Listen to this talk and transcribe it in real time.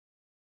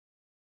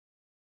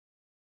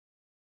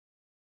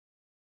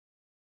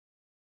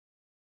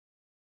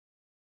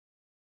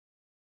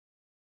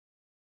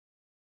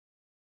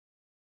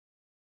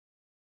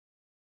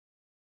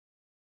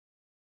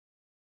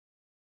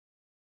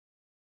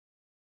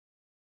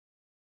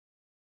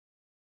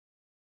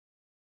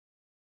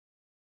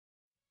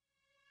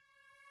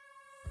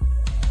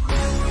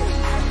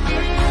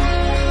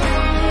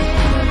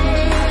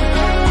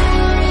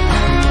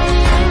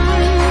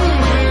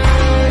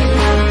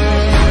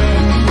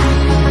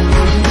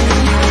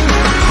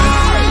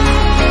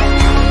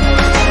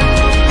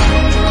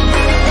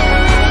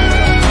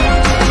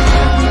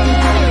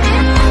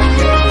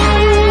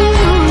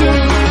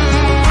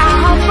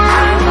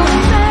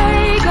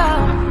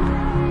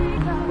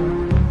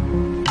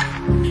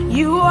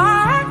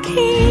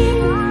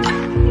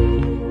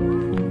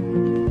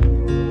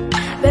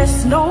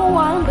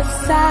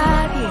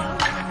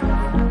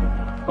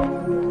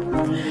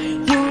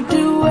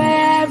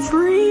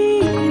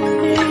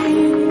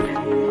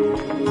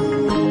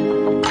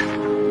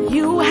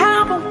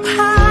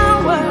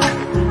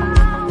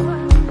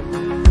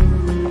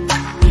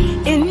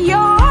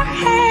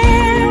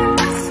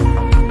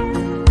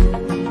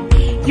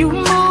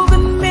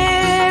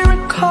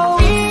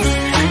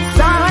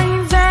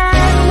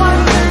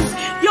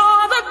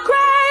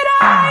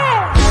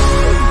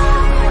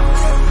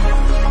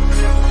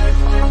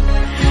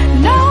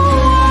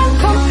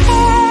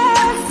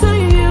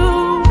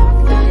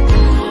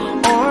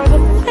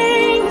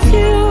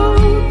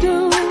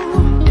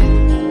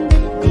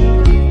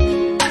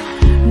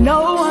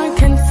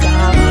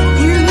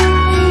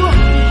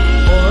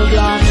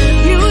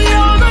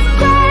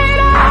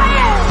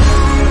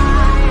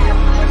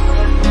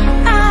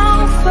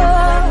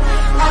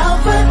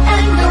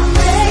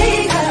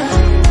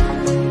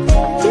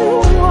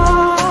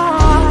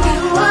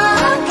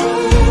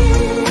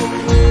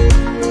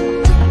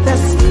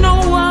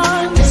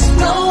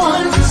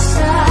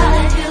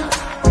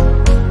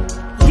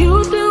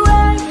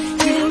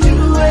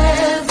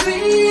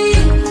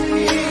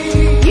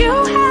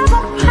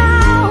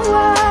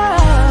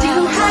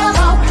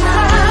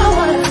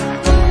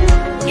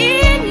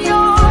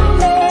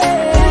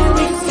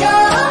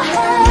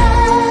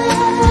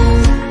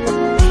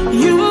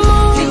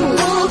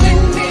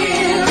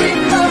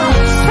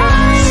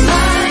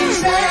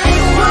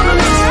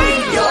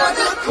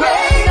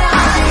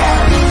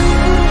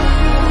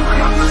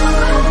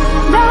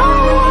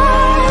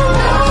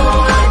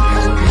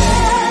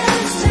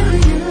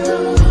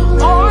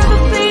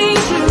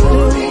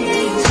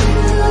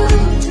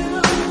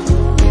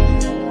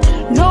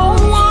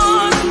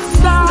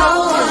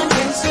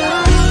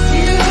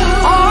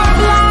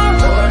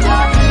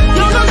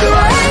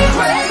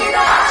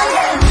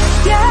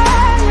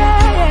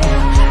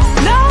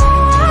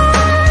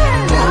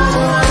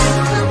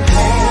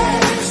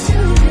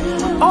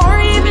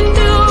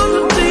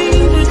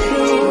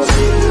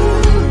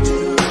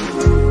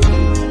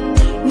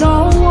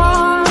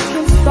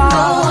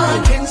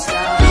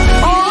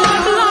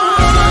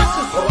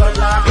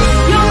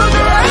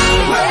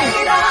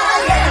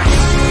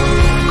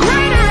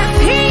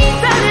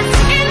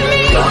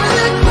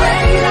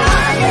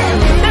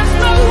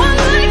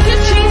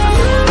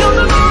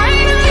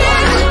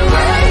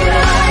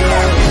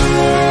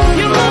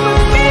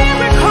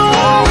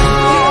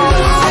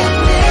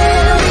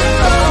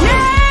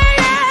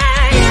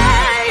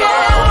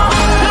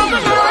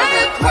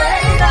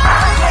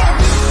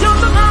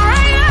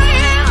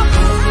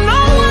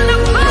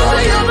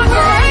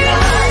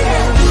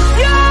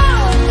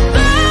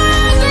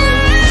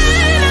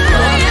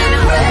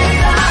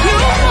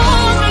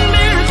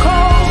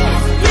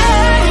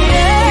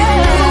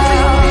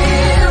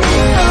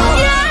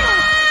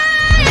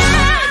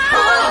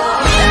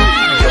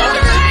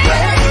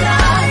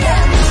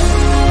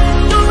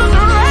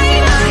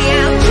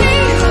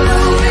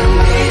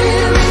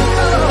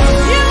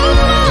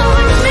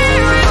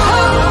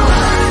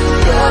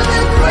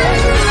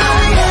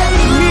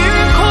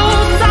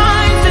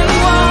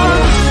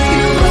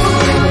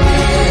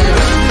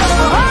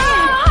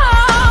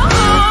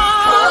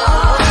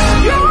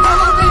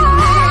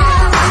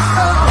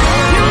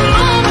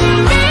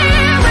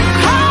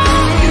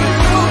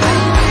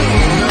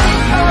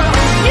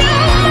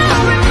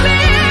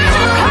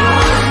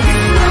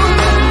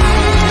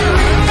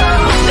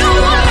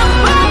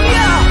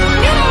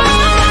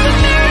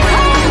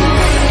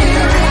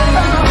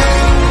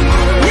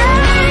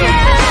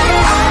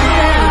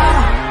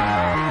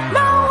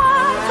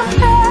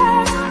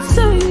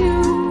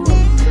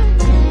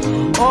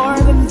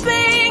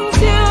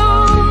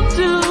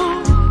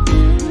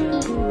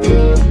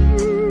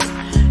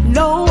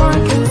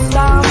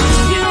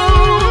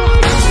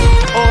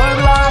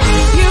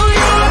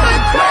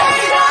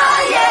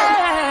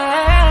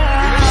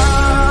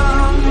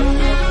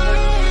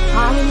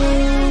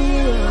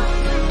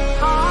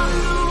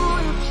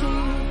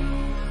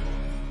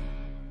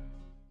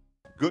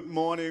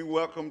morning.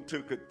 Welcome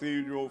to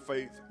Cathedral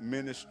Faith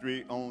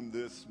Ministry on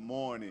this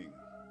morning.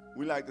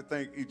 We'd like to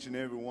thank each and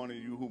every one of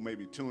you who may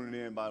be tuning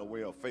in by the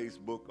way of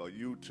Facebook or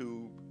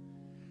YouTube.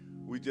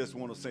 We just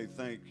want to say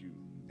thank you.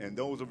 And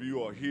those of you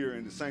who are here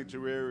in the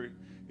sanctuary,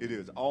 it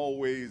is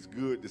always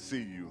good to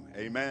see you.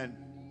 Amen.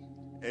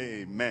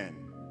 Amen.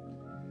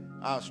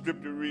 Our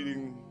scripture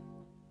reading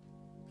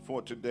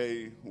for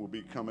today will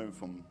be coming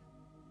from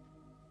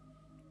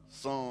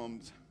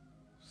Psalms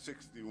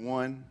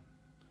 61.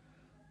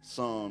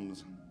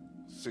 Psalms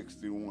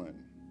 61,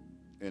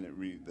 and it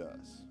reads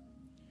thus.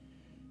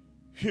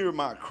 Hear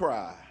my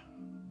cry,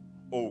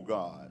 O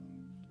God,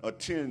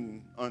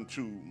 attend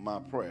unto my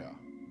prayer.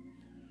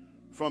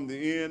 From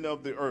the end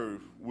of the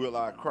earth will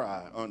I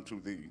cry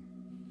unto thee.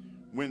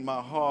 When my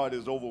heart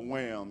is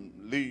overwhelmed,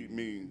 lead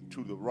me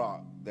to the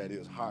rock that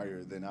is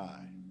higher than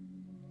I.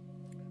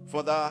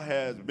 For thou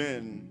hast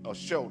been a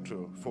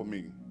shelter for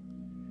me,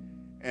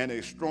 and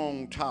a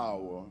strong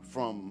tower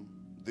from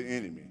the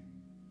enemy.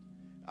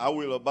 I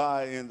will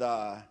abide in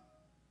thy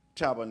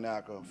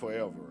tabernacle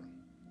forever.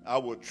 I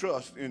will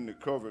trust in the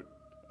covert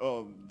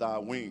of thy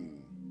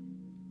wing.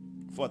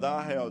 For thou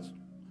hast,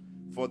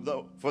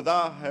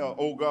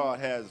 O God,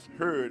 hast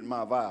heard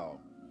my vow.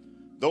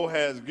 Thou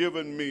hast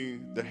given me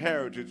the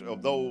heritage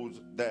of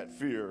those that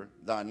fear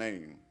thy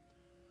name.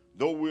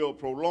 Thou wilt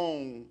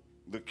prolong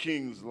the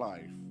king's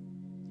life,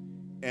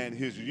 and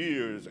his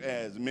years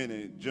as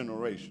many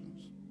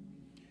generations.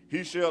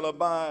 He shall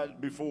abide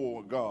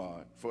before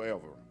God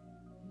forever.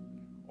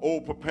 O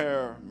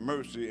prepare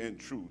mercy and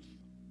truth,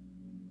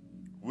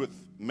 which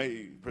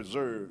may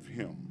preserve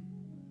him.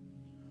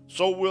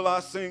 So will I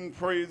sing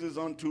praises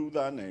unto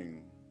thy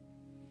name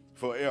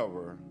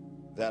forever,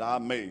 that I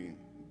may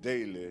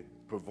daily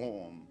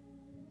perform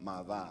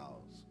my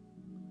vows.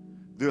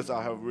 This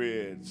I have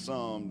read,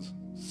 Psalms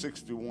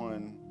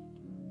 61,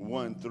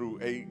 1 through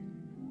 8.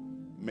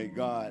 May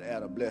God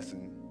add a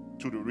blessing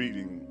to the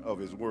reading of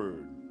his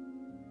word.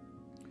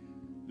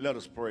 Let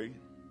us pray.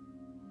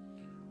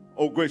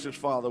 Oh, gracious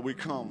Father, we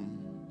come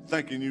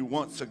thanking you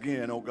once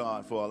again, oh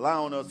God, for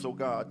allowing us, oh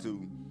God,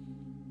 to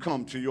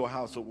come to your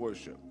house of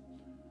worship.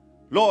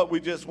 Lord, we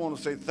just want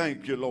to say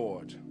thank you,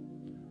 Lord.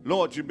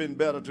 Lord, you've been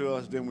better to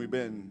us than we've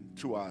been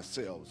to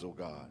ourselves, oh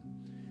God.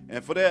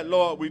 And for that,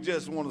 Lord, we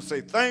just want to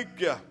say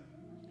thank you.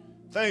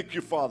 Thank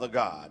you, Father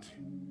God.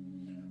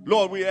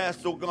 Lord, we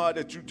ask, oh God,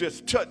 that you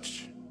just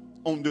touch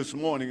on this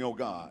morning, oh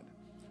God.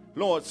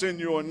 Lord, send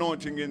your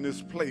anointing in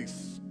this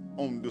place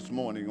on this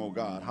morning, oh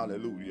God.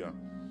 Hallelujah.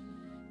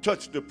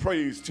 Touch the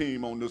praise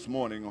team on this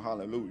morning, oh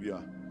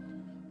hallelujah.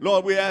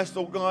 Lord, we ask,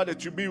 oh God,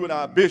 that you be with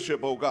our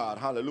bishop, oh God,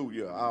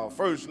 hallelujah. Our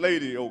first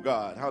lady, oh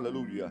God,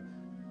 hallelujah.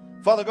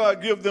 Father God,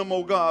 give them,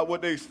 oh God,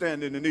 what they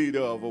stand in the need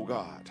of, oh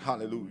God,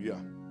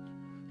 hallelujah.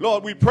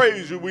 Lord, we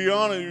praise you, we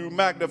honor you,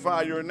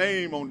 magnify your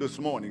name on this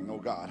morning, oh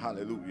God,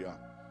 hallelujah.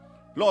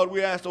 Lord,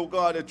 we ask, oh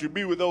God, that you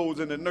be with those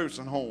in the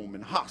nursing home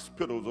and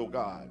hospitals, oh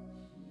God.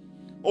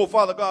 Oh,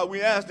 Father God,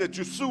 we ask that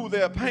you soothe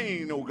their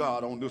pain, oh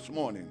God, on this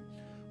morning.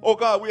 Oh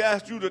God, we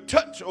ask you to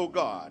touch, oh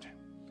God.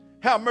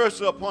 Have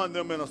mercy upon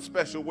them in a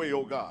special way,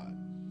 oh God.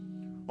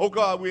 Oh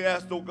God, we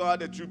ask, oh God,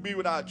 that you be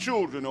with our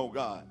children, oh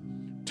God.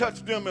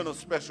 Touch them in a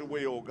special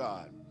way, oh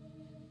God.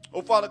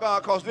 Oh Father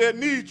God, because they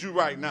need you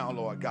right now,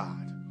 Lord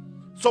God.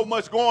 So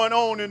much going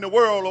on in the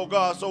world, oh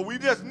God, so we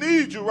just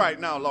need you right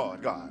now,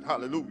 Lord God.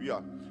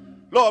 Hallelujah.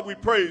 Lord, we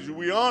praise you,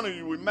 we honor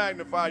you, we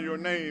magnify your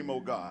name, oh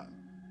God.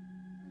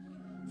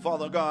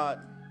 Father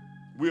God,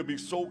 we'll be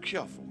so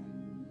careful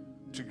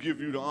to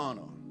give you the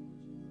honor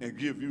and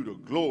give you the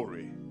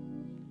glory.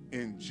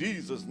 In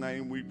Jesus'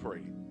 name we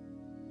pray.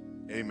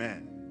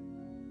 Amen.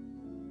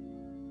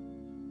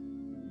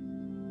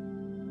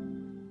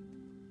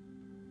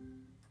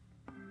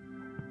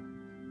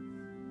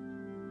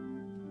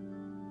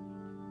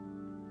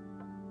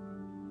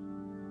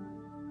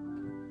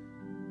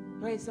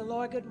 Praise the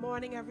Lord. Good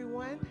morning,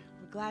 everyone.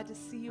 We're glad to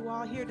see you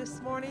all here this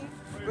morning.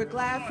 We're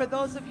glad for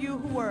those of you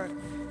who are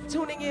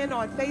tuning in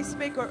on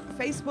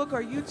Facebook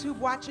or YouTube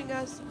watching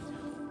us.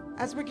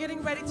 As we're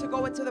getting ready to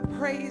go into the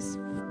praise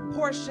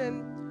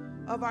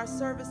portion of our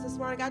service this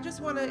morning, I just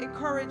want to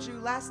encourage you.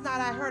 Last night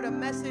I heard a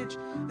message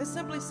that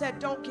simply said,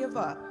 don't give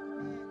up.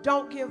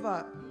 Don't give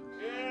up.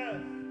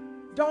 Yes.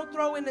 Don't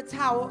throw in the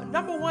towel.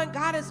 Number one,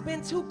 God has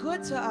been too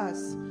good to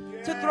us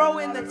to throw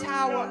in the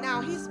towel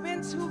now. He's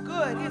been too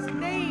good. His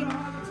name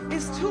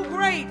is too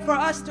great for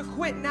us to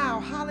quit now.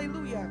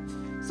 Hallelujah.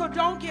 So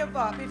don't give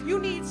up. If you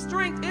need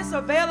strength, it's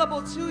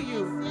available to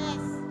you.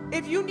 Yes.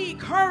 If you need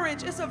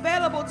courage, it's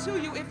available to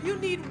you. If you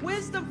need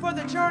wisdom for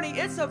the journey,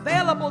 it's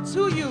available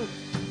to you.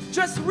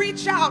 Just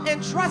reach out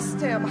and trust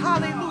him.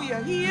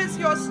 Hallelujah. He is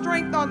your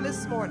strength on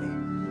this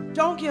morning.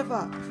 Don't give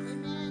up.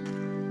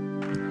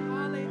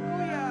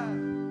 Hallelujah.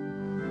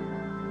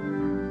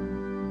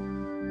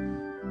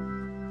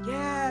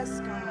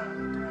 Yes, God.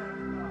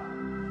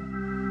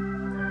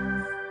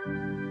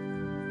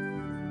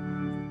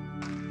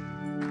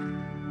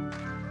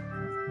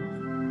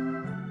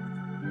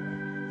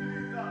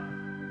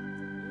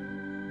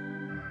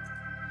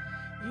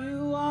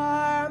 You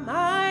are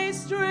my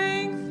strength.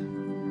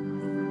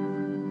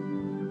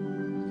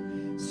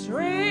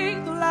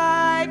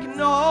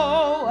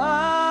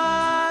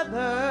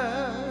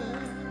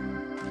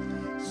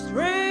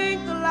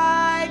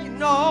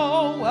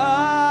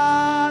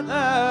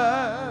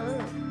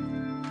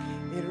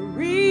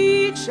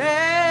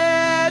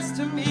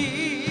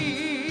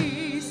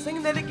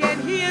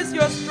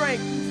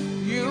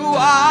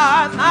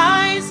 are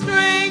my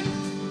strength.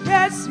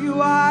 Yes, you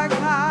are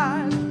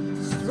God.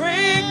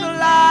 Strength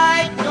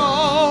like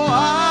no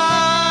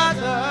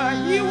other.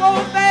 He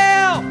won't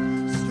fail.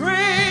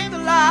 Strength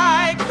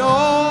like no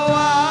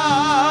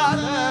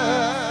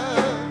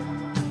other.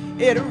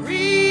 It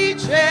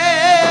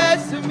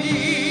reaches to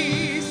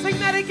me. Sing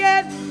that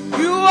again.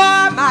 You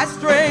are my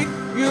strength.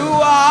 You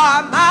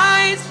are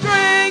my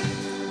strength.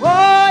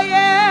 Oh,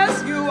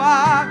 yes, you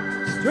are.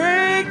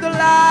 Strength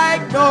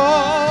like no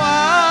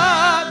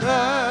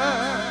other.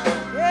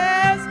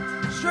 Yes,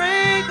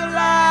 strength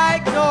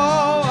like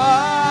no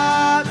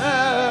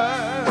other.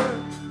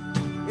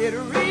 It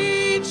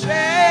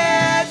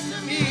reaches to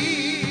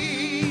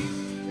me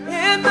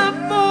in the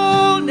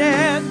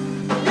fullness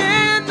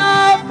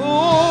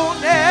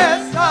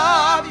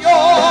of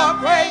your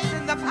grace,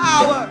 in the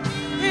power,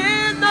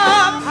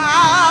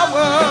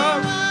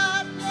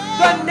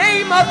 the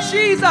name of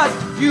Jesus.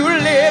 You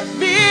lift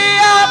me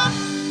up.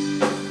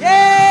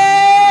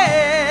 Yeah,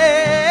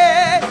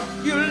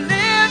 you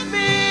lift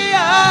me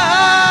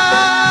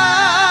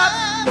up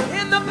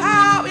in the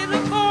power, in the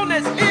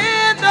fullness of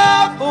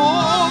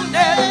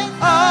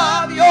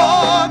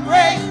your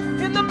grace,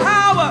 in the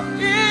power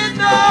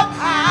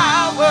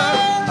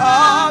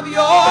of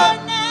your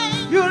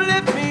name. You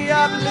lift me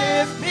up,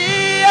 lift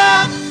me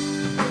up.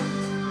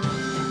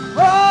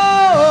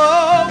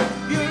 Oh,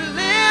 you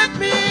lift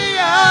me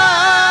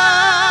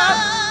up.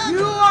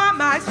 You are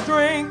my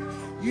strength.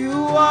 You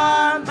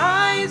are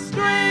my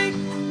strength.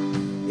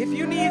 If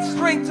you need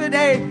strength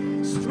today,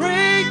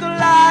 strength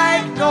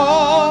like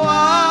no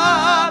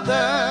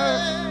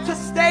other, to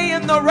stay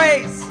in the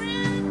race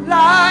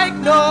like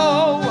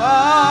no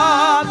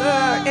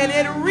other. And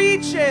it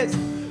reaches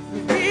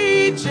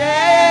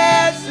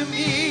to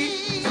me.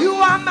 You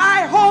are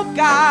my hope,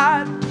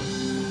 God.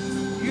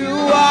 You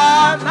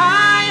are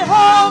my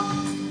hope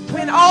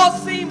when all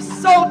seems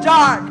so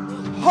dark.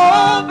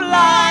 Hope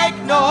like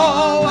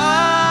no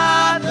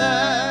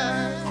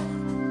other.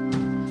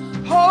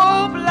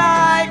 Hope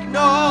like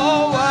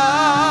no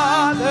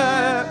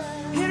other.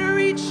 It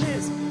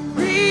reaches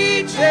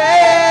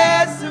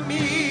to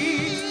me.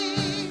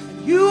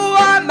 You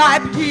are my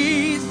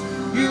peace.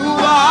 You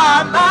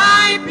are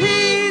my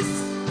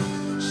peace.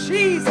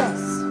 Jesus.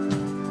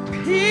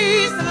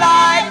 Peace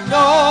like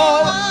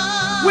no.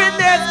 When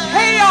there's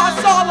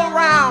chaos all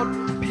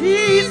around,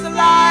 peace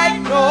like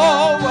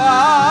no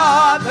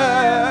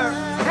other.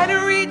 And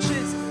it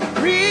reaches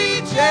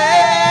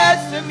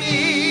to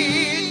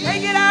me.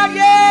 Take it out,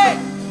 yeah.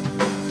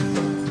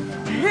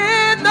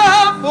 In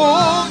the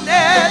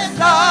fullness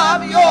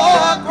of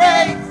your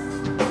grace,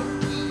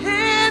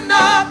 in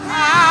the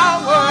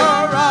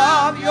power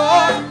of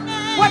your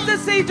name. What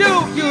does he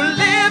do? You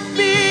lift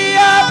me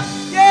up,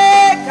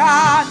 yeah,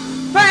 God.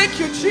 Thank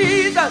you,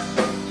 Jesus.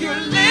 You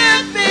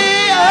lift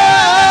me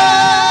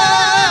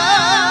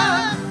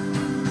up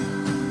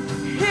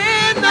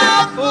in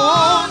the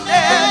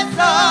fullness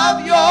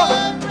of your.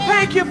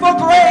 Thank you for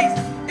grace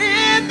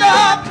in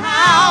the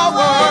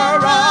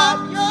power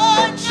of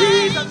your.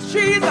 Jesus,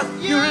 Jesus,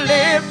 you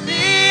lift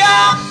me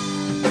up.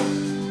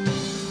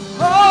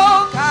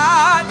 Oh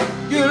God,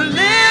 you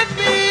lift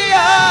me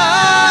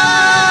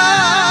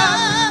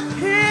up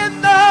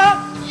in the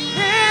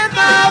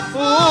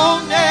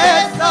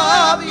fullness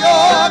of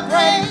your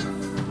grace.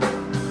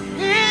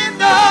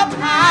 The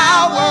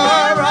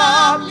power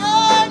of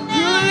your name.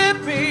 You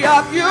lift me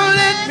up, you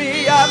lift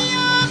me up,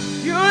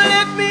 you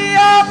lift me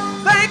up.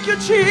 Thank you,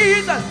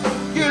 Jesus.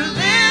 You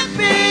lift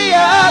me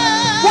up.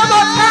 One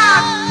more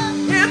time.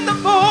 In the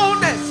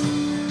fullness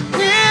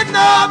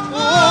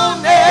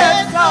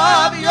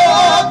of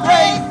your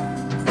grace,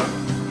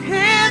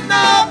 in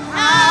the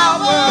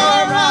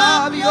power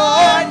of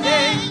your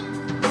name,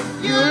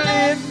 you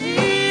lift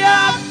me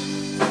up.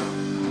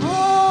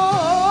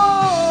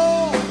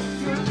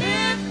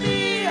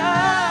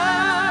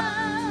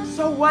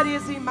 What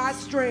is he? My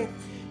strength.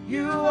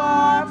 You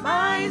are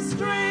my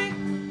strength.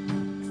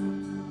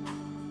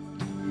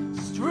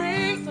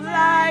 Strength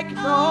like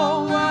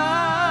no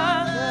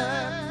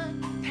other.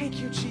 Thank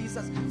you,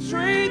 Jesus.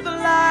 Strength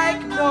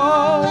like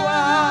no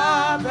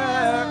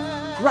other.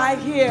 Right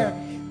here.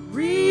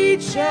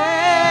 Reaches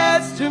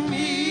to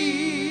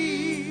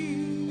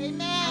me. Amen.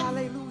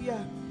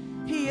 Hallelujah.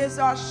 He is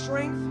our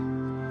strength.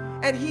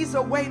 And he's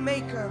a way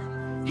maker.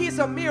 He's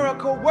a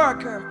miracle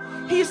worker.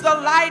 He's the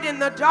light in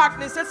the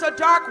darkness. It's a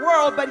dark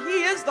world, but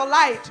he is the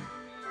light.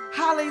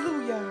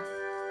 Hallelujah.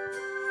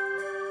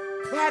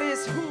 That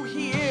is who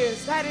he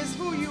is. That is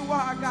who you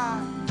are,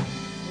 God.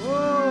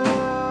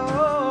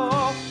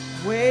 Oh,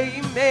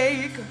 way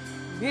maker,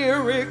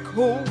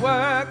 miracle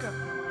worker,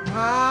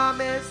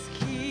 promise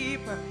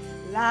keeper,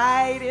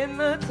 light in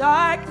the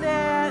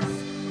darkness.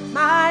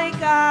 My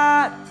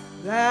God,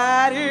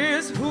 that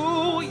is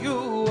who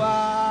you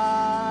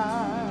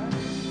are.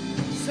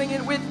 Sing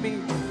it with me.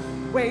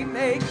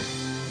 Waymaker,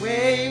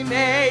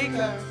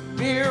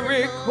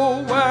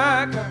 miracle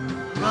worker,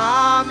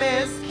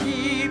 promise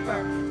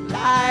keeper,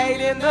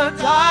 light in the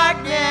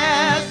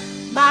darkness.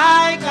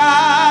 My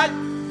God,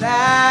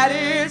 that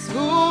is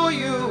who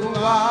you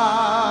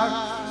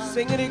are.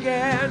 Sing it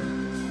again.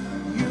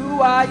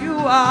 You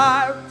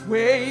are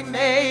way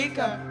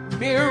maker,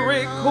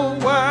 miracle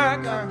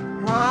worker,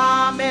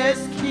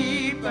 promise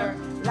keeper,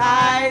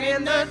 light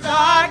in the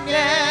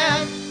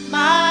darkness.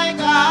 My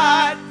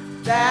God,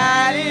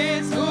 that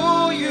is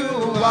who you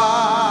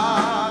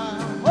are.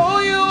 Oh,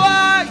 you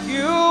are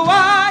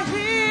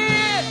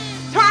here,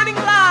 turning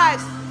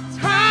lives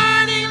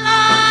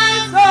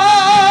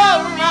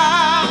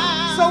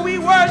around. So we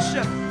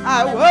worship,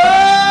 I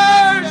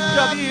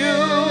worship you.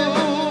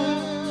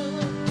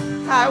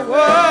 I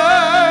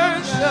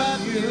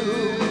worship you.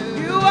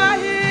 You are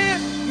here,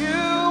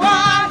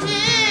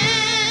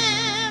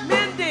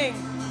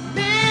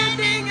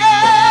 mending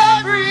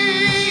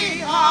every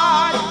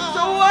heart.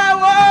 So I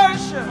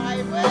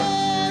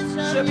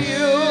worship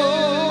you.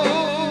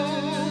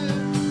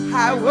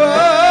 I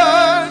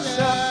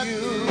worship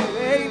you.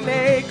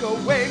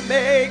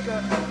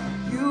 Waymaker.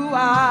 You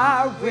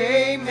are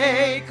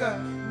waymaker,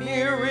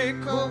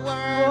 miracle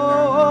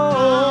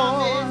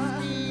worker,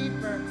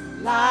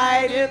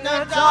 light in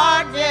the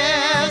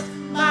darkness.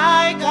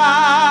 My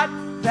God,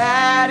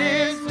 that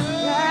is who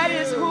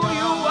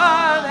you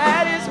are.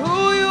 That is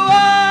who you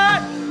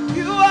are.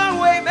 You are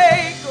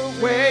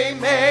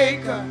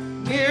waymaker,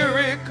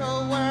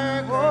 miracle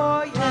worker.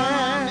 Oh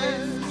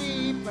yes,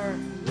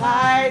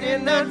 light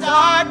in the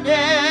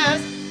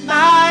darkness.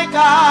 My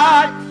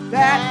God,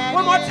 that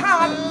one more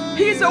time.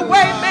 He's a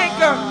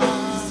waymaker.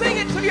 Sing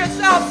it to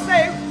yourself.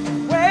 Say,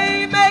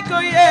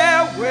 waymaker,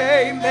 yeah,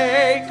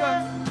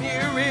 waymaker,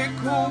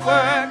 miracle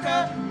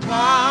worker,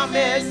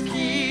 promise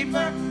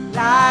keeper,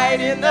 light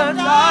in the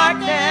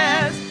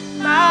darkness.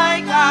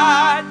 My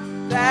God,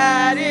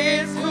 that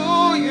is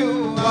who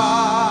you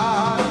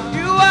are.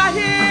 You are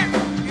here,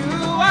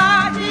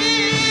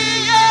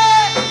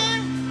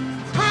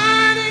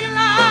 turning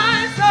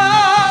lives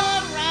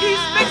up.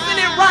 He's fixing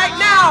it right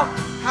now.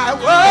 I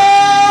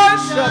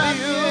worship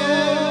you.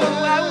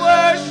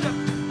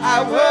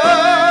 I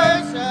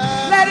worship.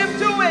 Let him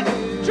do it.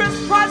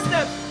 Just trust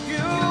him.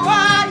 You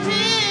are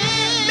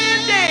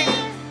here,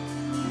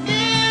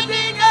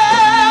 mending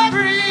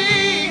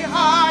every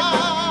heart.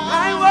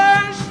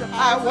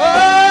 I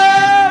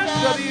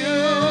worship you.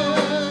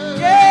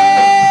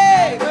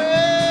 Yeah.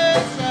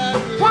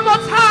 One more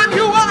time.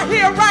 You are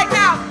here right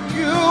now.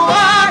 You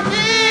are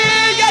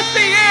here. Yes,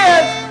 he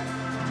is.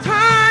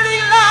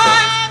 Turning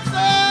lives.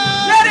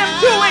 Let him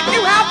do it.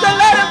 You have to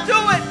let him do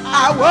it. I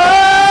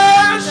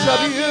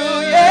worship you.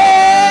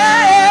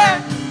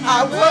 Yeah.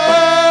 I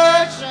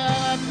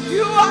worship you.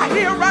 You are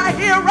here, right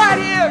here, right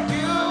here.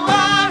 You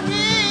are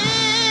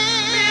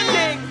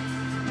here,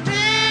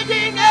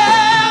 mending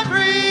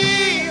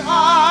every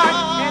heart.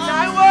 And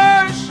I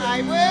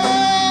worship you.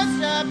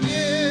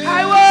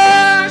 I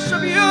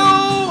worship you.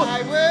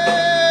 I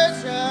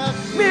worship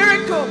you.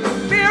 Miracle,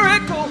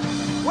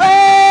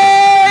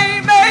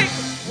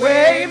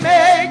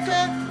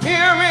 waymaker,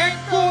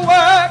 miracle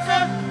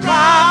worker,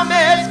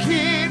 promise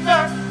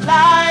keeper,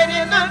 light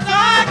in the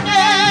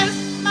darkness.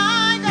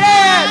 My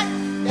God,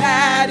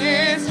 that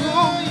is who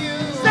you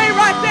are. Stay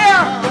right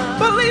there.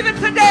 Believe it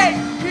today.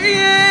 He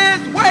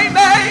is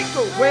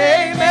waymaker,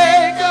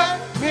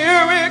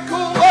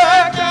 miracle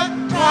worker,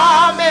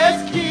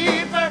 promise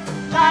keeper,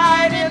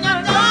 light in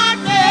the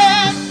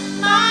darkness.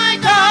 My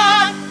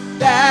God,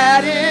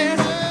 that is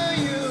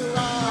who you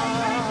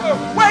are.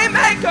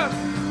 Waymaker.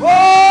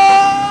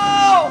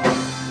 Oh,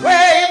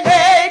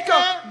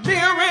 waymaker,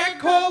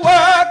 miracle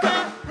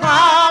worker,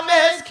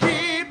 promise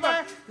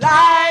keeper,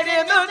 light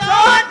in the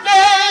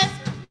darkness.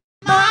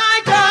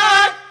 My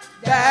God,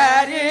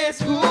 that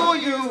is who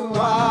you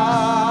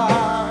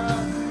are.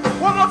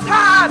 One more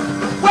time.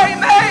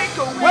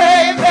 Waymaker,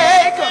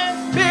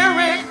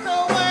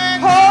 miracle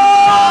worker,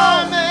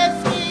 promise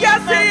keeper,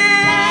 yes he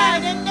is.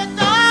 Light in the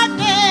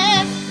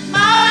darkness.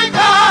 My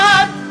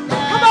God,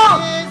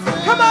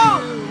 come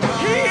on.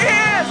 He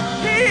is.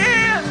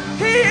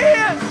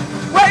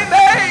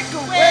 Waymaker,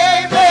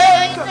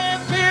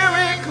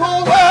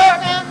 miracle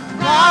worker,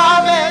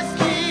 promise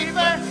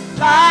keeper,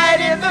 light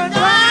in the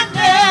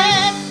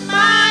darkness.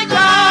 My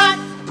God,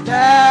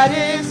 that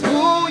is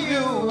who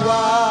you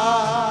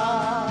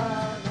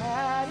are.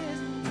 That is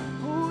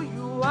who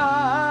you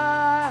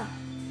are.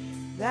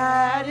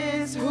 That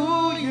is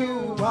who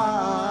you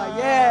are.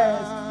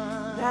 Yes,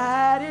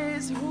 that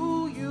is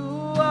who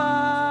you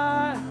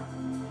are.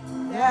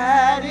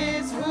 That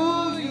is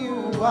who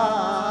you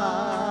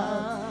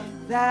are.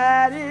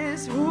 That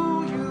is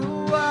who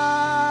you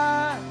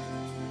are.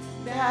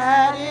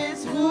 That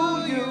is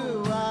who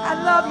you are. I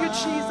love you,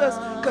 Jesus,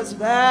 because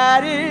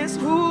that is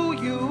who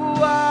you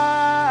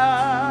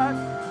are.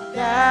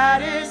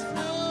 That is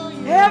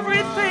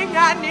everything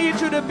I need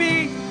you to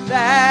be.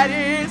 That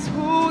is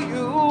who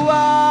you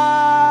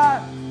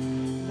are.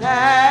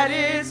 That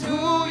is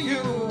who you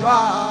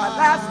are.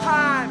 Last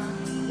time.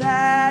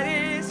 That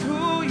is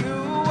who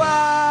you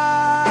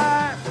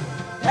are.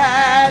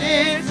 That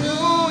is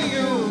who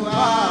you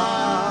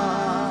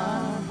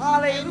are.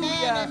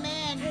 Hallelujah.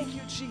 Amen. Thank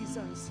you,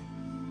 Jesus.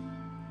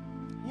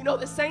 You know,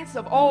 the saints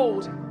of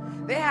old,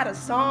 they had a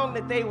song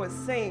that they would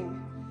sing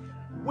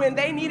when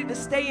they needed to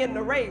stay in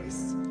the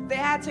race. They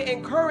had to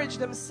encourage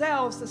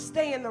themselves to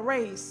stay in the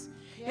race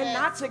and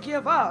not to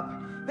give up.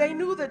 They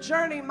knew the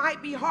journey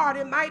might be hard,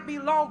 it might be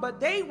long, but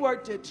they were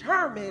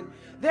determined.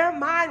 Their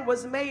mind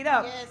was made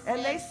up.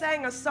 And they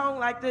sang a song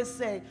like this,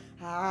 saying,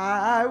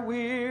 I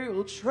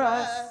will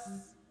trust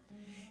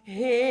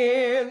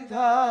in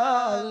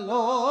the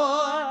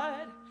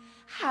Lord.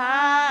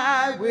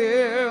 I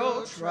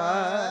will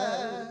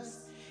trust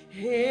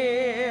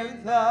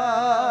in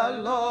the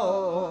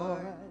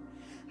Lord.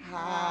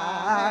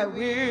 I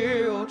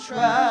will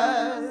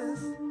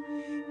trust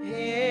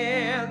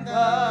in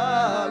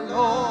the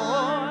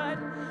Lord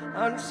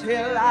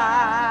until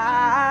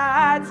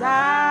I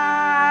die.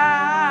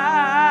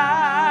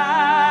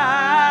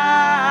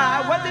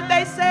 What did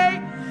they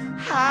say?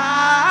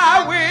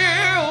 I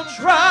will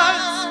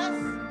trust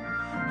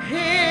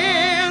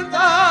in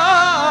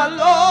the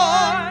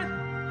Lord.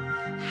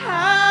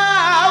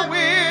 I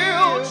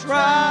will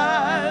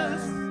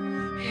trust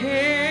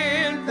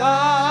in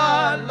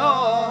the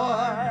Lord.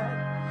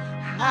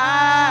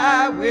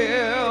 I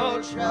will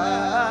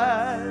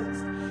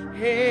trust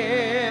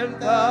in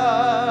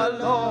the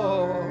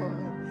Lord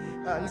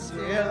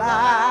until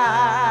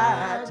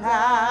I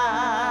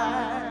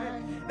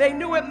die. They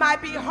knew it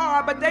might be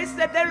hard, but they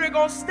said they were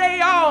going to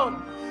stay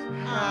on.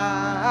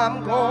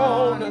 I'm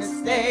going to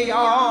stay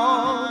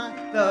on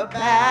the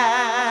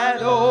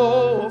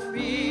battlefield.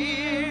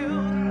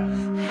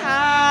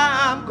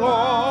 I'm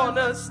going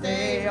to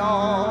stay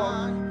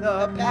on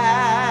the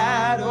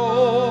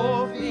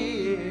battlefield.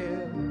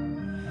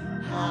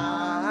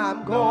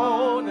 I'm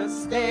going to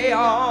stay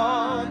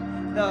on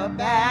the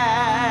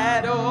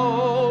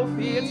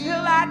battlefield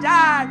till I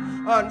die,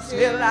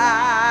 until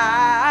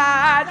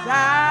I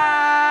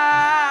die.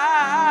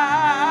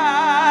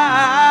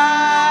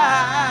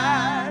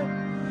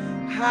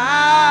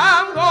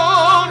 I'm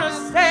gonna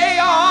stay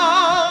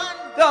on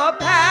the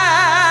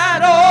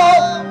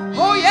battle.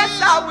 Oh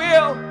yes, I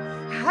will.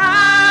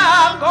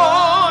 I'm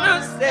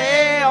gonna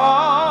stay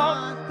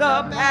on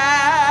the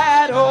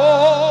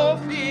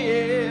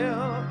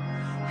battlefield.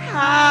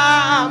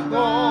 I'm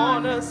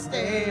gonna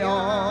stay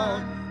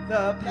on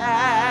the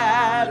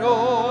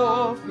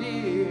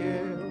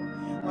battlefield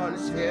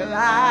until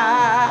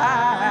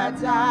I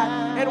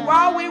die. And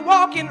while we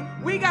walking,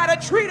 we gotta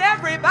treat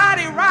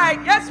everybody right.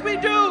 Yes, we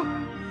do.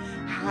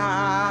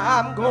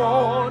 I'm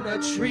gonna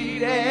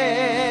treat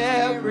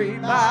everybody.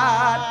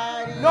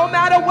 No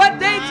matter what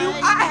they do,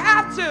 I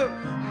have to.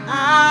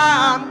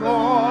 I'm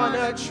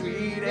gonna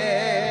treat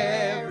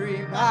everybody.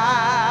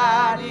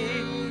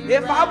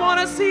 If I want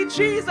to see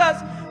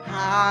Jesus,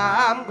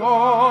 I'm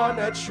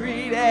gonna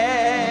treat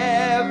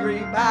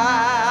everybody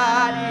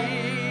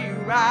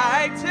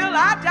right till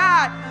I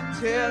die,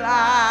 till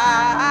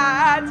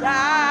I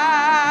die.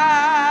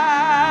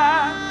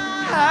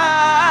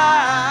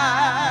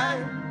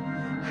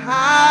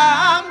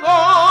 I'm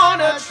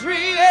gonna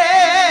treat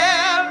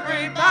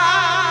everybody.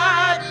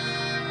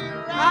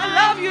 I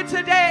love you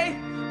today.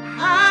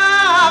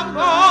 I'm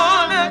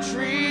gonna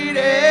treat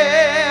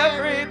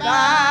everybody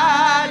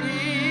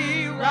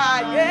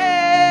right.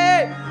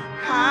 Yeah.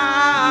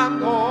 I'm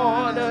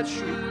gonna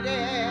treat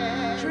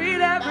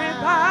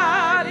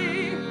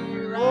everybody.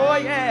 Oh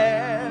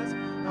yes,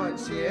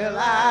 until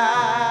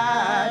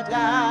I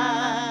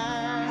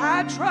die.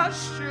 I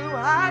trust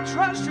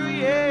you,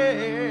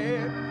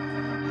 yeah.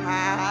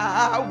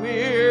 I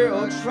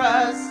will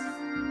trust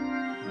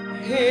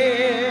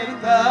in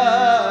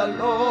the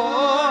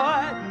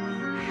Lord.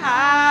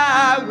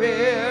 I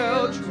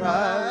will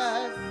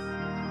trust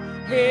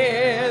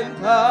in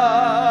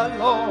the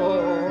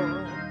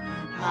Lord.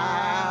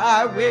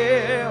 I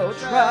will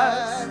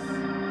trust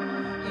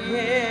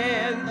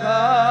in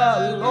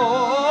the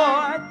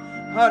Lord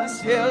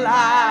until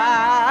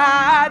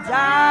I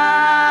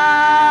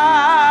die.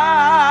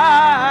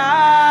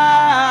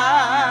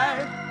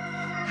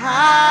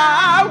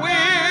 I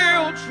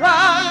will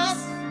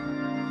trust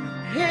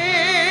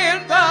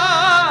in the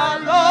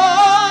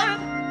Lord.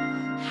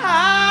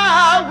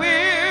 I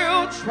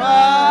will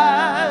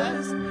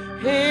trust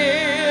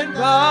in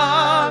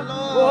the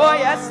Lord. Oh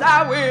yes,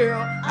 I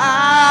will.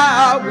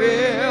 I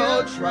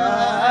will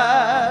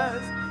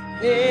trust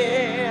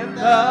in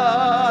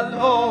the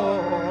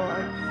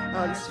Lord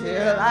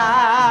until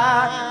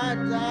I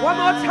die. One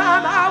more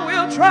time, I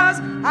will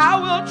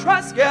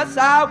trust, yes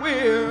I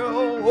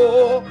will.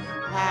 Oh,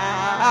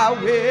 I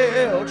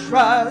will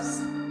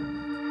trust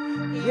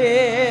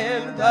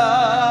in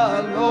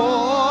the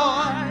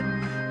Lord.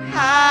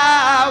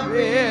 I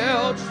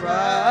will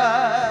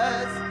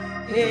trust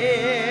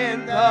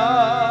in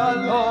the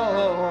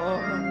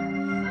Lord.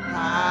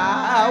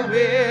 I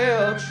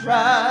will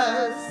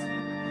trust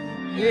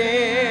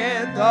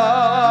in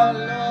the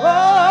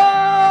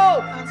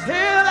Lord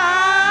till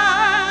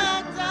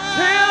I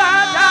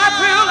die,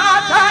 till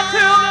the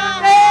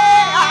day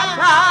I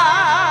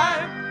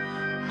die.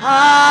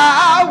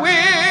 I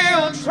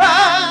will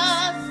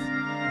trust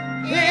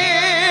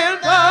in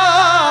the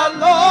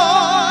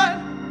Lord.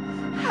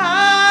 I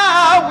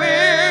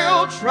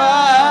will trust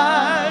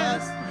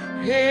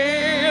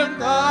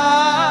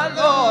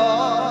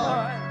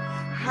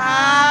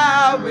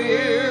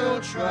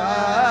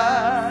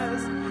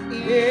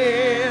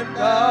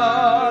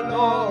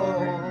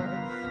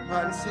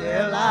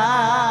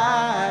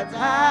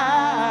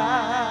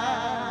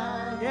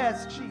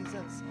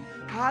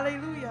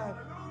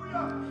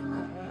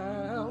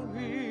I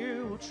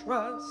will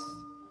trust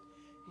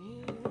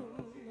in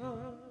the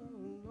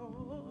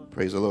Lord.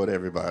 Praise the Lord,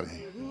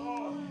 everybody.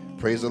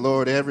 Praise the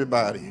Lord,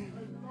 everybody.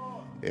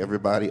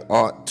 Everybody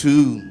ought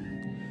to.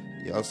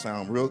 Y'all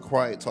sound real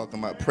quiet talking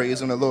about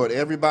praising the Lord.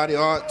 Everybody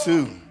ought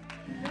to.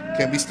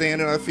 Can we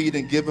stand on our feet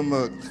and give him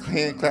a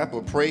hand clap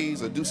of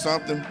praise or do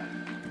something?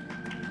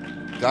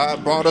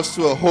 God brought us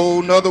to a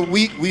whole nother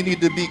week. We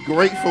need to be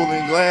grateful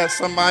and glad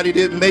somebody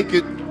didn't make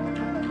it.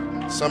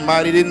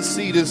 Somebody didn't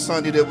see this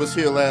Sunday that was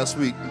here last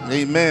week.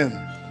 Amen.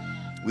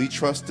 We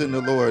trust in the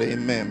Lord.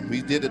 Amen.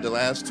 We did it the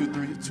last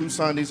two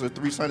Sundays or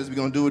 3 Sundays. We're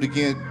going to do it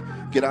again.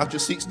 Get out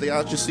your seats. Stay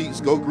out your seats.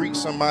 Go greet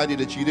somebody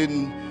that you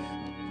didn't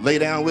lay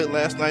down with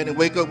last night and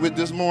wake up with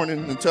this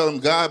morning and tell them,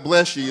 God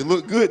bless you. You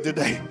look good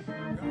today.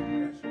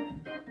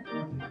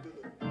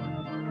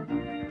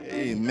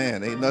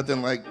 Amen. Ain't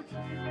nothing like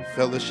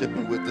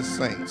fellowshipping with the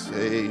saints.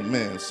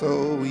 Amen.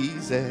 So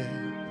easy.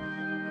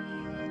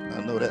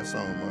 I know that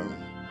song, Marvin.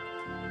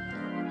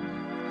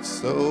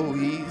 So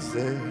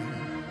easy.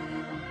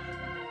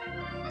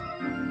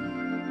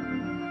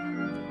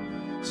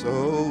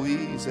 So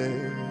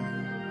easy.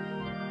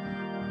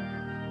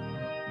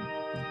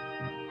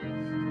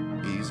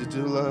 Easy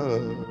to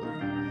love.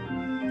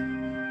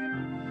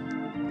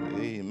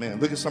 Amen.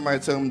 Look at somebody,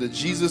 tell them that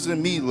Jesus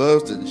in me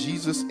loves the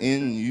Jesus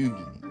in you.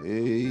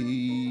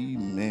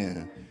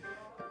 Amen.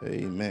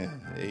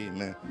 Amen.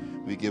 Amen.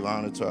 We give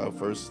honor to our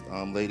first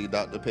lady,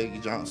 Dr. Peggy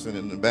Johnson,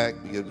 in the back.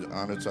 We give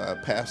honor to our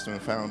pastor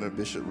and founder,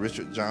 Bishop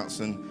Richard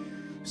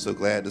Johnson. So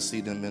glad to see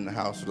them in the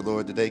house of the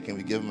Lord today. Can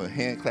we give them a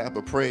hand clap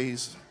of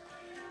praise?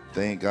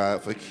 Thank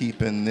God for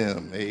keeping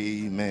them.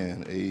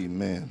 Amen.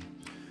 Amen.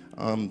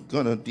 I'm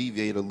going to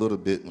deviate a little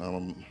bit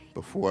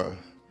before I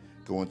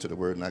go into the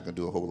word. I'm not going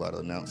to do a whole lot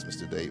of announcements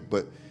today.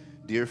 But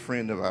dear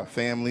friend of our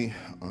family,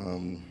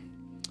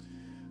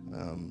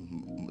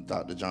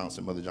 Dr.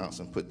 Johnson, Mother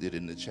Johnson put it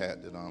in the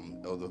chat that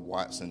Elder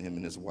Watson, him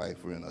and his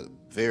wife were in a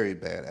very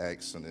bad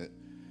accident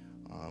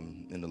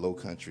in the Low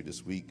Country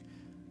this week.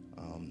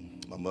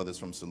 My mother's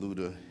from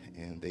Saluda,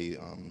 and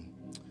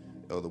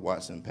Elder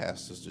Watson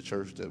pastors the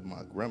church that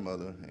my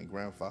grandmother and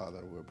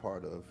grandfather were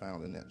part of,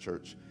 founding that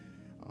church.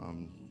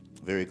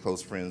 Very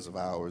close friends of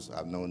ours.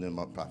 I've known them,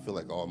 I feel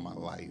like, all my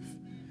life.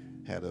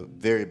 Had a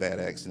very bad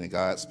accident.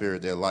 God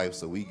spared their life,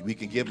 so we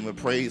can give them a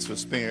praise for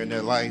sparing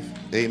their life.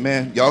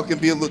 Amen. Y'all can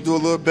do a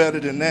little better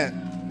than that.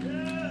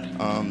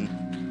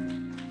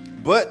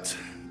 But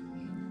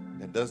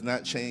it does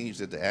not change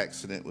that the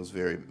accident was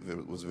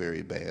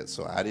very bad.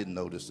 So I didn't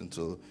notice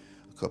until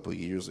a couple of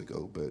years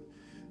ago. But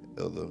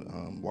Elder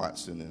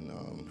Watson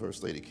and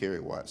First Lady Carrie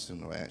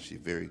Watson are actually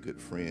very good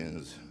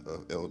friends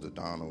of Elder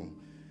Donald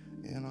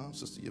and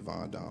Sister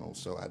Yvonne Donald.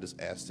 So I just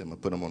asked him, I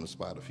put him on the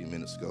spot a few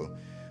minutes ago.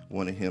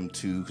 Wanted him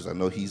to, because I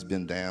know he's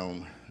been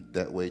down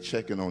that way,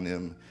 checking on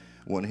them.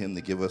 Wanted him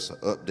to give us an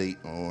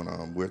update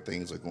on where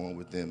things are going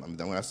with them. I mean,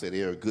 when I say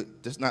they are good,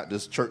 it's not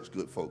just church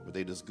good folk, but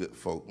they just good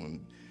folk.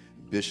 When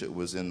Bishop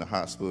was in the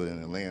hospital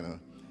in Atlanta,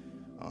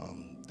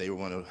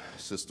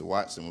 Sister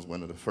Watson was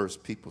one of the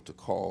first people to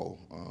call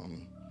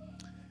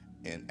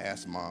and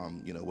ask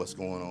Mom, what's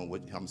going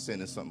on? I'm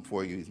sending something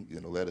for you.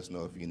 Let us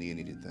know if you need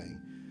anything.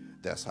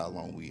 That's how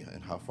long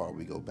and how far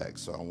we go back.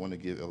 So I want to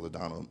give Elder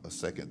Donald a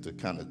second to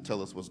kind of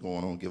tell us what's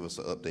going on, give us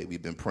an update.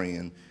 We've been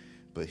praying,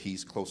 but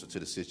he's closer to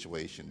the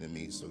situation than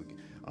me. So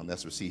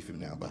let's receive him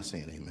now by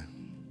saying amen.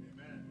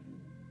 Amen.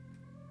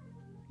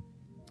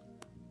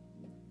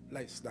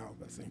 Let's start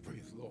by saying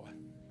praise the Lord.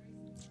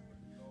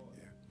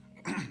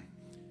 Yeah.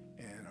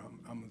 And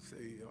I'm going to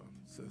say,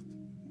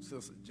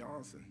 Sister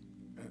Johnson,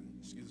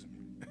 excuse me.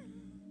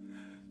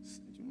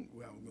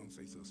 Well, I'm going to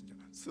say Sister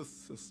Johnson.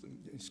 Sister,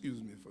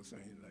 excuse me for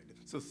saying it like that.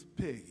 Sister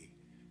Peggy,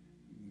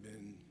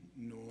 been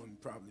knowing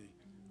probably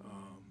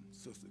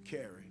Sister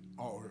Carrie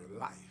all her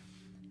life.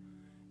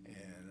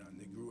 And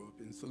they grew up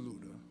in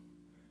Saluda.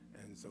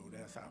 And so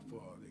that's how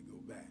far they go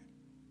back.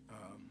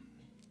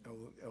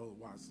 Elder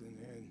Watson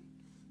and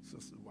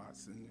Sister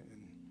Watson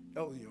and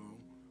Elder Young,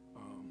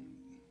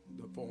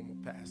 the former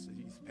pastor,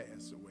 he's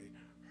passed away.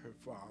 Her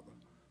father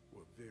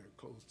was very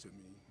close to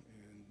me.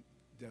 And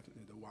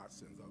definitely the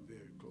Watsons are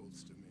very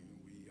close to me.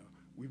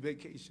 We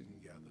vacation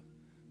together.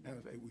 And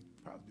in fact, we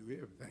probably do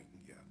everything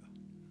together.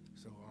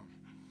 So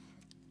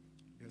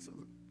it's a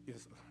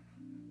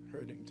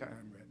hurting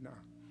time right now.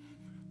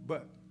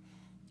 But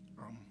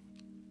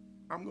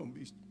I'm going to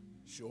be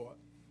short,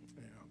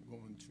 and I'm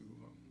going to,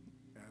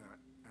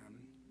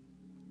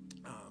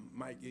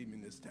 Mike gave me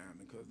this time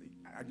because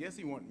I guess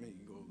he wanted me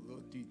to go a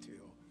little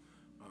detail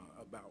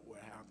about what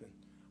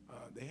happened.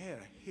 They had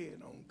a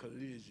head-on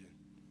collision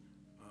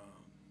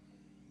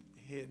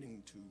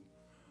heading to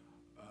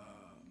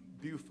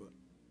Beaufort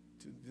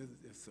to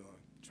visit their son,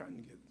 trying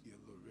to get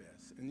a little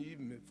rest. And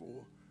even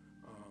before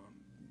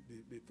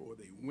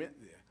they went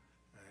there,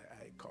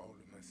 I called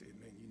him. I said,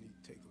 "Man, you need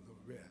to take a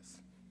little rest."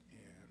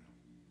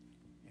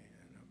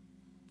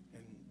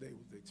 And they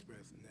was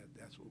expressing that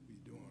that's what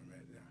we're doing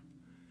right now.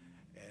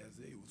 As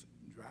they was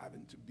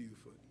driving to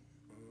Beaufort,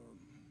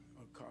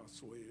 a car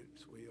swayed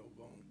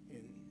on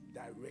and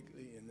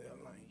directly in their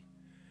lane.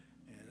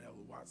 And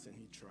Elder Watson,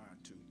 he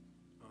tried to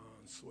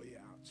sway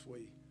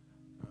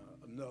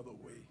another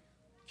way,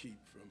 keep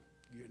from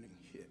getting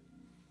hit.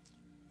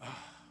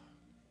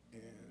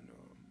 And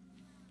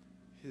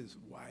his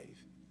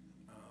wife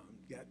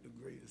got the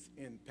greatest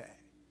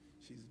impact.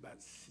 She's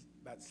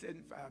about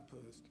 75%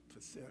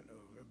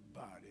 of her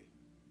body,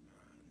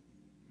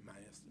 my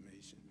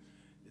estimation,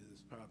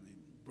 is probably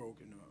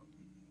broken up.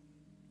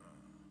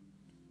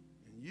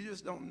 And you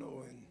just don't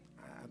know, and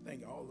I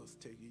think all of us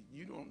take it,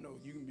 you don't know,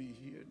 you can be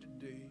here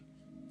today,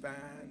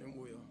 fine and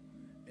well,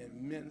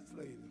 and minutes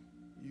later,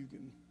 you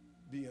can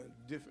be in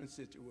a different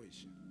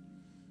situation.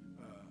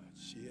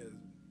 She has,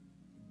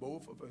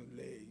 both of her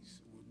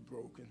legs were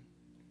broken,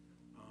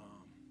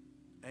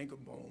 ankle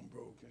bone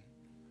broken,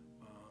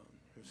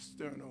 her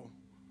sternal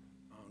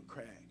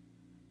cracked,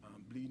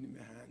 bleeding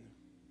behind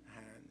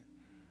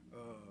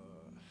her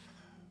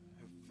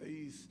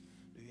face.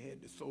 They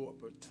had to sew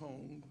up her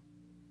tongue.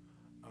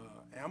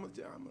 I'm gonna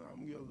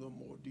give a little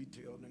more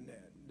detail than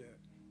that.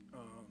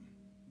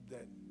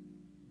 That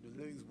the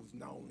legs was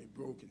not only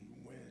broken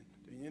when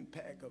the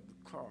impact of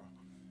the car,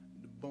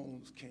 the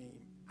bones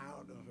came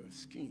out of her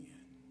skin,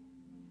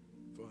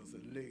 as far as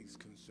the legs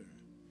concerned,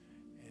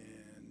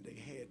 and they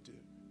had to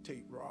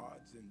take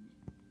rods and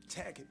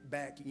tack it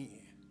back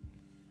in,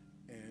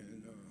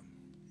 and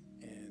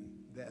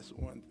that's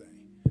one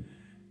thing.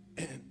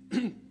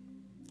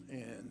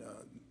 And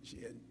she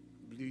had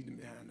bleeding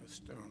behind her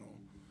sternum.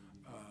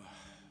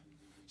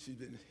 She's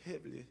been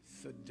heavily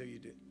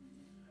sedated,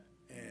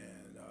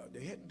 and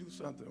they had to do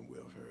something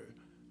with her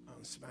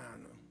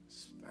spine,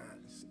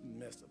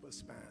 messed up her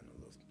spine a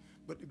little.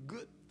 But the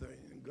good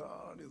thing,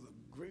 God is a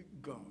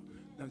great God.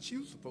 Now, she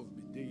was supposed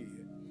to be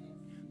dead,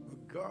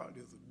 but God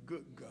is a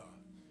good God.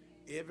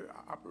 Every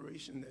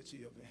operation that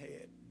she ever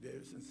had,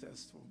 very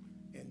successful.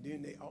 And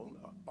then they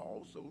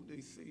also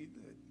they say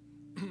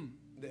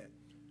that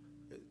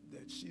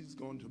that she's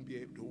going to be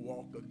able to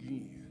walk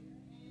again.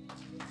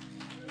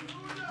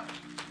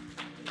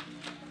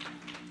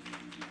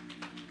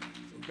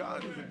 So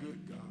God is a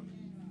good God.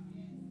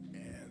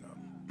 And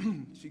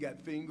she got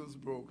fingers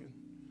broken,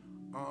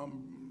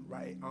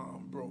 right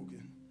arm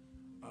broken.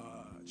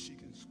 She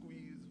can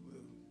squeeze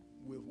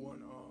with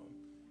one arm,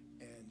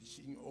 and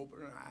she can open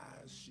her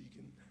eyes. She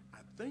can, I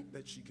think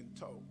that she can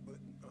talk, but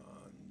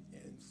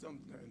and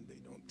sometimes they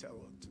don't tell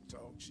her to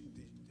talk.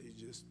 They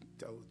just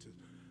tell her to.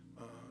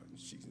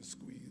 She can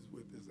squeeze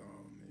with his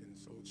arm, and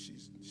so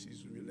she's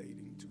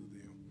relating to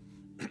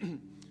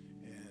them.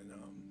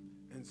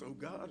 And so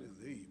God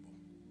is able.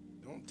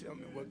 Don't tell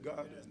me what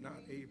God is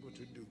not able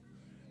to do.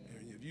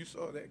 And if you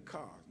saw that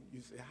car,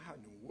 you say, how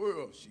in the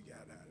world she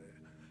got out of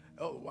there?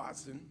 Elder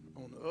Watson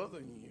on the other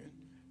end,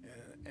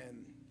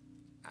 and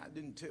I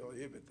didn't tell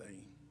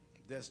everything.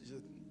 That's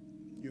just,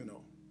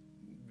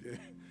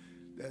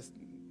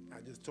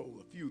 I just told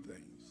a few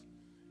things.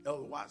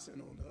 Elder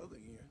Watson on the other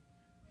end,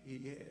 he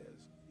had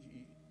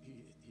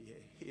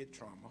head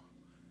trauma,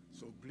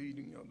 so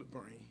bleeding of the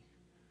brain,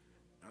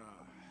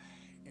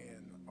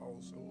 and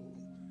also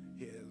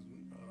he has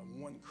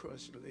one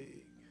crushed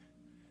leg,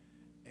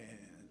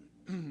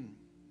 and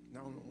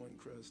not only one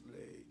crushed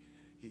leg,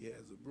 he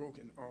has a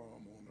broken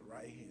arm on the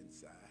right hand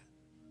side,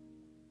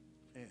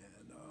 and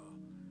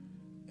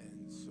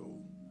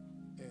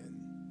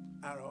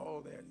out of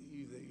all that,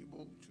 he's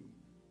able to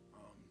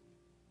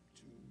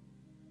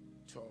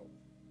talk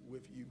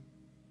with you,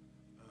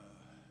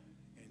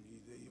 and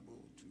he's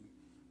able to,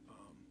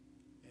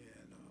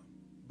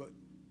 but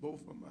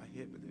both of them are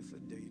heavily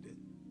sedated,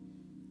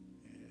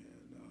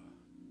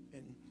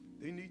 and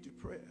they need your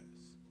prayers.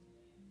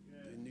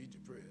 They need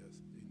your prayers.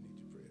 They need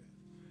your prayers.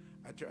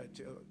 I try to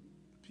tell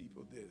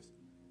people this: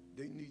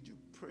 they need your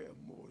prayer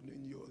more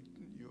than your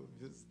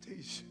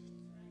visitation.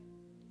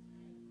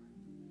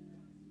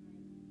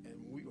 And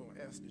we're going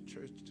to ask the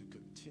church to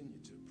continue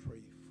to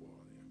pray for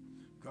them.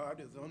 God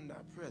is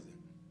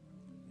omnipresent.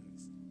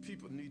 And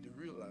people need to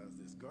realize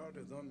this. God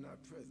is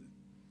omnipresent.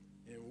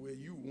 And where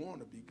you want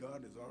to be,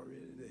 God is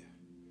already there.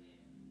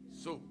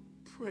 So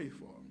pray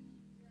for him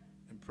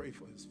and pray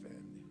for his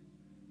family.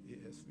 He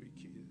has 3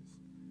 kids,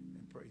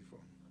 and pray for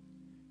him.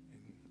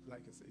 And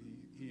like I say,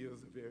 he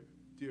is a very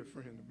dear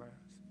friend of mine.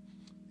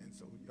 And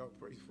so y'all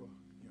pray for him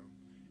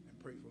and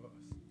pray for us.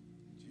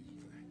 In Jesus'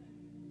 name.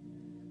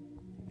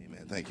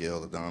 Amen. Thank you,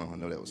 Elder Donald. I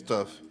know that was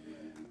tough.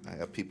 I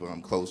have people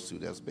I'm close to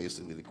that's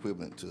basically the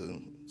equivalent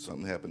to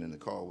something happened in the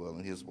Caldwell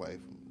and his wife.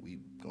 We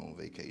go on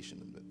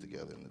vacation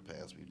together in the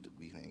past.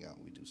 We hang out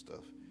and we do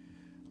stuff.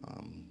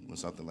 When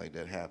something like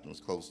that happens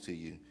close to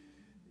you,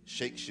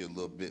 shakes you a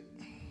little bit.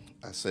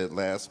 I said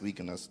last week,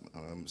 and I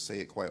say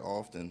it quite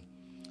often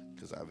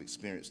because I've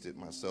experienced it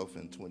myself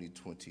in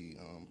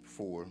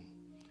 2024.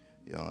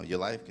 Your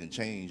life can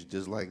change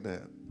just like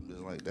that.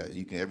 Just like that.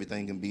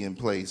 Everything can be in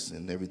place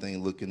and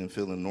everything looking and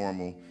feeling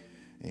normal,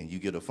 and you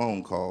get a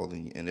phone call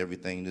and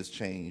everything has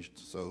changed.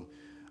 So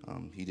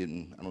he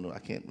didn't, I don't know, I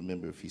can't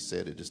remember if he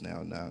said it just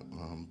now or not,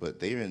 but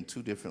they're in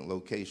 2 different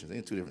locations. They're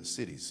in 2 different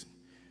cities.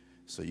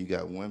 So you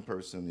got one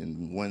person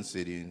in one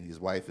city, and his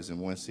wife is in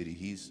one city.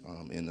 He's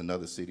in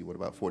another city, what,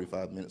 about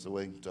 45 minutes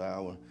away to an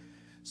hour?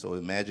 So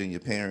imagine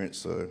your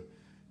parents are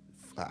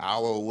an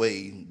hour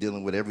away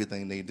dealing with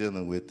everything they're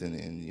dealing with,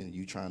 and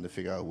you trying to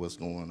figure out what's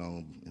going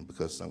on, and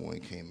because someone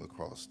came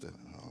across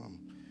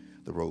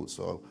the road.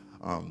 So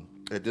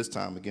at this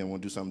time, again, I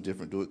want to do something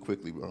different. Do it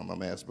quickly. I'm going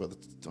to ask Brother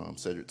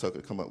Cedric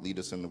Tucker to come up, lead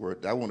us in the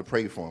word. I want to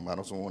pray for him. I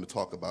don't want to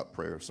talk about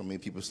prayer. So many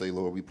people say,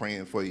 Lord, we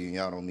praying for you, and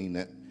y'all don't mean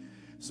that.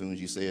 As soon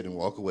as you say it and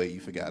walk away, you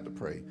forgot to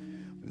pray.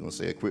 We're going to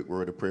say a quick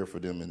word of prayer for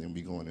them, and then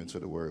we're going into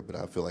the word. But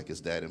I feel like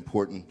it's that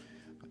important.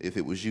 If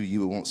it was you,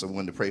 you would want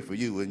someone to pray for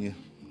you, wouldn't you?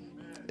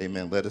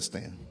 Amen. Let us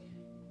stand.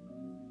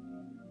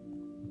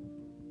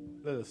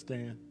 Let us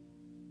stand.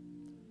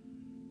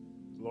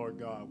 Lord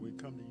God, we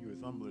come to you as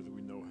humble as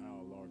we know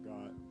how, Lord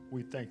God.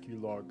 We thank you,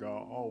 Lord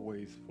God,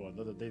 always for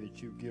another day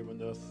that you've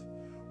given us.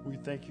 We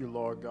thank you,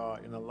 Lord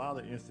God, in a lot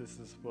of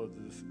instances for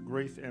this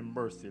grace and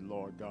mercy,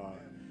 Lord God.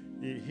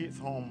 It hits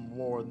home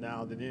more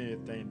now than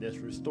anything that's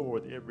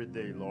restored every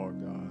day,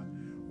 Lord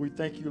God. We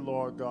thank you,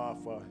 Lord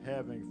God, for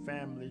having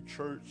family,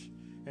 church,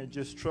 and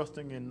just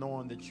trusting and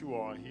knowing that you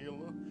are a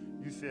healer.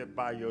 You said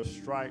by your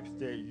stripes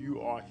that you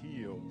are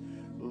healed.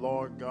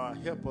 Lord God,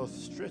 help us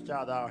stretch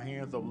out our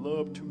hands of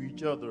love to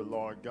each other,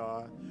 Lord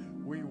God.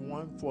 We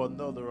one for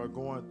another are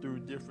going through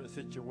different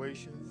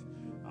situations.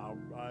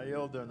 Our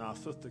elder and our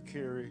sister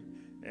Carrie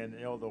and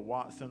Elder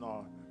Watson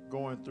are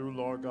going through,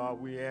 Lord God.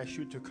 We ask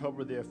you to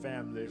cover their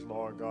families,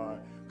 Lord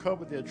God.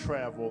 Cover their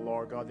travel,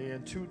 Lord God. They're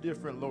in 2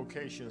 different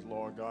locations,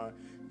 Lord God.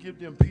 Give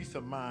them peace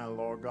of mind,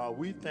 Lord God.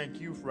 We thank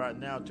you right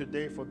now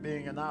today for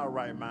being in our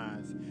right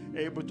minds,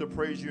 able to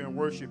praise you and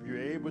worship you,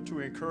 able to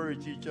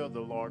encourage each other,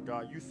 Lord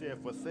God. You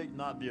said, forsake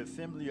not the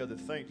assembly of the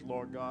saints,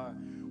 Lord God.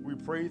 We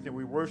praise and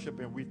we worship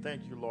and we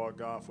thank you, Lord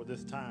God, for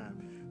this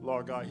time.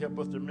 Lord God, help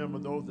us to remember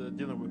those that are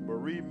dealing with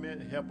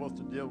bereavement. Help us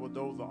to deal with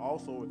those that are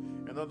also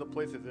in other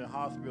places in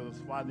hospitals,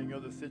 fighting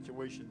other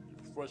situations,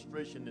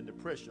 frustration and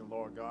depression,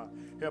 Lord God.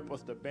 Help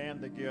us to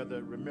band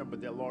together. Remember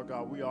that, Lord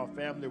God, we are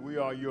family. We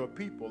are your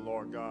people,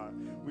 Lord God.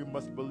 We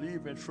must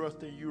believe and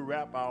trust in you,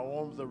 wrap our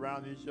arms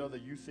around each other.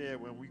 You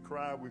said when we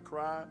cry,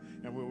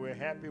 and when we're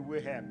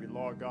happy,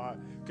 Lord God.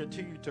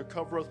 Continue to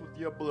cover us with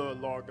your blood,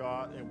 Lord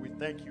God, and we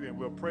thank you and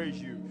we'll praise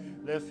you.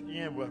 Let's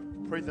end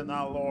with praising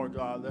our Lord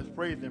God. Let's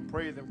praise him,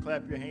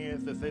 clap your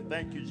hands and say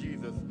thank you,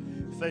 Jesus.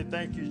 Say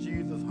thank you,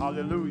 Jesus.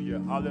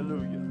 Hallelujah,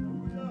 hallelujah.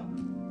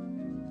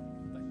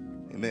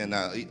 Amen.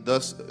 Now,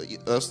 us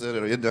that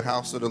are in the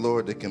house of the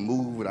Lord that can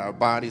move with our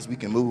bodies, we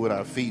can move with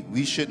our feet.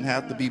 We shouldn't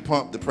have to be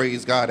pumped to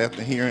praise God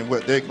after hearing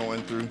what they're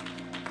going through.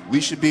 We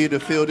should be able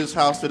to fill this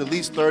house with at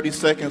least 30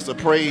 seconds of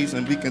praise,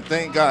 and we can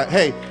thank God.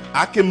 Hey,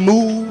 I can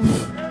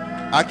move.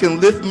 I can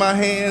lift my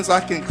hands. I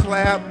can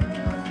clap.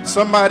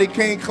 Somebody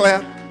can't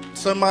clap.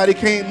 Somebody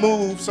can't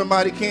move.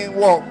 Somebody can't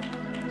walk.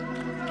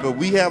 But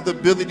we have the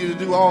ability to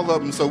do all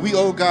of them. So we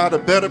owe God a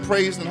better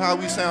praise than how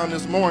we sound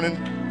this morning.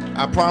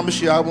 I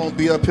promise you I won't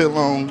be up here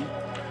long.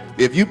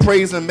 If you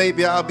praise him,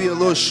 maybe I'll be a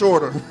little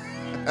shorter.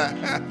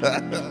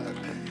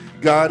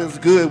 God is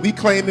good. We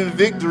claiming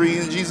victory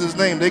in Jesus'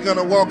 name. They're going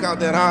to walk out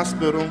that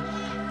hospital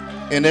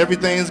and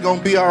everything's going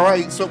to be all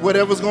right. So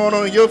whatever's going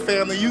on in your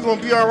family, you're going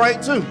to be all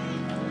right too.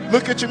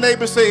 Look at your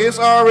neighbor and say, it's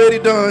already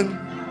done.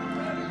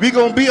 We're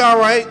going to be all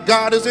right.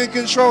 God is in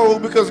control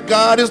because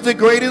God is the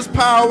greatest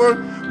power.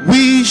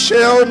 We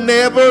shall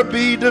never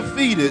be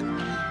defeated.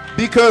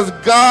 Because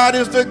God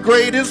is the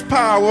greatest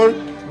power,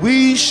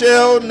 we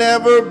shall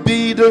never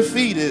be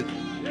defeated.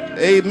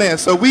 Amen.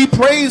 So we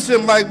praise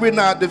him like we're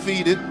not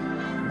defeated.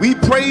 We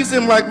praise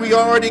him like we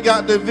already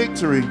got the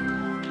victory.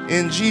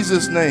 In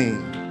Jesus'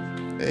 name.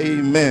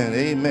 Amen.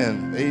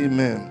 Amen.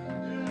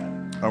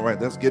 Amen. All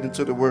right, let's get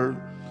into the word.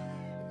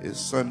 It's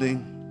Sunday.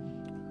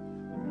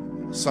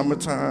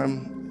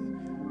 Summertime.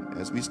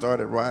 As we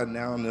started riding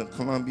down to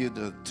Columbia,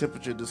 the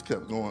temperature just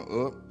kept going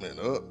up and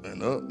up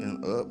and up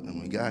and up.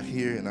 And we got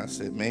here, and I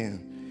said,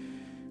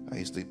 man,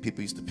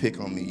 people used to pick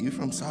on me. You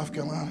from South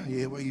Carolina?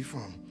 Yeah, where you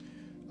from?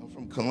 I'm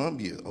from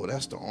Columbia. Oh,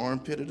 that's the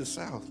armpit of the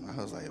South.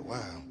 I was like,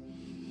 wow.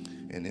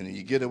 And then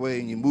you get away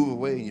and you move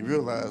away and you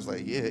realize,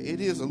 like, yeah,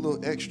 it is a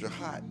little extra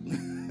hot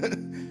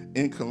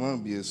in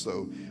Columbia.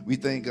 So we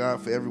thank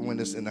God for everyone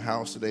that's in the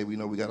house today. We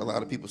know we got a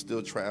lot of people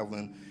still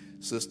traveling.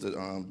 Sister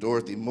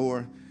Dorothy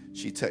Moore,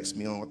 she texted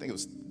me on, I think it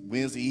was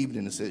Wednesday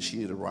evening, and said she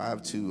had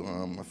arrived to,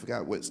 I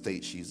forgot what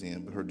state she's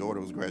in, but her daughter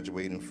was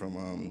graduating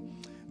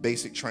from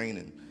basic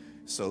training.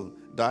 So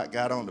Doc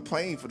got on the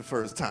plane for the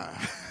first time.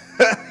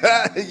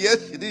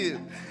 Yes, she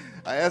did.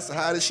 I asked her,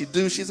 how did she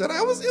do? She said,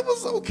 it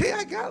was okay.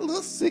 I got a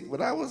little sick,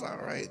 but I was all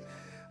right.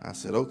 I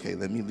said, okay,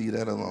 let me leave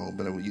that alone.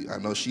 But I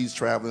know she's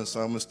traveling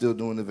some and still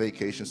doing the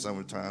vacation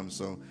summertime.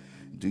 So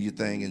do your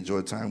thing.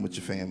 Enjoy time with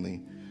your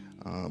family.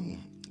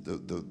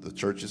 The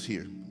church is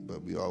here,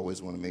 but we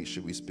always want to make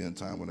sure we spend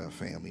time with our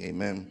family.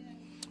 Amen.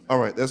 All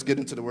right, let's get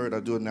into the word.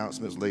 I'll do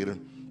announcements later.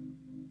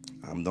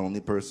 I'm the only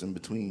person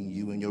between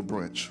you and your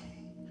brunch.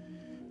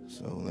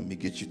 So let me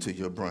get you to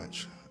your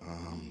brunch.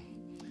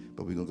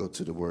 But we're going to go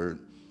to the word.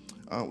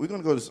 We're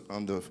going to go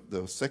to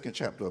the second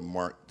chapter of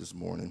Mark this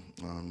morning.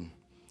 We're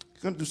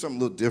going to do something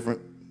a little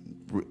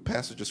different.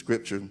 Passage of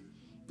scripture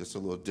that's a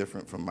little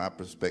different from my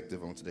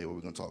perspective on today, what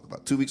we're going to talk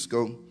about. 2 weeks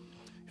ago,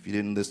 if you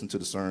didn't listen to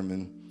the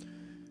sermon,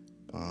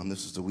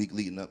 this is the week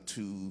leading up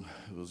to,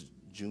 it was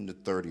June the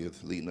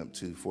 30th, leading up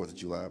to 4th of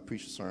July. I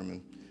preached a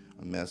sermon,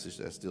 a message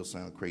that still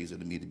sounds crazy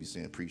to me to be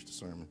saying preach the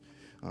sermon.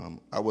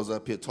 I was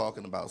up here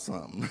talking about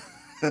something.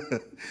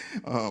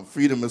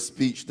 Freedom of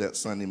speech that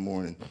Sunday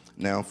morning.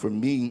 Now, for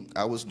me,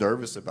 I was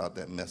nervous about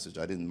that message.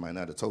 Might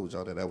not have told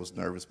y'all that I was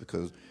nervous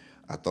because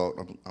I thought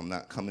I'm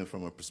not coming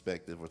from a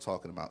perspective or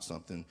talking about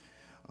something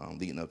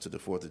leading up to the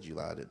 4th of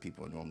July that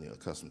people are normally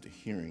accustomed to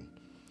hearing.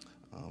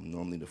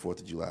 Normally, the 4th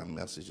of July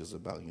message is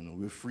about,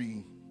 we're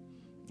free,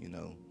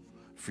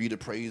 free to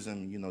praise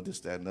him, this,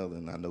 that, and other.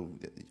 And I know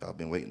that y'all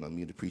been waiting on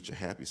me to preach a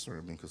happy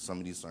sermon because some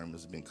of these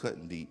sermons have been cut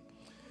and beat.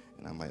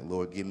 And I'm like,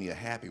 Lord, give me a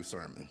happy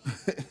sermon.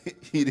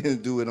 He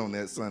didn't do it on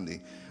that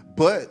Sunday.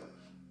 But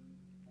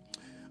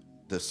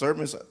the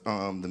sermons,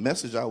 the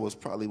message I was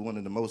probably one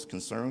of the most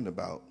concerned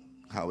about,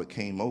 how it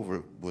came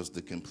over, was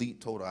the complete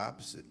total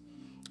opposite.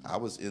 I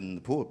was in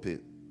the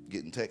pulpit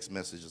getting text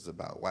messages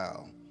about,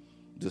 wow,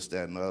 this,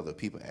 that, and the other.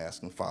 People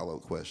asking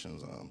follow-up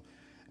questions,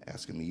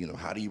 asking me,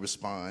 how do you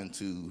respond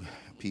to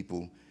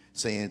people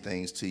saying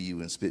things to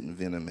you and spitting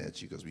venom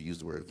at you, because we use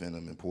the word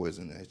venom and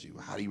poison at you.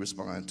 How do you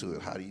respond to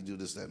it? How do you do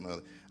this, that, and the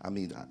other? I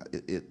mean,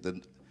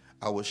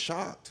 I was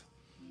shocked.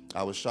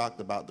 I was shocked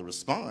about the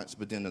response,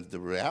 but then the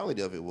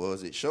reality of it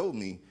was it showed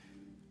me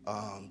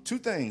two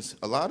things.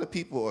 A lot of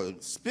people are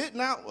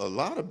spitting out a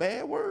lot of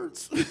bad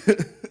words.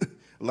 A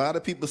lot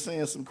of people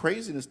saying some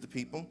craziness to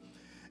people,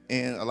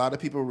 and a lot of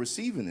people are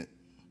receiving it.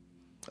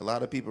 A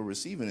lot of people are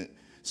receiving it.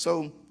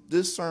 So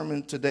this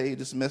sermon today,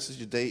 this message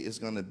today is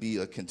going to be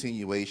a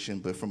continuation,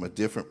 but from a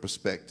different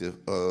perspective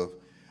of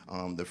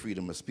the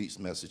freedom of speech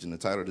message. And the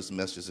title of this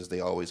message is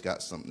They Always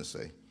Got Something to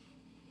Say.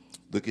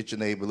 Look at your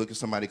neighbor, look at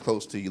somebody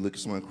close to you, look at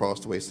someone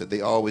across the way, say,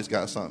 they always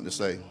got something to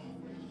say.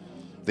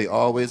 They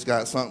always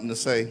got something to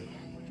say.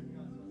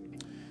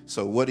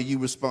 So what do you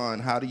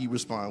respond? How do you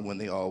respond when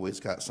they always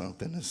got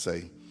something to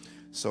say?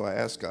 So I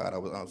asked God, I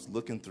was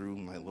looking through,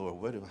 my Lord,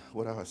 what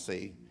do I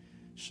say?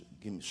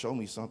 Show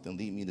me something,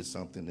 lead me to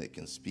something that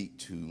can speak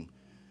to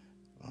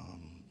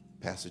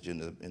passage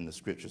in the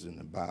scriptures in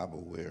the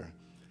Bible where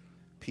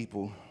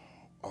people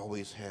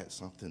always had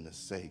something to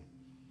say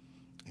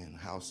and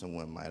how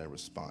someone might have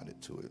responded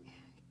to it.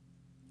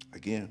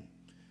 Again,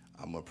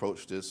 I'm going to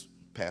approach this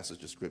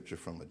passage of scripture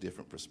from a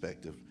different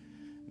perspective,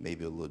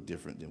 maybe a little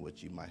different than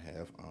what you might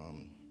have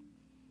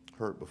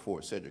heard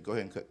before. Cedric, go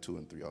ahead and cut 2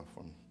 and 3 off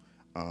for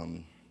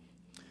me.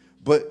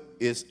 But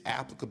it's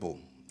applicable.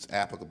 It's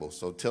applicable.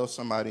 So tell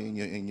somebody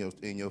in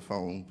your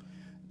phone,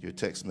 your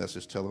text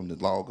message, tell them to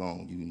log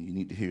on. You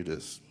need to hear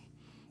this.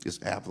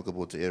 It's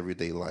applicable to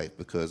everyday life,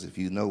 because if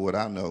you know what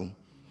I know,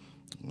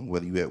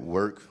 whether you're at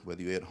work,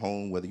 whether you're at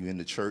home, whether you're in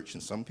the church,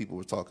 and some people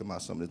were talking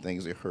about some of the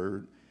things they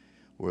heard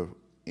were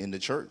in the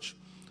church.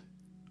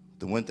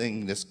 The one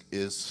thing that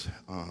is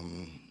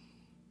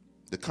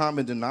the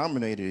common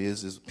denominator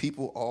is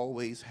people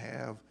always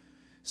have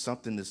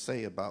something to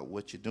say about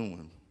what you're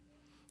doing.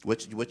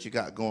 What you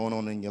got going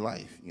on in your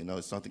life.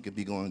 Something could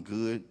be going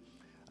good.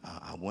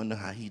 I wonder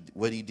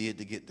what he did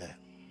to get that.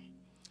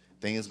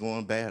 Things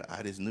going bad,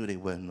 I just knew they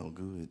wasn't no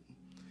good.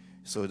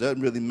 So it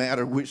doesn't really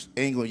matter which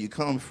angle you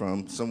come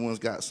from. Someone's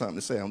got something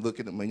to say. I'm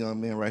looking at my young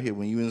man right here.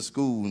 When you're in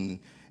school and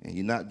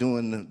you're not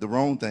doing the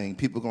wrong thing,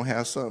 people going to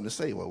have something to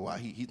say. Well, why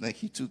he think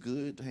he too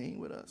good to hang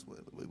with us?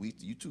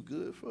 You too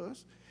good for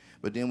us?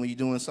 But then when you're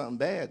doing something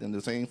bad, then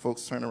the same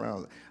folks turn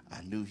around.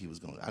 I knew it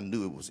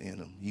was in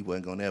him. He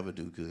wasn't going to ever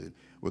do good.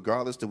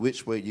 Regardless to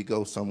which way you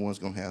go, someone's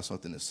going to have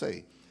something to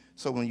say.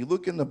 So when you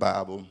look in the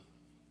Bible,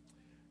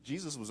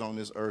 Jesus was on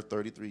this earth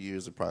 33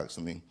 years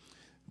approximately,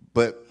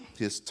 but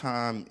his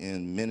time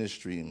in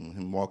ministry and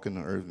him walking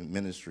the earth in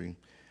ministry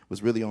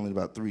was really only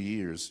about 3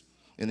 years.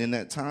 And in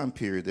that time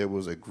period, there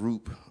was a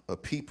group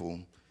of people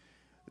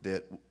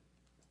that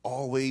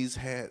always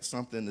had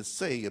something to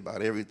say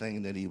about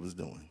everything that he was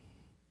doing.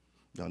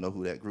 Y'all know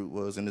who that group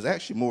was? And there's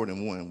actually more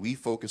than one. We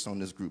focus on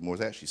this group more.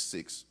 There's actually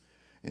 6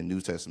 in New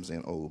Testament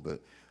and Old.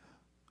 But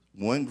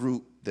one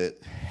group that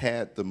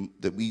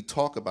we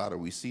talk about or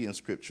we see in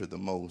Scripture the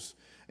most,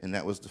 and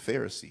that was the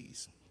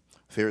Pharisees.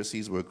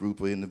 Pharisees were a group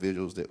of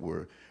individuals that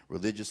were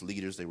religious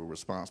leaders. They were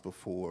responsible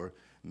for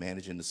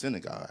managing the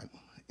synagogue.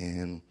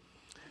 And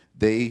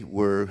they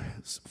were,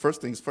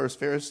 first things first,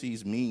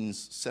 Pharisees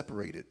means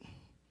separated.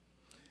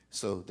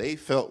 So they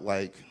felt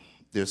like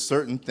there's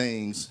certain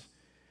things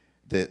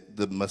that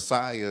the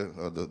Messiah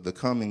or the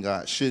coming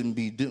God shouldn't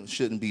be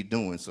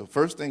doing. So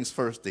first things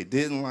first, they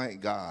didn't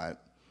like God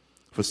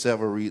for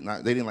several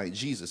reasons. They didn't like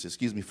Jesus,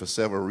 for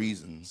several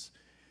reasons.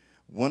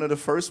 One of the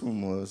first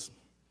one was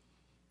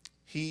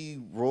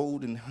he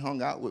rode and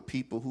hung out with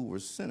people who were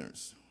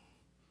sinners.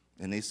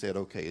 And they said,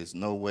 okay, there's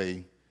no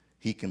way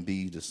he can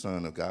be the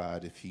Son of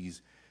God if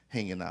he's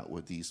hanging out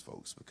with these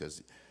folks,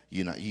 because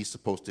he's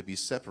supposed to be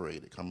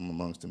separated, come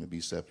amongst them and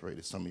be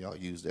separated. Some of y'all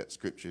use that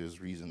scripture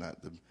as reason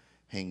not to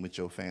hang with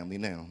your family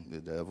now. The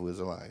devil is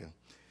a liar.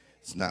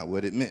 It's not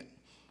what it meant.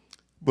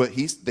 But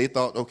they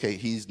thought, okay,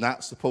 he's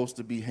not supposed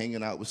to be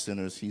hanging out with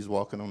sinners. He's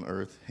walking on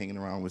earth, hanging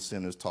around with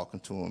sinners, talking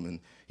to them. And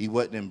he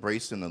wasn't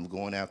embracing and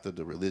going after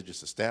the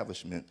religious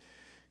establishment.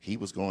 He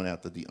was going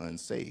after the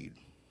unsaved.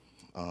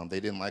 They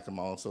didn't like him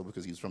also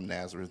because he was from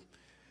Nazareth.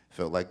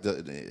 Felt like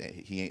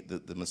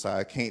the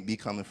Messiah can't be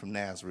coming from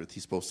Nazareth.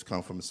 He's supposed to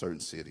come from a certain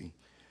city.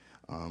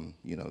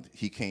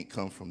 He can't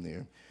come from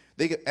there.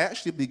 They could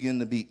actually begin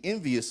to be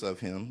envious of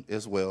him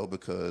as well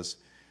because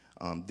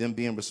them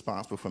being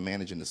responsible for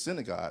managing the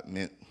synagogue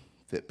meant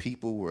that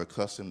people were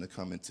accustomed to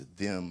coming to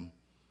them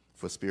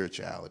for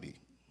spirituality.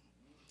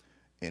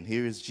 And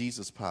here is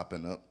Jesus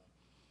popping up.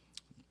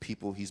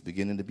 He's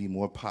beginning to be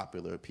more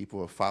popular.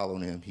 People are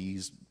following him.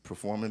 He's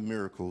performing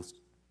miracles,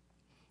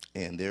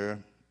 and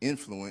their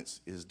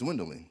influence is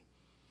dwindling.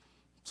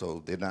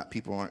 So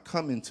people aren't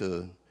coming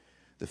to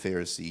the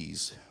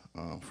Pharisees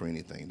for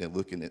anything. They're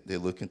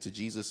looking to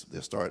Jesus.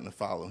 They're starting to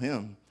follow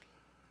him,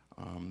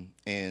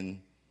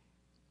 and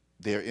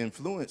their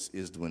influence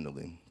is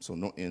dwindling.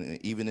 So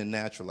even in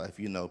natural life,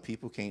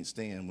 people can't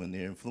stand when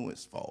their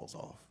influence falls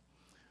off.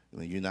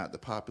 When you're not the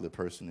popular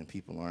person and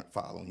people aren't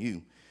following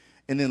you.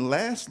 And then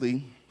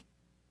lastly,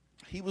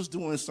 he was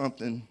doing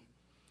something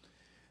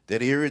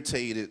that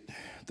irritated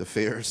the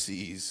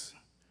Pharisees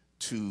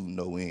to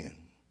no end.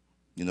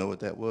 You know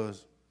what that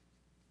was?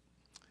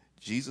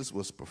 Jesus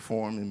was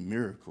performing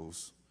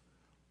miracles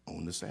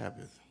on the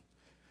Sabbath.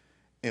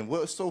 And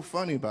what's so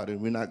funny about it,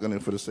 we're not going to,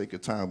 for the sake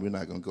of time, we're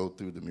not going to go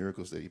through the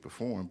miracles that he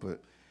performed,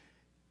 but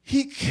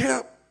he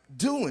kept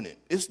doing it.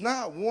 It's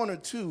not one or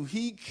two.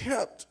 He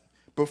kept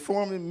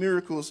performing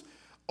miracles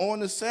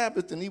on the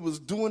Sabbath, and he was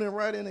doing it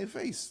right in their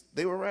face.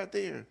 They were right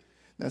there.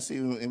 Now, see,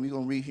 and we're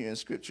going to read here in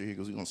Scripture here,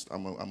 because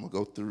I'm going to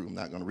go through. I'm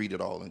not going to read it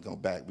all and go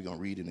back. We're going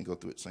to read it and go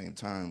through it at the same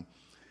time.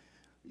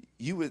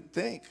 You would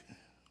think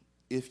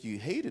if you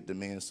hated the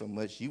man so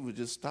much, you would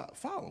just stop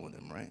following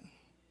him, right?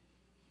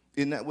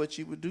 Isn't that what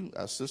you would do?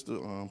 Our sister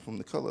from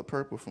the color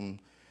purple from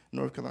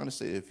North Carolina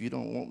said, if you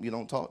don't want me,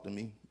 don't talk to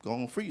me. Go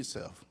on, free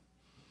yourself.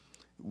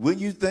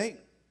 Wouldn't you think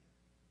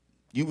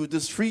you would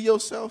just free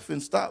yourself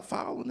and stop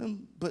following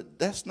them? But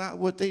that's not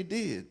what they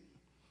did.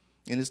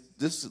 And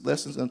this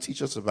lesson is going to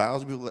teach us a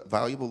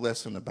valuable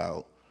lesson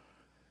about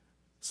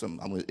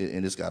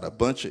and it's got a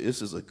bunch of,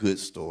 this is a good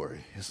story.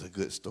 It's a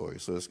good story.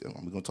 So we're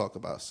going to talk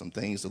about some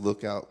things to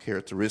look out,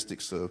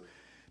 characteristics of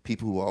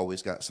people who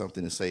always got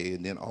something to say,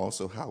 and then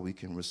also how we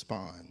can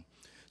respond.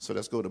 So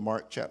let's go to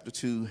Mark chapter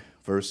 2,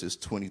 verses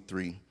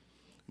 23.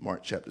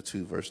 Mark chapter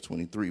 2, verse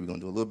 23. We're going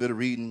to do a little bit of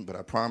reading, but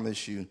I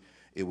promise you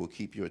it will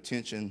keep your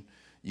attention.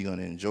 You're going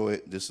to enjoy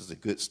it. This is a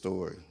good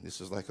story.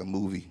 This is like a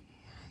movie,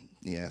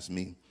 you ask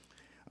me.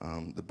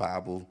 The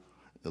Bible,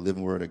 the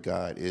living word of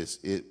God,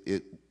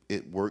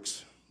 it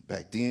works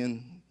back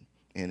then,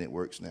 and it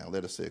works now.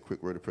 Let us say a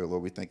quick word of prayer.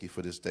 Lord, we thank you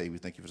for this day. We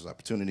thank you for this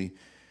opportunity.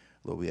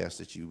 Lord, we ask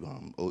that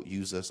you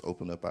use us,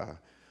 open up our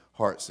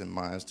hearts and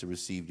minds to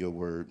receive your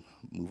word.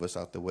 Move us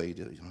out the way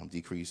to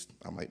decrease.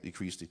 I might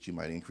decrease that you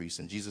might increase.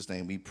 In Jesus'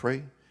 name we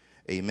pray.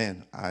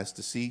 Amen. Eyes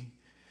to see,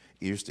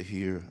 ears to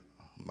hear,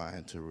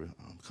 mind to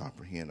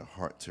comprehend, a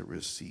heart to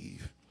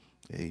receive.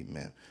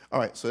 Amen. All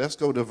right, so let's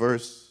go to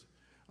verse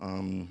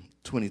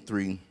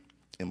 23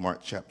 in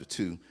Mark chapter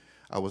 2.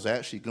 I was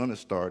actually going to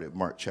start at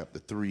Mark chapter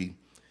 3,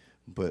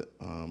 but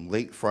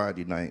late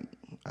Friday night,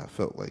 I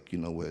felt like,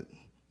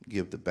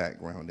 give the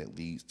background that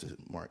leads to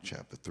Mark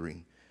chapter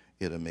 3.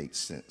 It'll make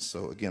sense.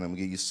 So again, I'm going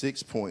to give you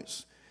 6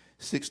 points,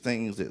 6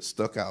 things that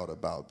stuck out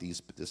about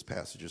this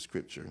passage of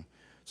Scripture,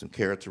 some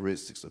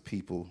characteristics of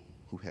people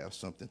who have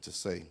something to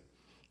say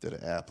that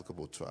are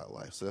applicable to our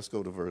life. So let's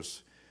go to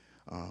verse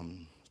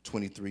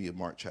 23 of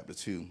Mark chapter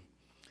 2.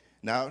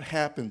 Now it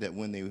happened that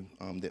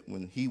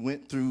when he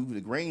went through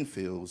the grain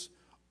fields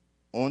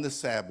on the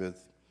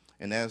Sabbath,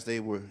 and as they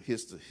went,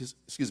 his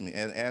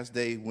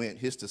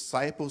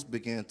disciples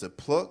began to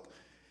pluck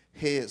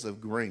heads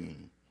of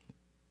grain.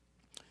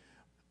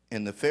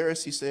 And the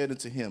Pharisee said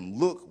unto him,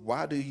 Look,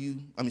 why do they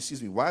let me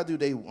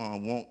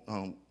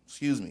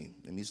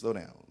slow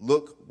down.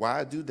 Look,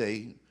 why do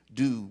they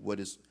do what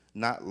is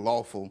not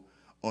lawful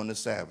on the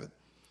Sabbath?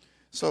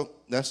 So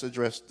let's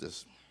address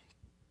this.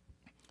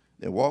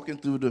 They're walking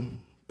through the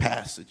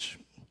passage,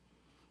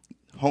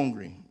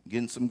 hungry,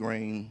 getting some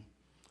grain.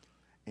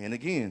 And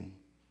again,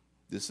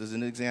 this is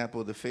an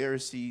example. The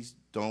Pharisees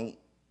don't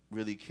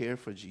really care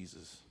for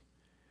Jesus,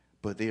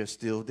 but they are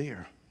still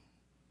there.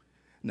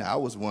 Now, I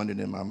was wondering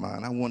in my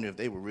mind, I wonder if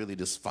they were really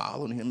just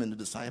following him and the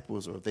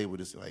disciples, or if they were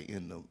just like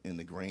in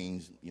the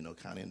grains,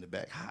 kind of in the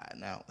back,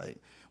 hiding out. Like,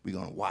 we're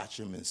going to watch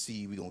him and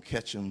see, we're going to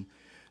catch him,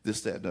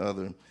 this, that, and the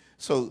other.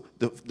 So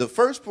the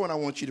first point I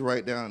want you to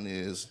write down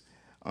is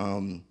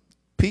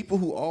people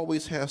who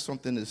always have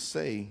something to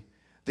say,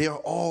 they are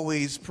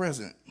always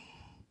present.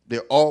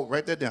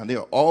 Write that down. They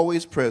are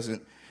always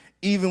present,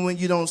 even when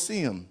you don't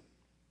see them.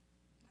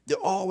 They're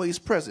always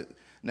present.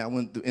 Now,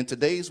 in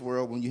today's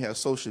world, when you have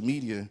social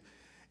media,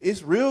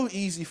 it's real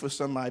easy for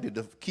somebody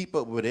to keep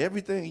up with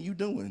everything you're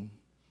doing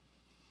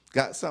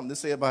got something to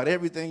say about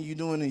everything you're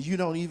doing and you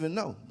don't even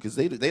know, because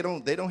they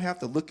don't have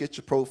to look at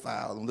your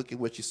profile and look at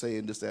what you say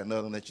and this, that, and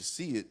other, and let you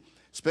see it,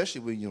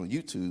 especially when you're on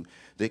YouTube.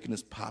 They can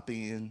just pop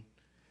in,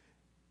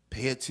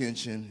 pay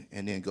attention,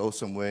 and then go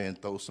somewhere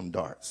and throw some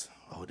darts.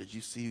 Oh, did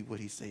you see what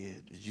he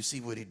said? Did you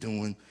see what he's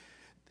doing?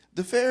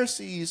 The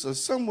Pharisees are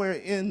somewhere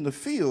in the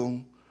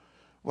field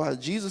while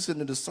Jesus and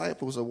the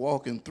disciples are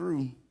walking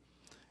through,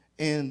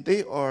 and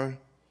they are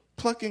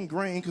plucking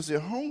grain because they're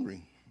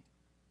hungry,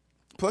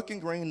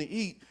 plucking grain to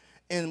eat.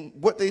 And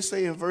what they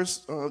say in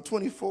verse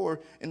 24,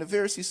 and the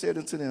Pharisees said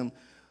unto them,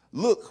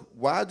 look,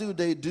 why do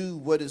they do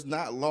what is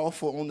not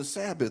lawful on the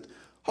Sabbath?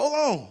 Hold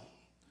on.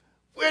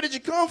 Where did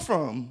you come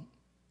from?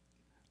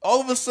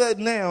 All of a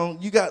sudden now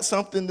you got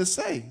something to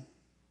say.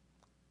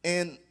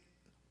 And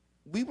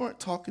we weren't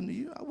talking to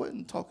you. I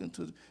wasn't talking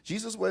to,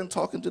 Jesus wasn't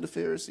talking to the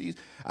Pharisees.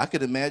 I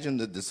could imagine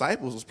the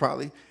disciples was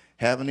probably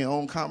having their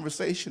own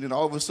conversation, and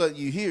all of a sudden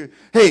you hear,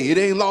 hey, it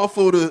ain't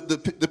lawful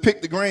to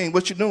pick the grain.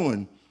 What you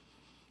doing?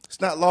 It's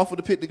not lawful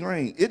to pick the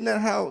grain. Isn't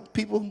that how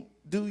people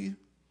do you?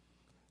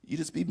 You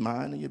just be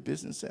minding your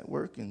business at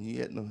work, and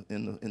you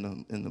in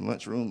the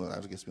lunchroom. I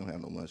guess we don't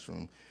have no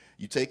lunchroom.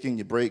 You taking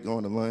your break,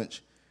 going to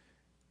lunch,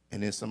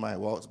 and then somebody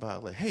walks by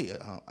like, hey,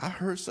 I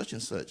heard such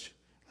and such.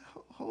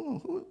 Hold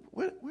on,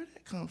 where did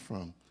that come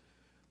from?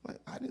 Like,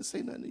 I didn't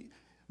say nothing to you.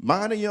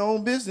 Minding your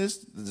own business.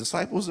 The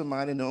disciples are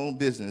minding their own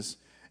business.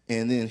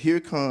 And then here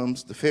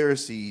comes the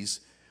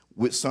Pharisees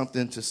with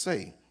something to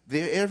say.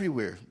 They're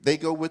everywhere. They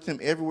go with him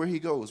everywhere he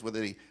goes,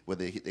 whether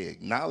they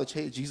acknowledge,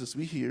 hey, Jesus,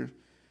 we here.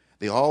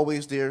 They're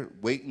always there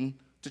waiting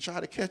to try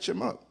to catch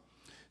him up.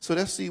 So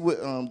let's see what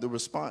the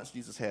response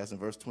Jesus has in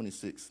verse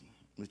 26,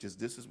 which is,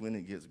 this is when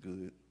it gets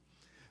good.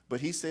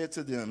 But he said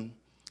to them,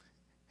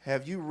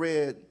 have you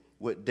read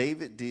what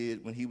David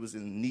did when he was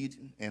in need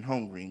and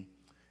hungry,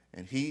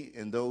 and he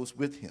and those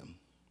with him?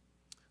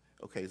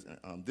 Okay,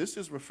 this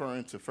is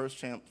referring to 1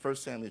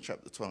 Samuel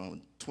chapter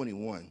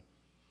 21.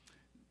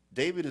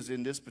 David is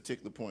in this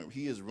particular point.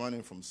 He is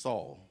running from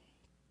Saul.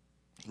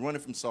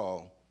 Running from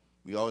Saul.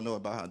 We all know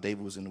about how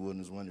David was in the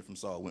wilderness running from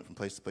Saul, went from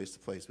place to place to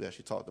place. We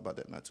actually talked about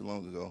that not too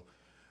long ago.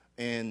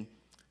 And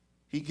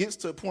he gets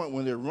to a point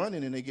when they're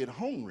running and they get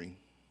hungry.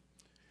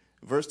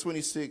 Verse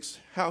 26,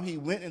 how he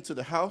went into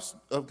the house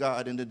of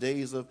God in the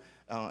days of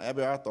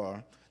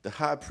Abiathar, the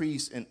high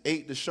priest, and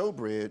ate the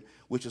showbread,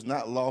 which is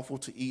not lawful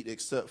to eat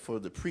except for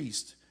the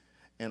priest,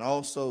 and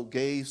also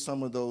gave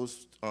some of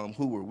those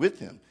who were with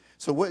him.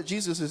 So what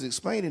Jesus is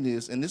explaining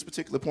is, in this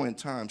particular point in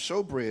time,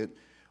 showbread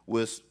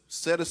was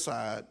set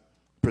aside,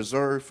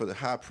 preserved for the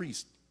high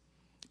priest.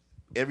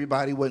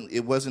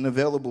 It wasn't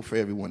available for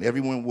everyone.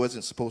 Everyone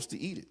wasn't supposed to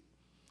eat it.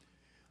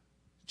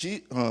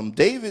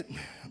 David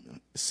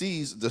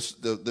sees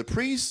the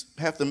priests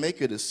have to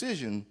make a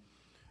decision.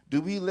 Do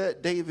we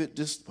let David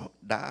just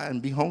die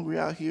and be hungry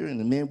out here and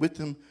the men with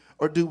him,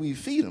 or do we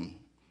feed him?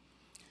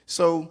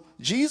 So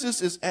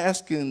Jesus is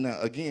asking,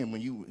 again,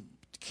 when you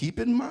keep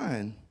in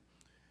mind,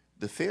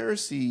 the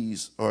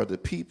Pharisees are the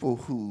people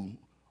who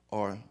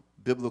are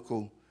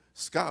biblical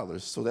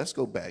scholars. So let's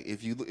go back.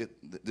 If you look at,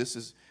 this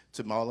is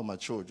to all of my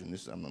children.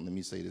 Let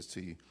me say this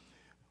to you.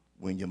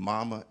 When your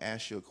mama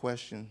asks you a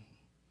question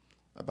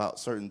about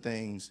certain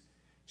things,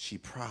 she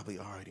probably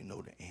already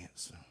know the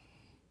answer.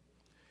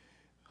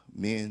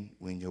 Men,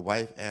 when your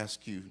wife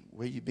asks you,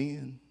 where you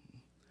been?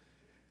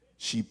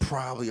 She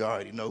probably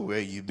already know where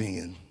you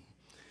been.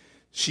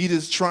 She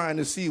just trying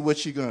to see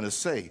what you're going to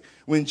say.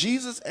 When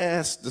Jesus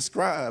asked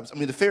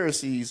the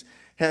Pharisees,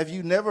 have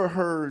you never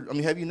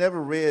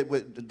read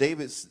what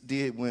David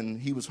did when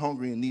he was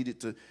hungry and needed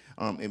to,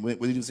 and when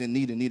he was in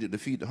need and needed to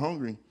feed the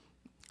hungry?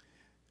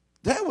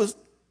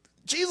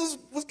 Jesus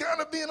was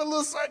kind of being a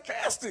little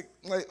sarcastic.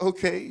 Like,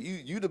 okay,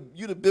 you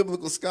the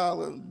biblical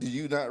scholar. Did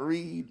you not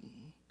read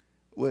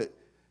what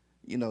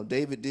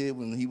David did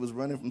when he was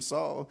running from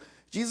Saul?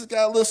 Jesus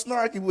got a little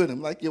snarky with him.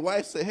 Like your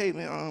wife said, hey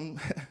man,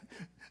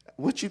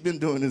 what you been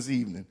doing this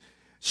evening?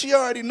 She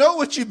already know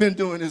what you've been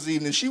doing this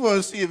evening. She want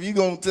to see if you're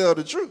going to tell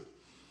the truth.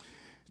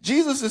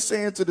 Jesus is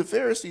saying to the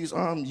Pharisees,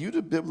 you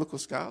the biblical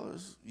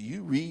scholars,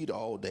 you read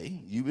all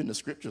day. You in the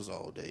scriptures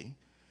all day.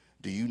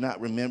 Do you not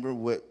remember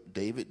what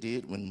David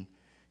did when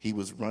he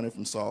was running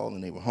from Saul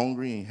and they were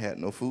hungry and had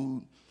no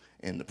food?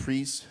 And the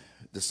priests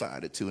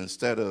decided to,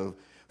 instead of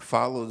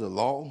follow the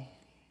law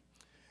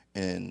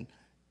and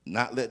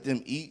not let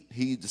them eat,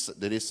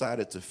 they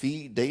decided to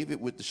feed David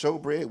with the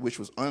showbread, which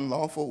was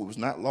unlawful. It was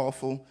not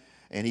lawful.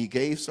 And he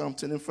gave some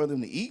to them for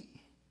them to eat.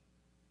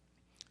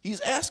 He's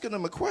asking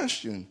them a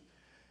question.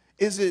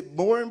 Is it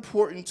more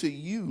important to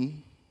you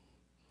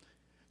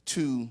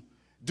to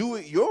do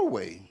it your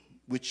way,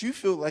 which you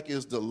feel like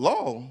is the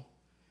law,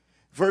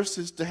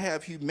 versus to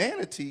have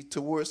humanity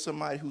towards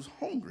somebody who's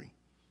hungry?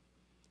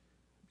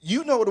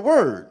 You know the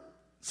word.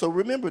 So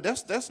remember,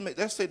 that's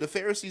say the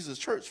Pharisees is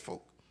church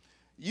folk.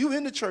 You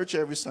in the church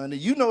every Sunday.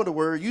 You know the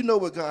word. You know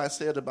what God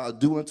said about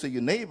doing to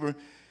your neighbor.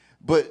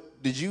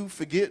 But did you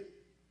forget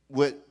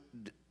what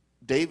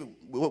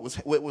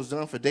was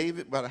done for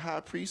David by the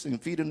high priest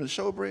and feeding the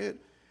showbread?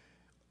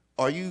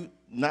 Are you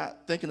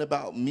not thinking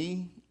about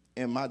me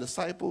and my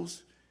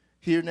disciples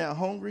here now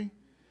hungry.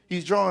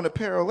 He's drawing a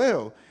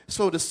parallel.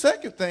 So the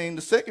second thing,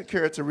 the second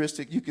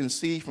characteristic you can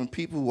see from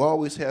people who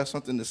always have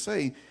something to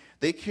say,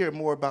 they care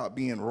more about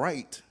being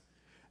right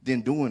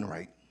than doing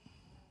right.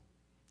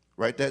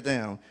 Write that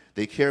down.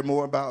 They care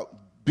more about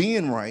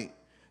being right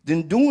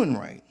than doing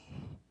right.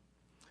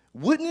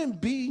 Wouldn't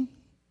it be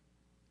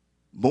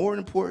more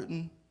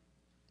important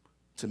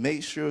to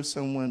make sure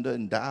someone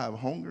doesn't die of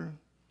hunger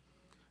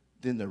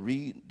than to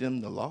read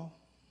them the law?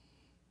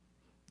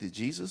 Did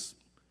Jesus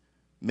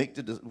make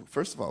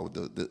first of all,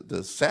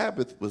 the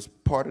Sabbath was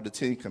part of the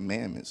 10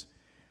 Commandments.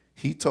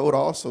 He told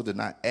also to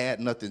not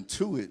add nothing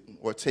to it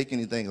or take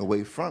anything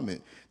away from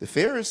it. The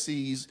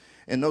Pharisees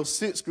and those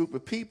six group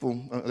of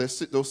people,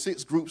 those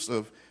six groups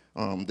of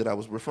that I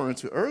was referring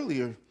to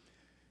earlier,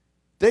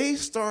 they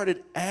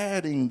started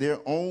adding their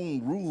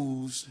own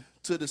rules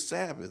to the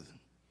Sabbath.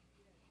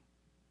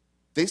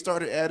 They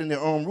started adding their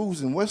own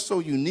rules, and what's so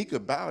unique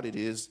about it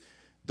is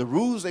the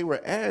rules they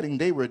were adding,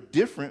 they were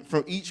different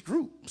from each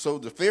group. So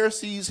the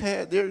Pharisees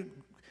had their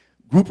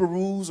group of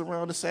rules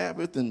around the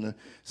Sabbath, and the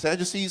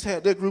Sadducees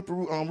had their group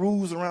of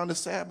rules around the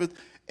Sabbath,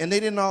 and they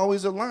didn't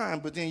always align.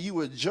 But then you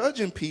were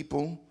judging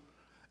people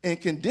and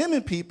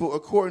condemning people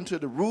according to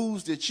the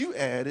rules that you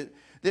added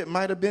that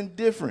might have been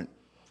different.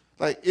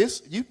 Like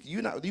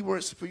you're not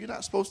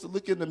supposed to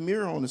look in the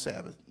mirror on the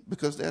Sabbath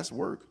because that's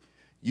work.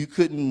 You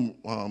couldn't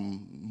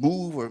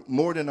move or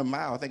more than a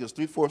mile. I think it was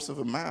 3/4 of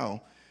a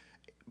mile,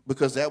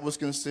 because that was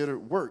considered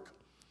work.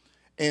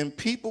 And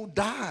people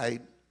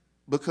died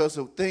because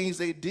of things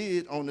they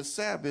did on the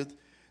Sabbath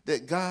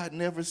that God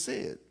never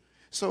said.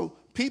 So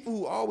people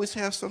who always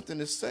have something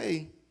to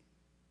say,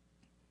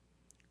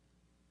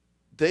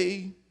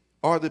 they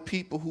are the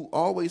people who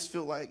always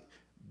feel like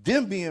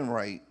them being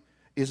right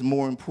is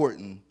more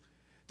important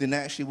than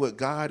actually what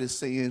God is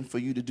saying for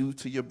you to do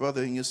to your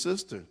brother and your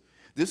sister.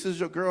 This is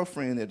your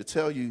girlfriend there to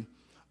tell you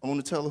on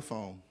the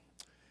telephone,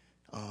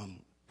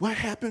 what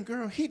happened,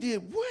 girl? He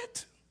did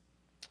what?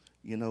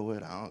 You know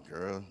what,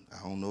 girl,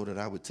 I don't know that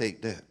I would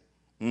take that.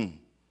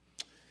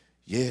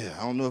 Yeah,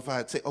 I don't know if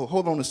I'd take,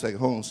 hold on a second.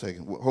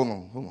 Hold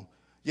on.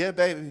 Yeah,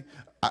 baby,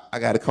 I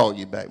got to call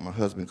you back. My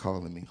husband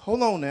calling me.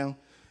 Hold on now.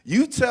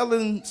 You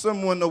telling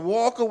someone to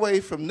walk away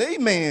from their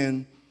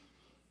man,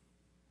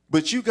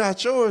 but you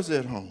got yours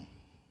at home.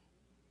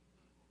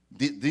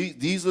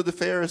 These are the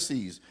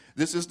Pharisees.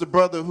 This is the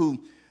brother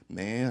who,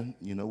 man,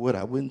 you know what,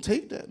 I wouldn't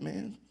take that,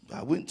 man.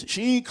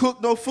 She ain't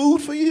cooked no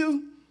food for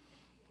you.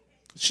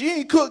 She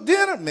ain't cooked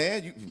dinner,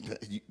 man.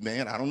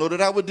 Man, I don't know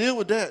that I would deal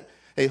with that.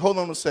 Hey, hold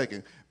on a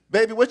second.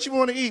 Baby, what you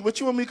want to eat? What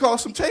you want me to call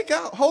some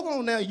takeout? Hold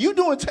on now. You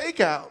doing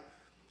takeout,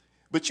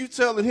 but you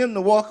telling him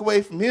to walk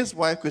away from his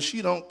wife because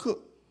she don't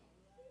cook.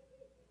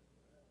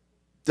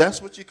 That's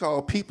what you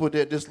call people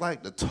that just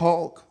like to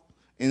talk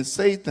and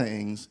say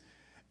things.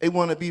 They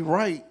want to be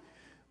right,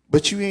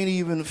 but you ain't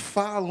even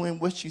following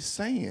what you're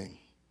saying.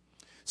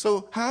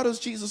 So how does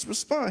Jesus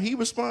respond? He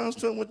responds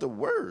to them with the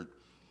word.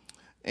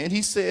 And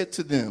he said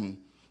to them,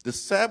 the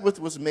Sabbath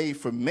was made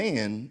for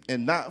man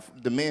and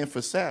not the man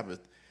for Sabbath.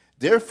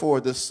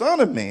 Therefore, the Son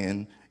of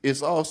Man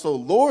is also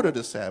Lord of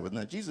the Sabbath.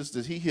 Now, Jesus,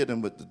 he hit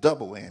him with the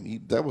double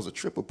whammy. That was a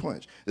triple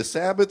punch. The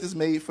Sabbath was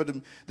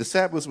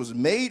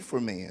made for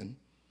man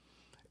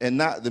and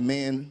not the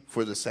man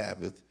for the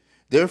Sabbath.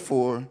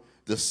 Therefore,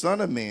 the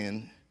Son of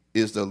Man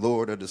is the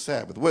Lord of the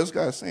Sabbath. What is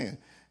God saying?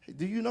 Hey,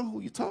 do you know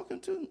who you're talking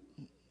to?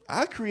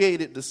 I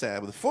created the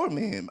Sabbath for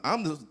man.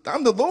 I'm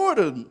the Lord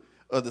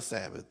of the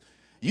Sabbath.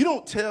 You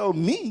don't tell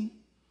me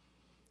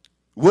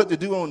what to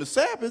do on the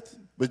Sabbath,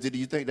 but did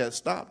you think that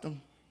stopped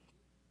him?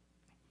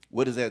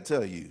 What does that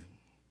tell you?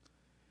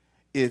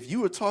 If you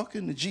were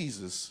talking to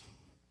Jesus,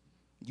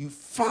 you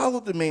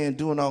followed the man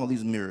doing all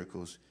these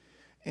miracles,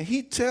 and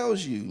he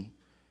tells you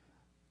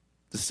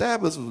the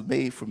Sabbath was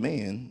made for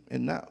man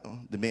and not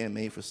the man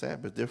made for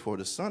Sabbath. Therefore,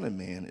 the Son of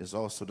Man is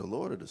also the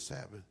Lord of the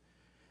Sabbath.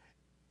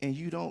 And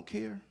you don't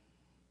care?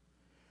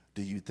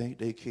 Do you think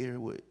they care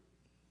what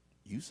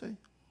you say?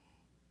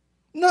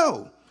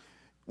 No.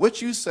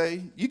 What you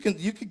say, you can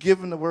give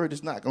them the word,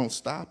 it's not going to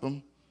stop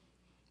them.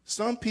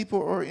 Some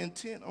people are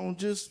intent on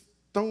just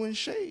throwing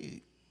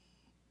shade.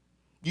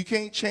 You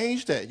can't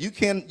change that.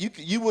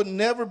 You would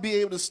never be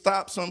able to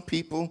stop some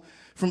people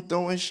from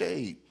throwing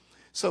shade.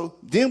 So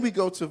then we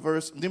go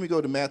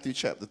to Matthew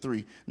chapter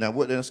 3. Now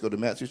let's go to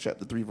Matthew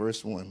chapter 3,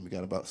 verse 1. We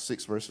got about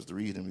 6 verses to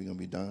read and we're going to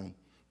be done.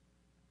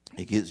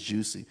 It gets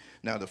juicy.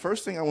 Now the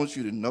first thing I want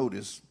you to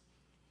notice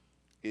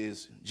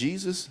is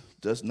Jesus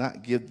does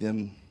not give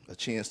them a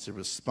chance to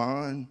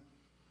respond.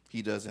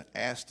 He doesn't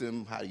ask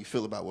them, how do you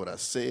feel about what I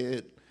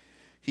said?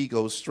 He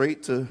goes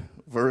straight to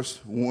verse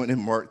 1 in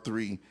Mark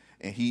 3,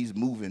 and he's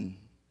moving.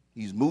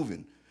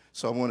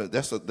 So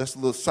that's a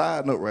little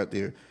side note right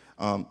there.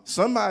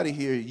 Somebody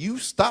here, you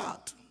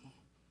stopped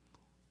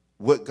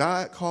what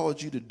God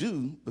called you to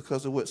do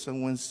because of what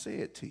someone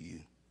said to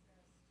you.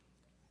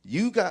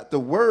 You got the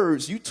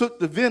words, you took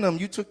the venom,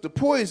 you took the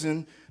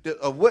poison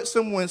of what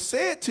someone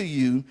said to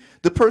you.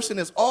 The person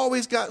has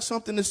always got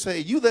something to say.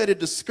 You let it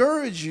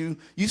discourage you,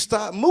 you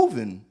stop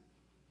moving.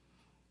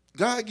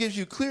 God gives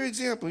you clear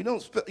example.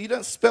 He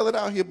doesn't spell it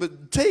out here,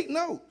 but take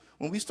note.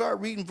 When we start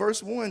reading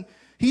verse 1,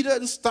 he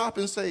doesn't stop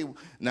and say,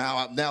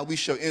 now we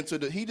shall enter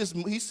the,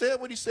 he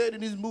said what he said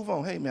and he's move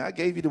on. Hey man, I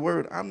gave you the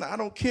word. I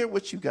don't care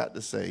what you got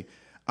to say.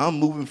 I'm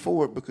moving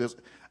forward because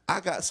I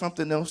got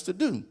something else to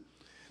do.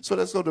 So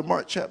let's go to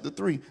Mark chapter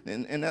 3.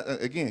 And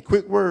that, again,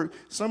 quick word.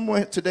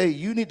 Someone today,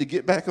 you need to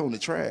get back on the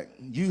track.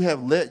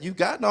 You've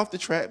gotten off the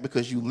track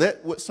because you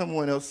let what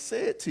someone else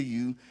said to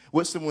you,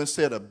 what someone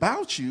said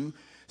about you,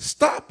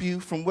 stop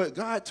you from what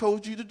God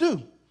told you to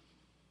do.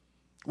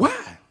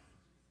 Why?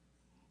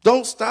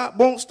 Don't stop,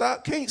 won't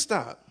stop, can't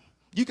stop.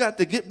 You got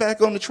to get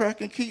back on the track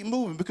and keep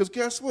moving because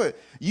guess what?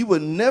 You will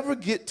never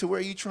get to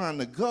where you're trying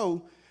to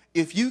go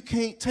if you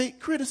can't take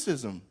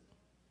criticism.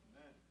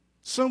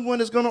 Someone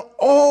is going to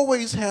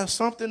always have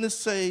something to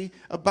say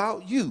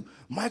about you.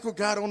 Michael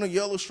got on a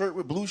yellow shirt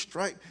with blue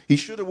stripe. He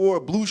should have wore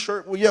a blue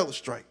shirt with yellow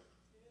stripe.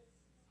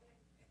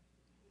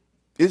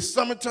 It's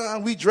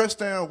summertime, we dress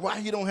down. Why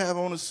you don't have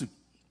on a suit?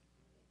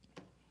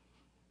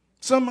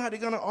 Somebody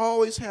going to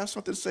always have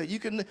something to say.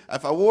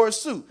 If I wore a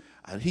suit,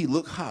 he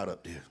looked hot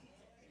up there.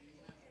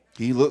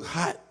 He looked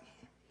hot.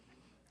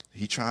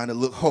 He trying to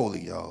look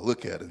holy, y'all.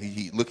 Look at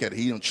him. Look at it.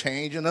 He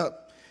changing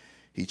up.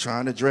 He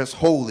trying to dress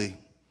holy.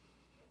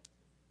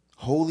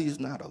 Holy is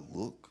not a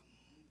look.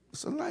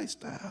 It's a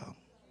lifestyle.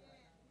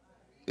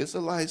 It's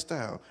a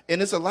lifestyle.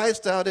 And it's a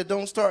lifestyle that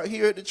don't start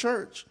here at the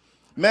church.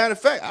 Matter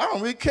of fact, I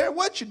don't really care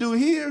what you do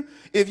here.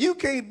 If you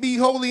can't be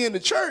holy in the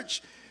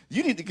church,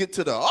 you need to get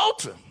to the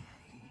altar.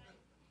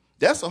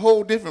 That's a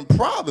whole different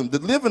problem. The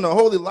living a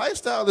holy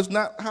lifestyle is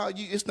not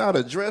it's not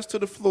a dress to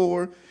the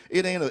floor.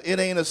 It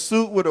ain't a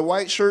suit with a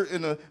white shirt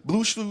and a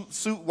blue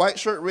suit, white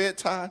shirt, red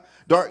tie,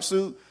 dark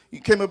suit.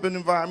 You came up in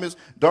environments,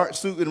 dark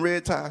suit and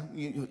red tie.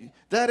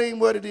 That ain't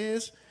what it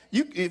is.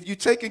 If you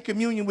taking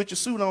communion with your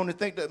suit on and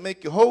think that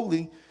make you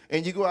holy,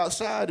 and you go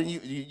outside and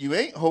you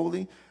ain't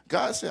holy,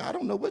 God said, I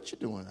don't know what you're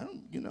doing.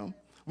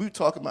 We were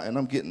talking about,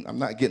 and I'm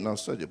not getting on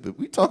subject, but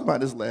we talked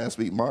about this last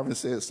week. Marvin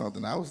said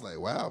something. I was like,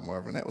 wow,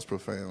 Marvin, that was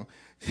profound.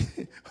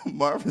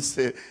 Marvin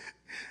said,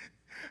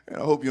 and I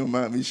hope you don't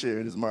mind me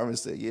sharing this. Marvin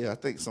said, yeah, I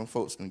think some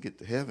folks can get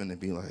to heaven and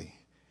be like,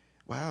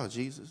 wow,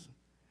 Jesus,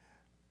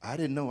 I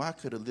didn't know I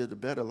could have lived a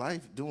better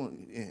life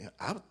doing,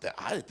 I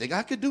didn't think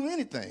I could do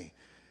anything.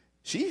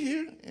 She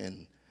here,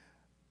 and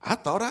I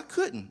thought I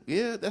couldn't.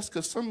 Yeah, that's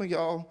because some of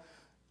y'all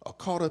are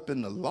caught up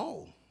in the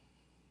law.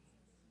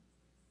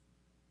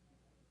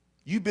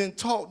 You've been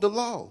taught the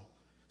law.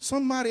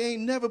 Somebody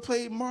ain't never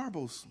played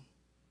marbles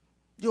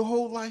your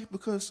whole life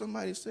because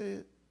somebody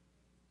said,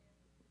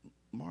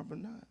 marble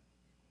not.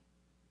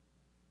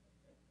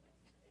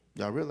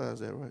 Y'all realize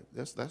that, right?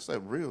 That's a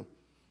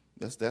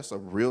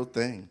real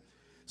thing.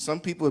 Some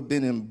people have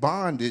been in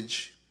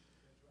bondage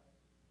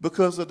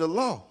because of the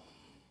law.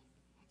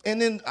 And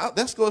then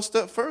let's go a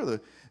step further.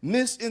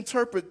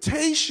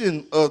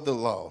 Misinterpretation of the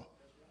law.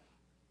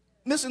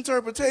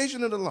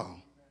 Misinterpretation of the law.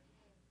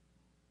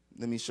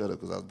 Let me shut up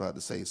because I was about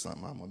to say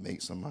something. I'm going to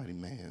make somebody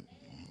mad.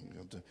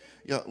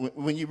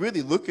 When you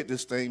really look at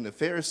this thing, the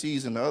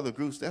Pharisees and the other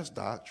groups, that's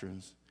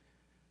doctrines.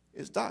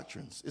 It's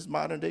doctrines. It's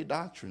modern day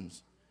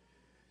doctrines.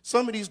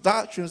 Some of these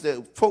doctrines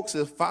that folks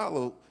have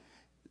followed,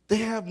 they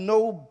have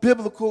no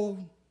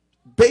biblical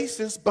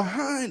basis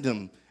behind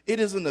them. It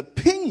is an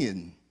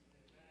opinion.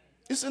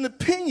 It's an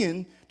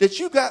opinion that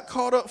you got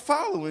caught up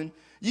following.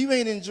 You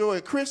ain't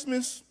enjoyed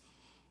Christmas,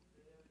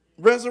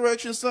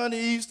 Resurrection Sunday,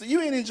 Easter.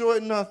 You ain't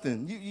enjoyed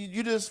nothing.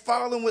 You just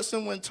following what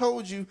someone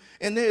told you,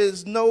 and there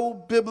is no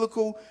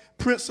biblical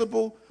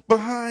principle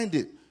behind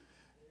it.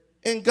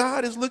 And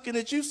God is looking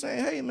at you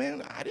saying, hey,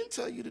 man, I didn't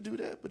tell you to do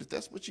that, but if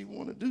that's what you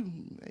want to do,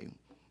 hey,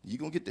 you're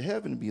going to get to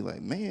heaven and be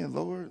like, man,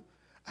 Lord,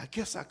 I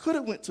guess I could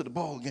have went to the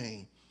ball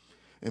game.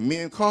 And me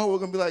and Carl were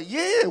going to be like,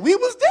 yeah, we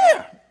was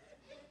there.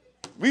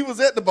 We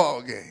was at the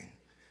ball game.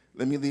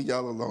 Let me leave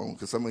y'all alone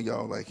because some of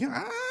y'all like,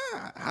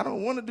 I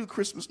don't want to do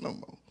Christmas no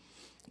more.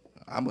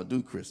 I'm going to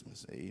do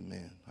Christmas.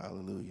 Amen.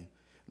 Hallelujah.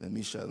 Let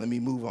me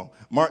move on.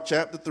 Mark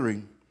chapter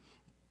 3.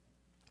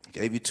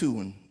 Gave you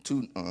two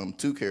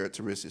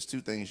characteristics, two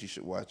things you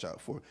should watch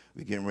out for.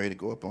 We're getting ready to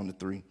go up on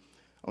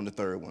the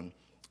third one.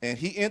 And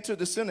he entered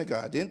the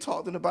synagogue. Didn't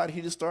talk to nobody.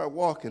 He just started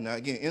walking. Now,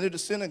 again, entered the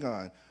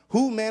synagogue.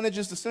 Who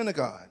manages the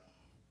synagogue?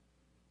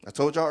 I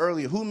told y'all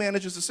earlier, who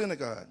manages the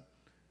synagogue?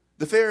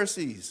 The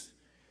Pharisees.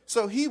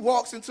 So he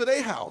walks into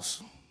their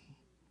house.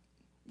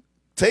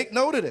 Take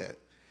note of that.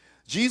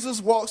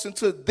 Jesus walks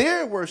into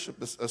their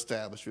worship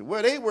establishment,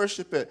 where they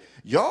worship at.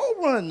 Y'all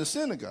run the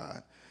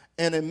synagogue.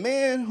 And a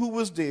man who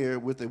was there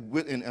who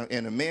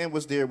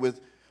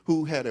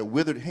had a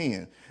withered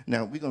hand.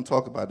 Now, we're going to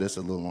talk about this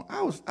a little more.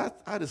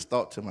 I just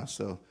thought to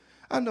myself,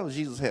 I know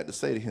Jesus had to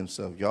say to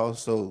himself, y'all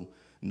so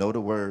know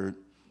the word.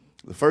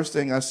 The first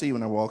thing I see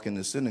when I walk in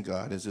the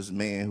synagogue is this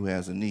man who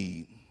has a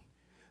need.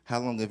 How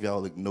long have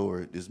y'all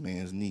ignored this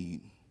man's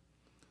need?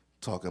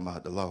 Talking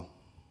about the law.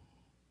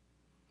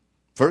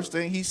 First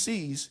thing he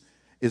sees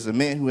is a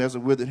man who has a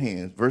withered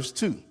hand. Verse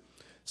 2.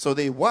 So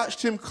they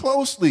watched him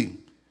closely.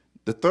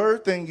 The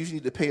third thing you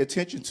need to pay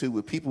attention to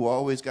with people who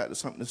always got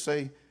something to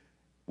say,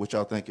 What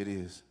y'all think it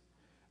is?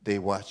 They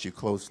watch you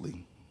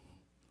closely.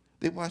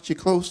 They watch you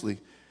closely.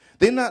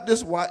 They're not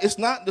just it's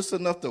not just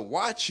enough to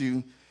watch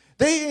you.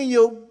 They in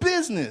your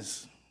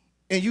business,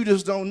 and you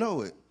just don't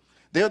know it.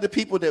 They're the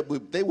people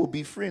that they will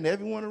befriend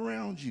everyone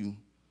around you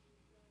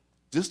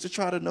just to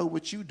try to know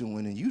what you're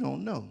doing, and you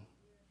don't know.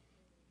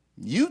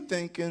 You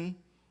thinking,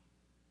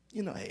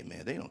 you know, hey,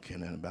 man, they don't care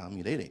nothing about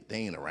me. They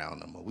ain't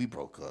around no more. We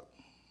broke up.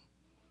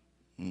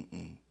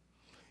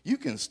 You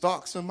can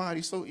stalk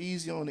somebody so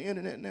easy on the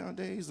internet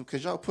nowadays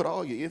because y'all put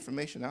all your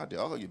information out there,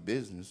 all your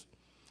business.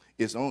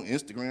 It's on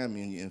Instagram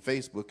and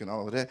Facebook and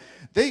all of that.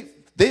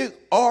 They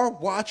are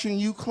watching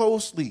you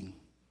closely.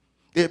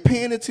 They're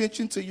paying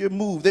attention to your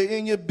move. They're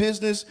in your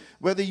business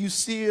whether you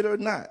see it or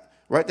not.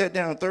 Write that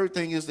down. Third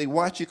thing is they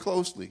watch you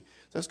closely.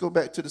 Let's go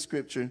back to the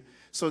scripture.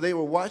 So they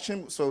were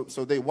watching. So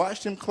they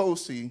watched him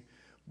closely,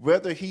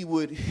 whether he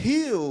would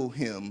heal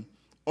him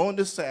on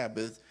the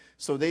Sabbath,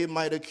 so they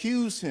might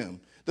accuse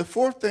him. The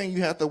fourth thing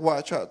you have to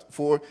watch out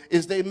for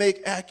is they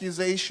make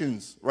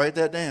accusations. Write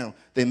that down.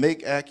 They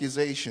make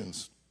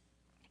accusations.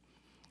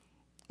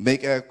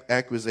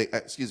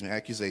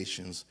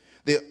 Accusations.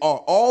 They are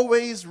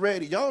always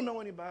ready. Y'all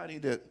know anybody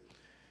that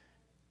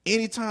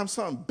anytime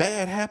something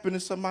bad happened to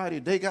somebody,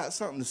 they got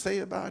something to say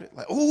about it?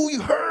 Like, oh,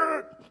 you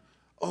heard?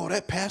 Oh,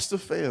 that pastor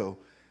fell.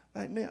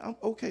 Like, man, I'm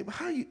okay, but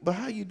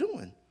how you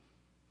doing?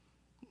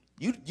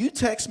 You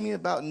text me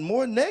about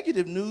more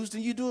negative news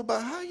than you do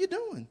about how you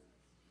doing.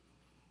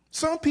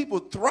 Some people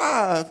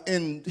thrive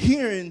in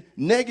hearing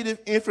negative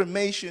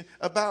information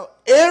about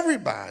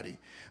everybody.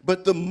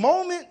 But the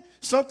moment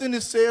something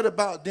is said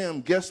about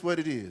them, guess what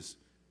it is?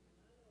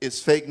 It's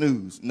fake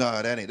news.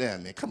 No, that ain't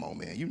that, man. Come on,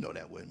 man. You know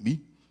that wasn't me.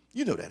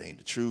 You know that ain't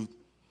the truth.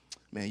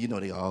 Man, you know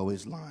they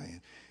always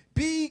lying.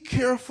 Be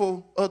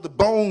careful of the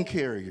bone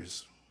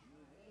carriers.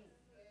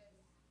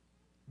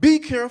 Be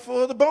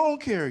careful of the bone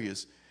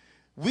carriers.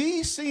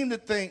 We seem to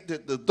think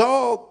that the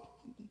dog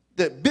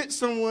that bit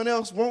someone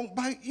else won't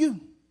bite you.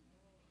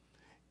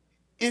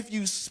 If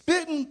you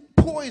spitting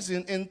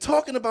poison and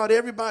talking about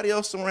everybody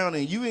else around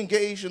and you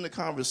engage in the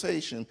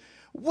conversation,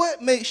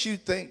 what makes you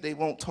think they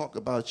won't talk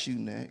about you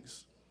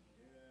next?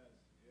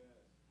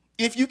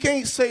 If you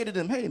can't say to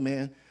them, hey,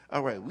 man,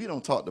 all right, we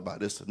don't talk about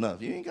this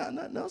enough. You ain't got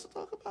nothing else to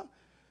talk about.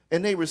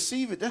 And they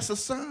receive it, that's a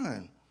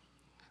sign.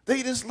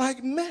 They just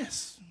like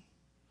mess.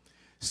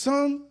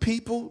 Some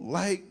people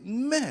like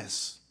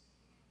mess.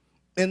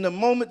 And the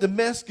moment the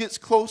mess gets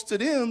close to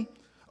them,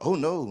 oh,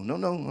 no,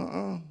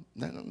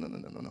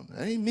 that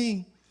ain't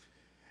me.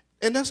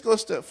 And let's go a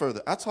step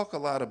further. I talk a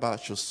lot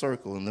about your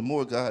circle, and the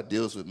more God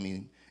deals with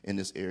me in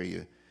this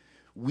area,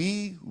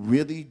 we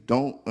really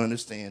don't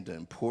understand the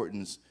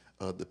importance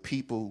of the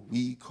people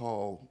we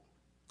call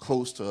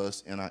close to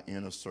us in our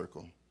inner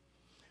circle.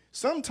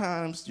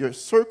 Sometimes your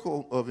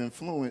circle of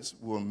influence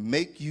will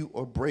make you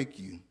or break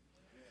you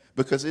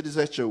because it is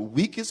at your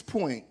weakest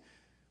point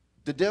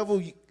the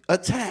devil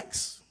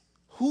attacks.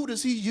 Who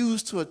does he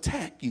use to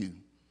attack you?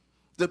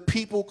 The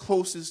people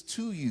closest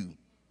to you.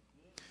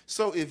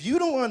 So if you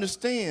don't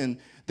understand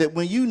that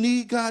when you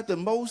need God the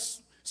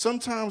most,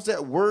 sometimes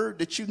that word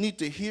that you need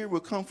to hear will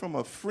come from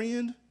a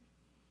friend,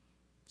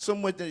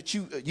 someone that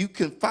you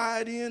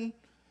confide in,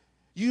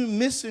 you're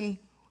missing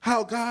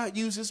how God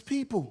uses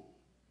people.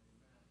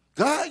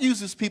 God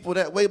uses people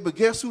that way, but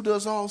guess who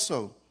does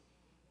also?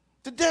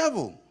 The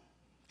devil.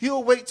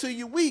 He'll wait till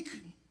you're weak.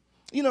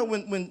 You know,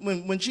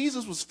 when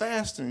Jesus was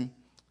fasting,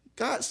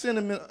 God sent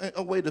him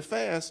away to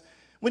fast.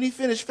 When he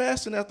finished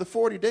fasting after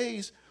 40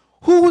 days,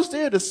 who was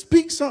there to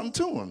speak something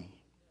to him?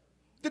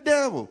 The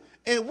devil.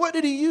 And what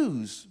did he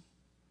use?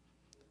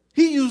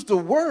 He used the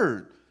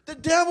word. The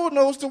devil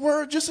knows the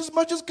word just as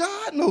much as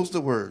God knows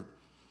the word.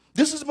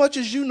 Just as much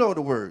as you know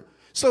the word.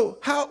 So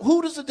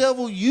who does the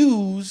devil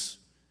use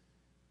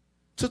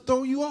to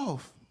throw you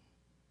off?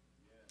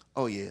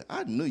 Oh, yeah,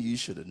 I knew you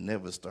should have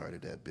never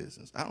started that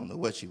business. I don't know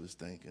what she was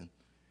thinking.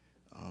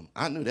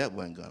 I knew that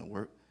wasn't going to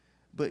work.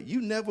 But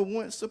you never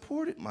once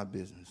supported my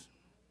business.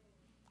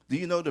 Do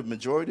you know the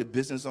majority of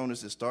business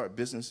owners that start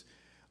business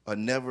are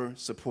never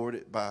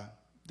supported by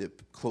their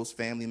close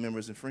family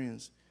members and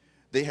friends?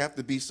 They have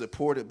to be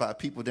supported by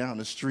people down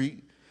the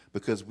street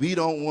because we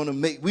don't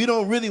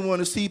really want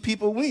to see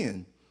people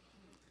win.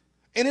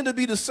 And it'll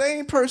be the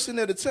same person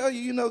that'll tell you,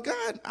 you know,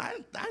 God, I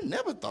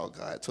never thought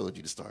God told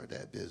you to start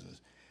that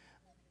business.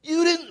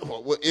 You didn't,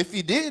 well, if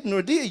he didn't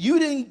or did, you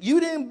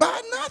didn't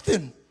buy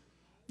nothing.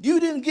 You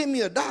didn't give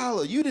me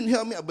 $1. You didn't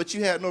help me out, but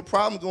you had no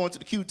problem going to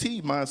the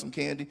QT buying some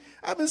candy.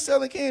 I've been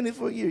selling candy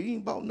for a year. You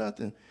ain't bought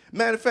nothing.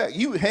 Matter of fact,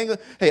 you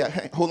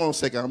hold on a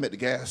second. I'm at the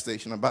gas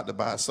station. I'm about to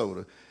buy a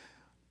soda.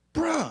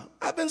 Bruh,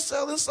 I've been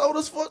selling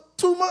sodas for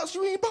 2 months.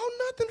 You ain't bought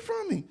nothing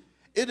from me.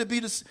 It'll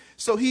be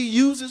so he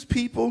uses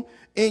people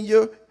in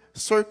your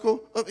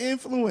circle of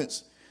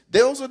influence.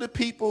 Those are the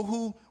people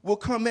who will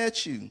come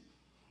at you.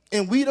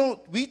 And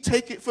we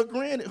take it for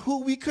granted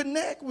who we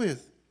connect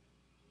with.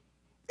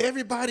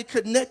 Everybody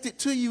connected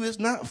to you is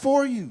not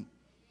for you.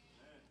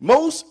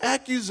 Most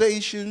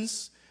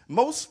accusations,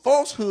 most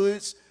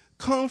falsehoods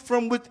come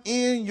from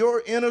within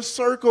your inner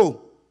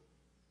circle.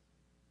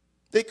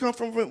 They come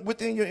from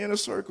within your inner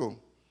circle.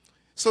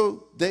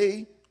 So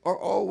they are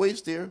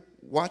always there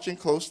watching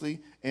closely,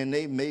 and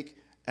they make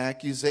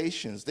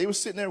accusations. They were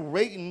sitting there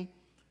waiting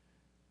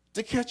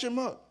to catch him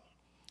up.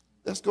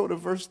 Let's go to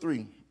verse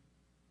 3.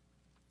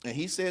 And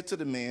he said to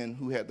the man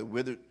who had the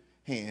withered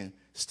hand,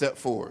 step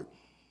forward.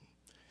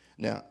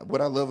 Now,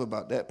 what I love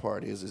about that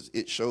part is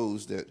it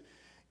shows that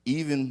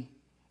even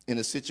in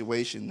a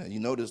situation, you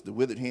notice the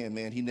withered hand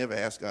man, he never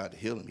asked God to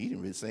heal him. He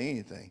didn't really say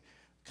anything.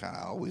 Kind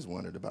of always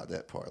wondered about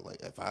that part.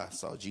 Like if I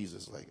saw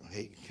Jesus, like,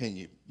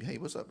 hey,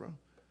 what's up, bro?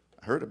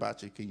 I heard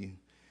about you.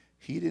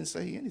 He didn't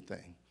say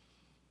anything.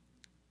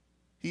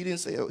 He didn't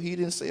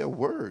say a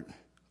word.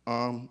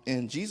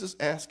 And Jesus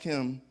asked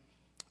him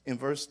in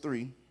verse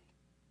 3,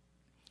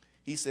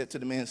 he said to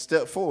the man,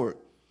 step forward.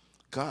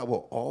 God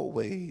will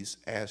always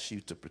ask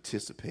you to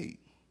participate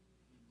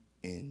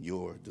in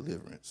your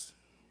deliverance.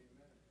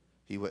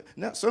 He would.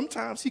 Now,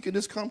 sometimes he can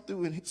just come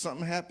through and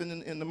something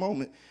happen in the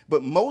moment.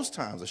 But most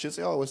times, I shouldn't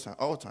say all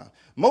the time,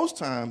 most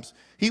times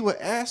he would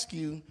ask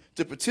you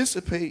to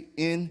participate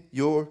in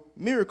your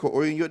miracle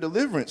or in your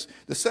deliverance.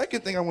 The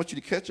second thing I want you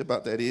to catch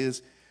about that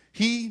is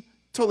he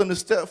told him to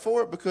step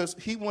forward because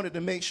he wanted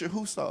to make sure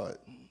who saw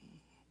it?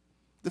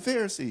 The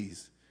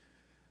Pharisees.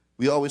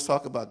 We always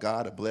talk about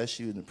God to bless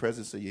you in the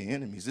presence of your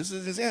enemies. This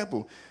is an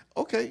example.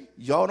 Okay,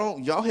 y'all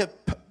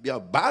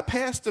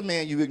bypassed the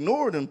man, you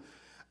ignored him.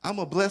 I'm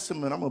going to bless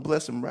him, and I'm going to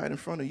bless him right in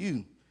front of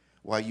you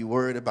while you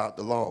worried about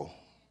the law.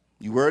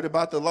 You worried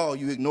about the law.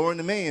 You ignoring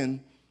the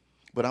man,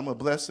 but I'm going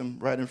to bless him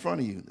right in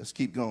front of you. Let's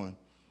keep going.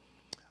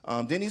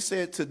 Then he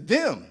said to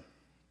them,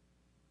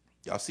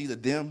 y'all see the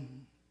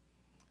them?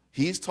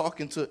 He's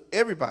talking to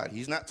everybody.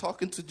 He's not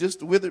talking to just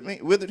the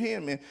withered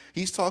hand man.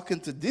 He's talking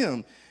to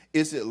them.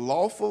 Is it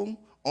lawful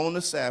on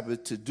the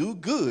Sabbath to do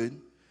good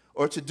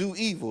or to do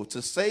evil,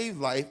 to save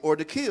life or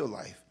to kill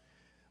life?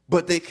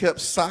 But they kept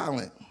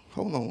silent.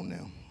 Hold on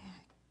now.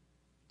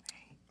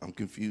 I'm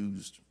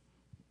confused.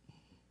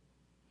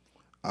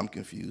 I'm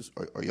confused.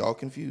 Are y'all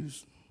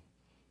confused?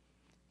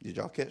 Did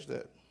y'all catch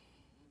that?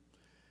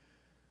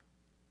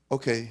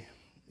 Okay,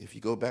 if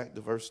you go back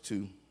to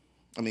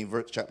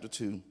chapter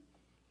 2,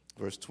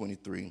 verse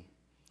 23.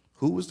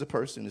 Who was the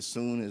person as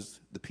soon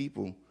as the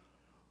people,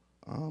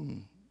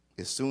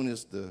 as soon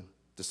as the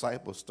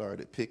disciples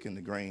started picking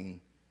the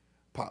grain,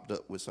 popped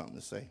up with something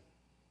to say?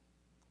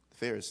 The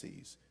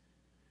Pharisees.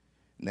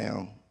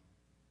 Now,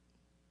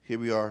 here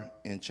we are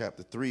in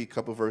chapter 3, a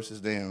couple verses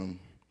down.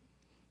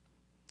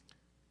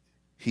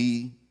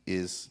 He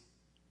is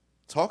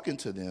talking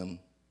to them,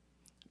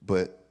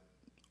 but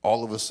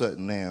all of a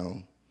sudden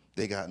now,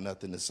 they got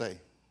nothing to say.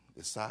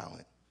 They're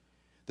silent.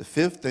 The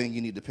fifth thing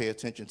you need to pay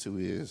attention to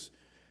is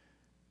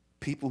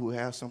people who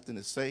have something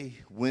to say,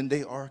 when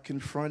they are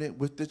confronted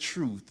with the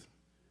truth,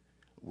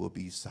 will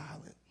be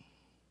silent.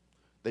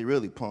 They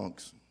really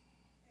punks.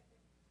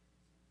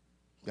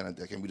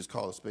 Can we just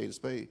call a spade a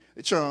spade?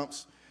 The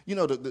chumps. You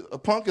know, a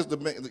punk is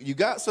you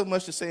got so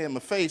much to say in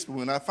my face, but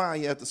when I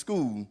find you at the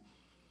school,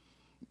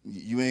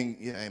 you ain't,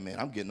 hey man,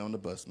 I'm getting on the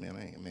bus, man.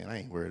 I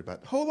ain't worried about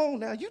it. Hold on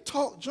now, you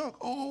talk junk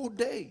all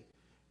day.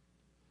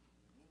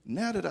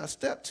 Now that I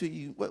stepped to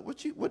you, what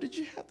did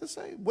you have to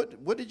say?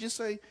 What did you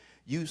say?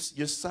 You're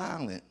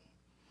silent.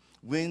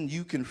 When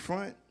you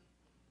confront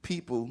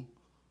people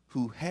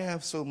who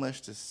have so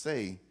much to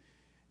say,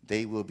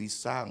 they will be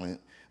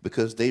silent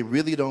because they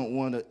really don't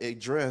want to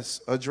address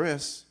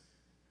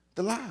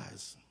the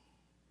lies.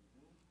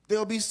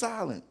 They'll be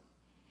silent.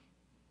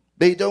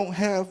 They don't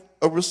have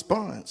a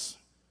response.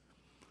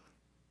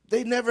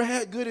 They never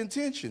had good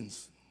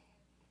intentions.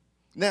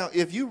 Now,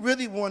 if you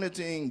really wanted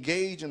to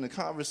engage in a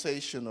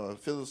conversation or a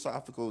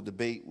philosophical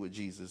debate with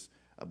Jesus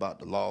about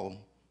the law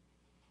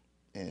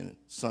and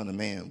Son of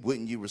Man,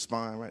 wouldn't you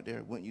respond right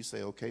there? Wouldn't you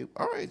say, okay,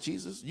 all right,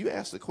 Jesus, you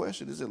asked the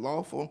question, is it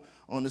lawful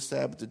on the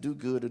Sabbath to do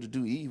good or to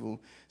do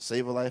evil,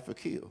 save a life or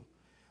kill?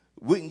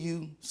 Wouldn't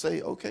you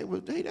say, okay,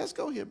 well, hey, let's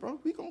go here, bro.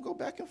 We're going to go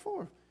back and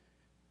forth.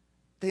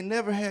 They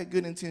never had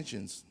good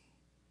intentions.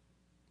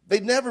 They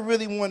never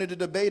really wanted to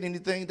debate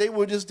anything. They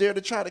were just there to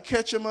try to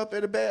catch him up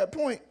at a bad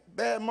point,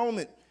 bad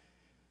moment.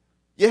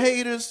 Your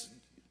haters,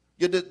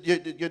 your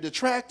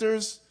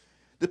detractors,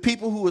 the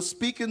people who are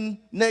speaking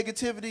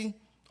negativity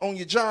on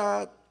your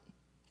job,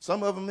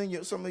 some of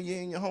them some of you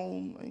in your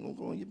home, I ain't gonna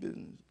go in your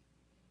business.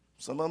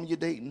 Some of them you're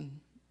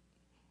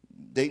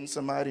dating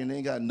somebody and they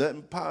ain't got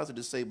nothing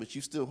positive to say, but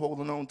you still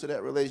holding on to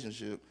that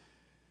relationship.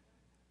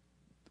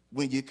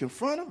 When you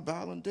confront them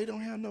about them, they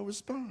don't have no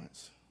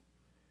response.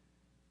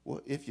 Well,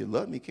 if you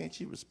love me, can't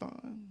you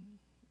respond?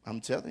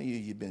 I'm telling you,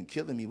 you've been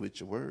killing me with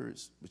your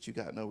words, but you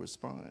got no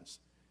response.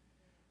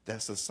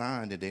 That's a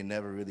sign that they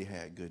never really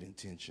had good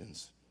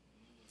intentions.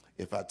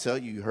 If I tell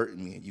you you're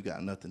hurting me and you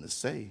got nothing to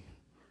say,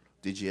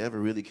 did you ever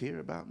really care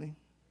about me?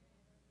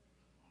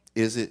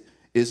 Is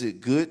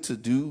it good to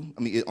do,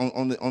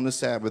 on the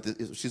Sabbath,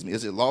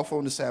 is it lawful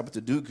on the Sabbath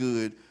to do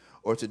good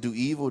or to do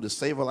evil, to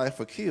save a life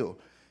or kill?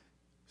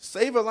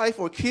 Save a life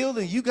or kill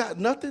and you got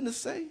nothing to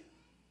say?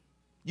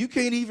 You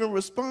can't even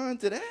respond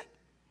to that?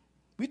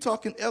 We're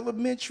talking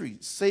elementary,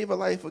 save a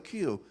life or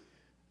kill.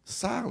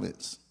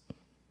 silence.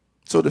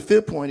 So the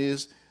fifth point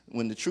is,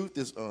 when the truth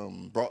is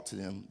brought to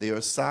them, they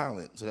are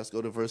silent. So let's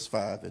go to verse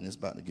 5, and it's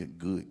about to get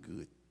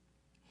good.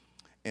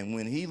 And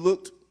when he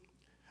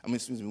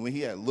when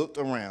he had looked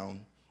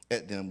around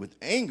at them with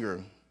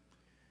anger,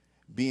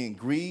 being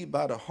grieved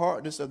by the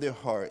hardness of their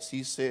hearts,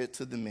 he said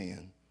to the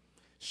man,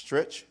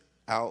 stretch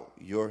out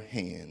your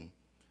hand.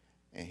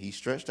 And he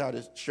stretched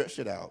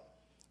it out,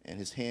 and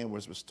his hand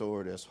was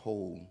restored as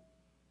whole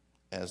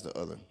as the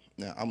other.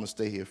 Now, I'm going to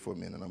stay here for a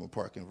minute. I'm going to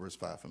park in verse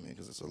 5 for a minute,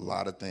 because there's a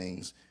lot of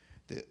things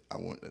that I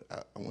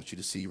want you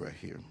to see right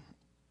here.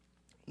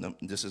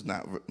 This is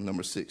not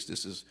number 6.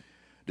 This is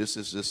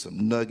just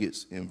some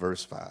nuggets in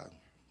verse 5.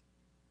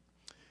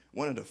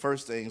 One of the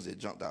first things that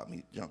jumped out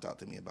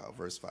to me about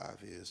verse 5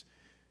 is,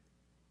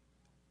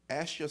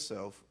 ask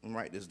yourself, and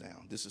write this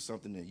down. This is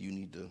something that you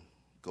need to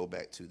go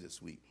back to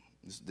this week.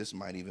 This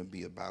might even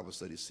be a Bible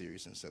study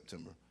series in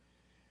September.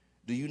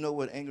 Do you know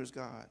what angers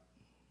God?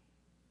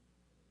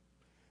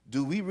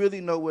 Do we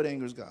really know what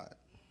angers God?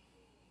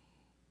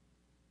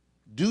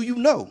 Do you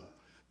know?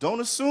 Don't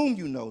assume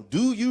you know.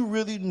 Do you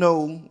really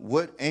know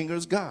what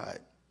angers God?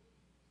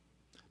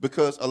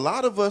 Because a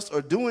lot of us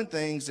are doing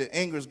things that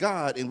angers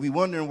God, and we're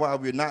wondering why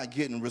we're not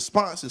getting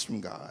responses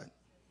from God.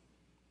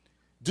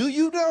 Do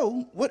you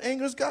know what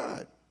angers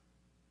God?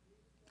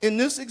 In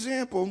this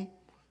example,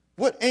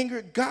 what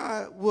angered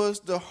God was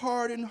the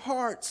hardened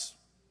hearts.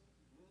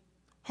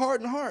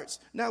 Hardened hearts.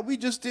 Now, we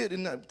just did,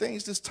 and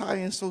things just tie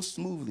in so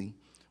smoothly.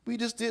 We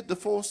just did the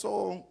full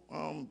soul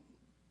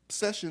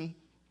session.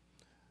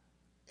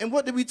 And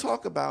what did we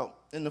talk about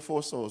in the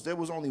 4 souls? There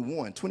was only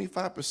one,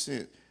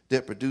 25%,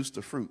 that produced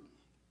the fruit.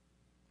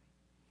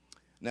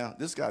 Now,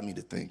 this got me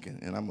to thinking,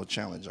 and I'm going to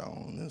challenge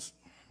y'all on this.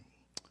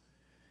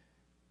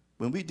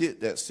 When we did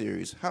that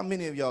series, how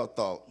many of y'all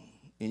thought,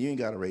 and you ain't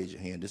got to raise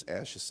your hand, just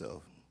ask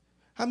yourself,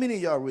 how many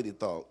of y'all really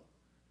thought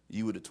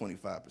you were the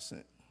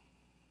 25%?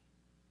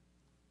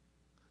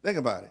 Think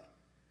about it.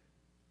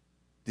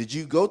 Did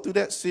you go through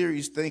that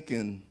series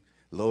thinking,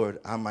 Lord,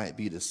 I might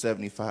be the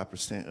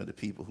 75% of the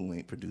people who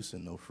ain't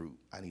producing no fruit.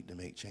 I need to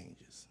make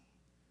changes.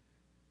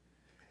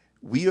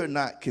 We are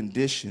not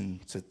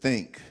conditioned to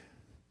think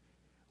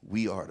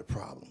we are the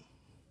problem.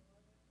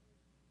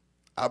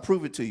 I'll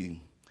prove it to you.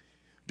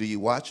 Do you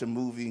watch a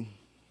movie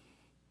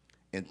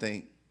and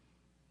think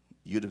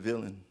you're the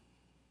villain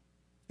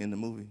in the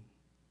movie?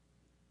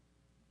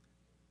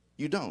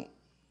 You don't.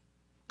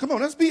 Come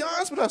on, let's be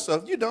honest with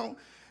ourselves. You don't.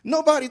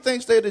 Nobody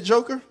thinks they're the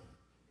Joker.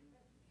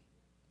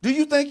 Do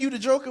you think you're the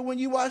Joker when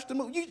you watch the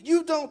movie?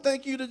 You don't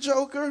think you're the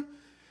Joker.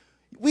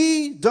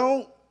 We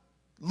don't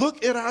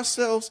look at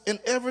ourselves and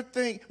ever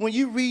think, when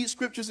you read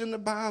scriptures in the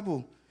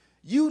Bible,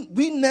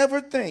 we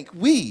never think,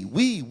 we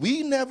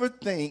never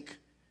think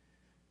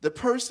the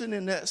person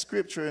in that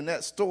scripture, in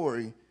that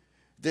story,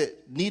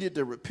 that needed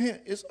to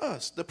repent is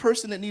us. The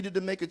person that needed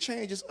to make a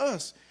change is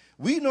us.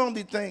 We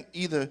normally think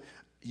either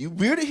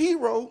we're the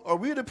hero or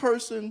we're the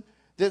person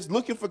that's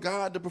looking for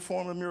God to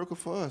perform a miracle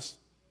for us.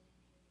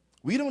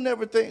 We don't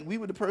ever think we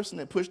were the person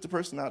that pushed the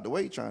person out the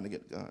way trying to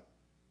get to God.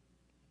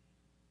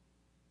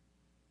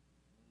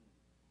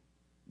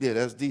 Yeah,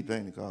 that's deep,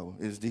 ain't it, Carl?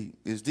 It's deep.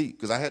 It's deep.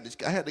 Because I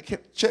had to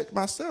check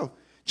myself,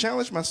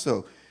 challenge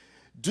myself.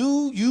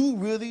 Do you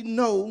really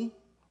know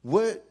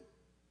what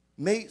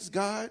makes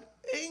God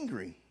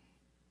angry?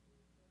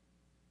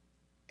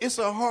 It's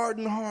a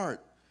hardened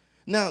heart.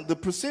 Now, the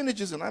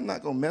percentages, and I'm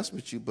not going to mess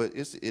with you, but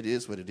it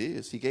is what it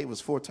is. He gave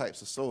us 4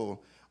 types of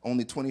soil,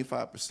 only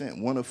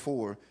 25%. 1 of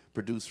 4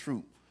 produced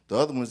fruit. The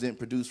other ones didn't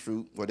produce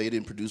fruit, or they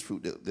didn't produce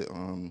fruit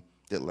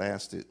that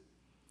lasted.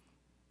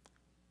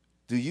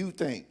 Do you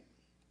think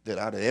that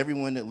out of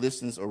everyone that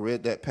listens or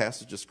read that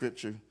passage of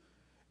scripture,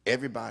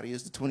 everybody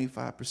is the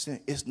 25%?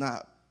 It's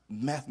not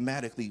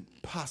mathematically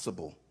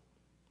possible.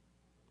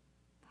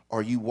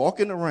 Are you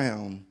walking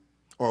around,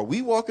 or are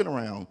we walking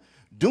around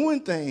doing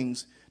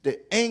things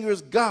that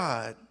angers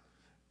God,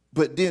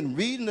 but then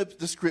reading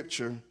the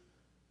scripture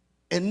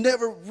and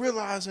never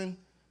realizing,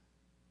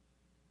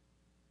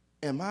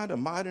 am I the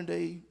modern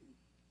day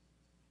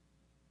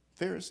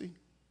Pharisee?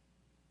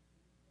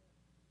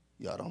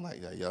 Y'all don't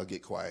like that. Y'all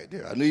get quiet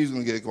there. I knew you was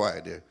going to get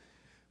quiet there,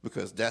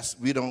 because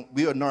we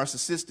are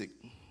narcissistic.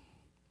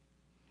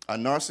 Our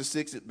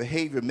narcissistic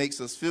behavior makes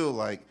us feel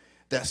like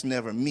that's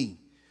never me.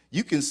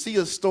 You can see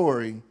a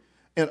story,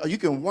 and you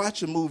can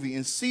watch a movie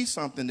and see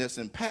something that's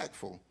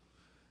impactful,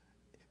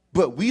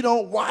 but we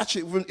don't watch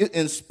it, and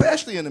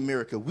especially in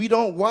America, we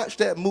don't watch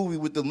that movie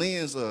with the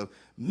lens of,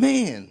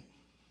 man,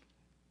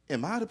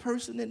 am I the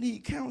person that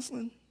need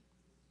counseling?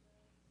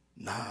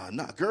 Nah,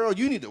 girl,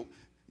 you need to.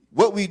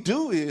 What we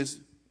do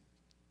is,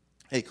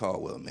 hey,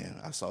 Caldwell,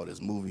 man, I saw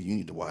this movie. You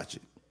need to watch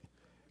it,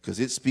 because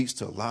it speaks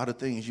to a lot of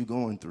things you're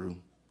going through,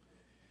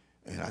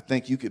 and I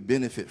think you could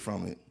benefit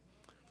from it,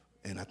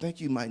 and I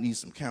think you might need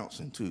some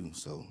counseling too.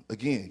 So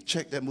again,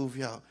 check that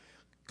movie out.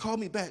 Call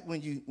me back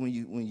when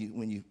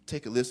you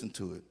take a listen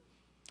to it.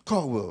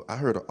 Caldwell, I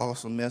heard an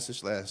awesome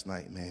message last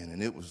night, man,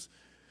 and it was,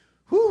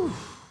 whew.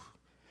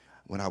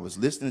 When I was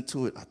listening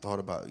to it, I thought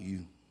about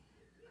you.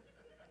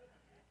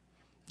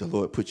 The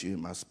Lord put you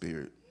in my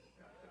spirit.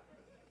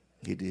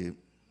 He did.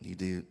 He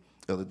did.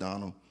 Elder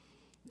Donald,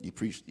 you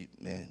preached,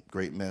 man,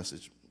 great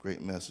message,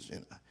 great message.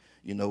 And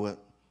you know what?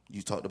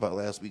 You talked about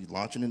last week,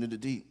 launching into the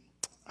deep.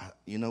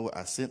 You know what?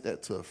 I sent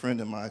that to a friend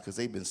of mine because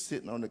they've been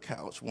sitting on the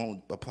couch,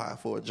 won't apply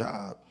for a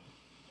job.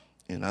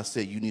 And I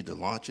said, you need to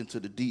launch into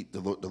the deep. The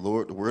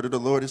word of the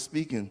Lord is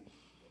speaking.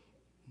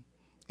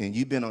 And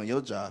you've been on your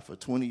job for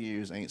 20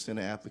 years, ain't sent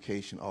an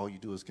application. All you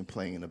do is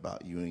complain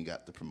about you ain't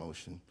got the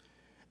promotion.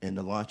 And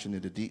the launching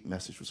into the deep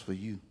message was for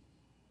you.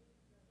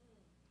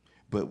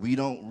 But we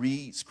don't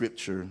read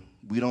scripture,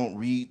 we don't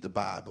read the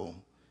Bible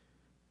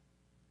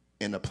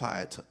and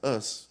apply it to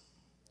us.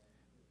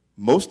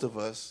 Most of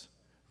us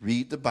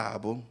read the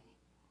Bible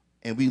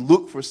and we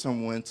look for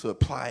someone to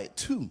apply it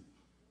to.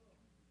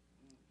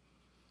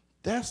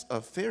 That's a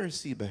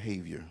Pharisee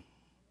behavior.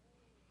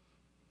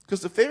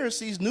 Because the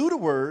Pharisees knew the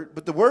word,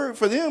 but the word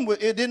for them,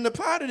 it didn't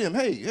apply to them.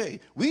 Hey,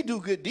 we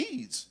do good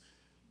deeds.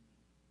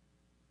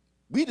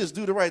 We just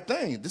do the right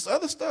thing. This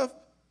other stuff,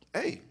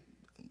 hey,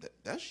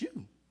 that's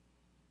you.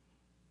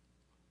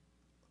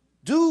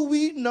 Do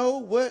we know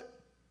what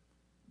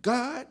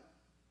God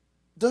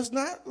does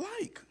not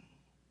like?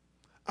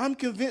 I'm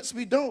convinced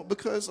we don't,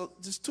 because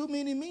there's too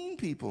many mean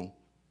people.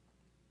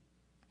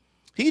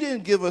 He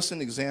didn't give us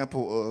an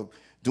example of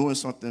doing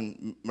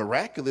something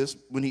miraculous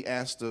when he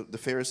asked the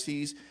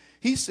Pharisees.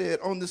 He said,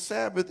 on the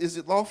Sabbath, is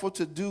it lawful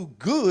to do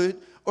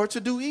good or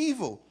to do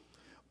evil?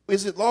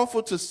 Is it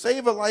lawful to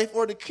save a life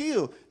or to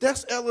kill?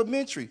 That's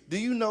elementary. Do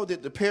you know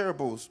that the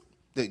parables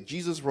that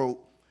Jesus wrote,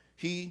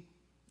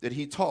 that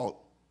he taught,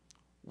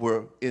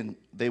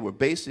 they were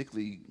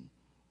basically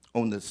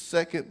on the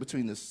second,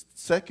 between the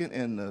second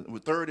and the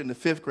third and the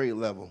fifth grade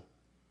level.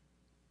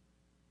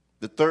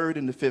 The third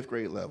and the fifth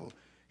grade level.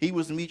 He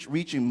was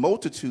reaching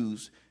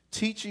multitudes,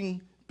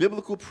 teaching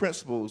biblical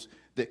principles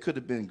that could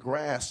have been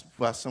grasped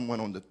by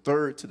someone on the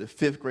third to the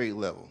fifth grade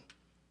level.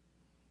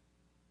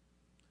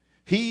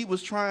 He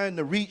was trying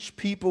to reach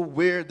people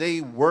where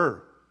they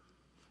were,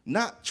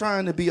 not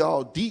trying to be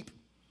all deep.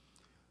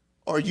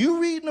 Are you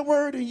reading the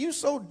word and you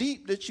so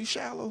deep that you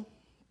shallow?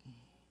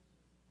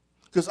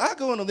 Because I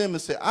go on a limb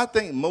and say, I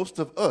think most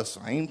of us,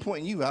 I ain't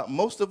pointing you out,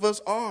 most of us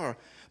are.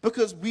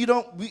 Because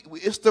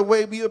it's the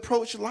way we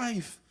approach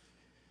life.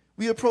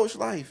 We approach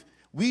life.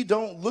 We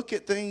don't look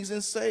at things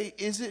and say,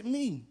 is it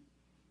me?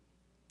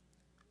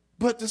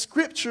 But the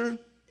scripture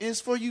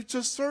is for you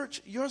to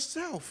search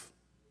yourself.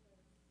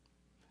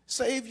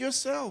 Save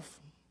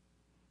yourself.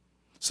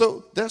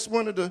 So that's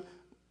one of the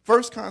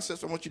first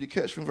concepts I want you to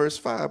catch from verse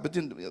 5. But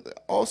then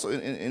also,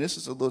 and this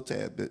is a little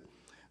tad bit,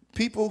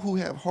 people who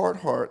have hard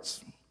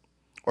hearts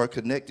are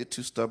connected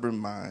to stubborn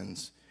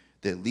minds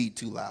that lead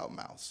to loud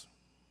mouths.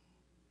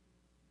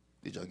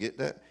 Did y'all get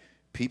that?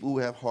 People who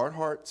have hard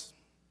hearts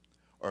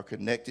are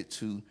connected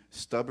to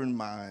stubborn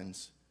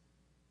minds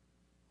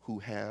who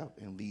have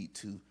and lead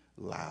to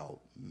loud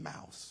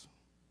mouths.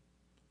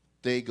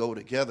 They go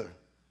together.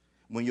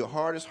 When your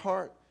heart is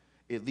hard,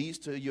 it leads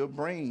to your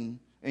brain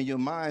and your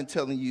mind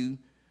telling you,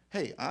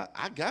 hey,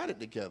 I got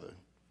it together.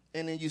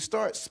 And then you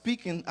start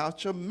speaking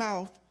out your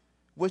mouth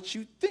what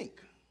you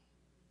think.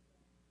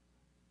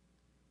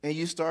 And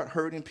you start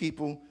hurting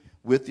people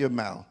with your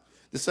mouth.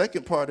 The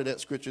second part of that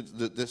scripture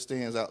that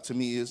stands out to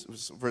me is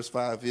verse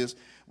 5 is,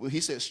 well, he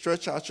said,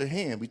 stretch out your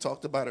hand. We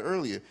talked about it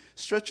earlier.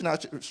 Stretching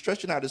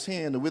out his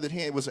hand, the withered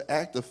hand, was an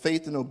act of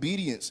faith and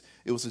obedience.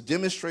 It was a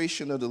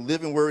demonstration of the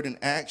living word in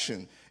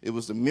action. It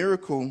was the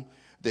miracle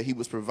that he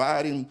was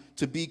providing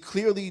to be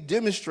clearly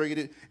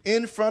demonstrated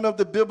in front of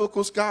the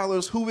biblical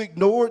scholars who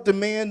ignored the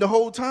man the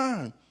whole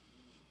time.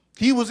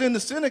 He was in the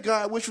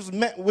synagogue, which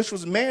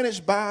was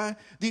managed by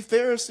the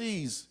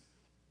Pharisees.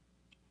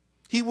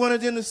 He wanted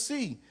them to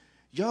see,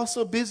 y'all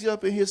so busy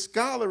up in here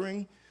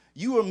scholaring,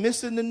 you are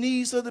missing the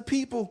needs of the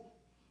people.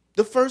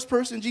 The first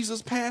person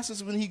Jesus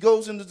passes when he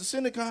goes into the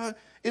synagogue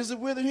is the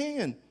withered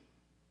hand.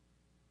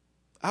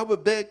 I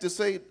would beg to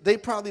say they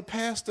probably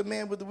passed the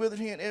man with the withered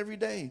hand every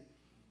day.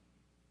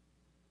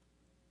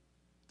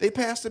 They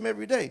passed him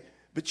every day.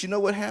 But you know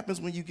what happens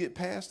when you get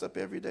passed up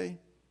every day?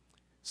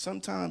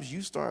 Sometimes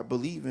you start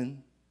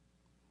believing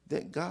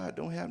that God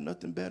don't have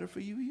nothing better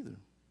for you either.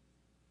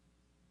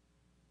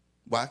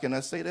 Why can I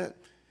say that?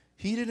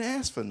 He didn't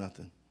ask for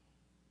nothing.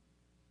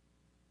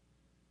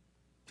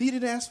 He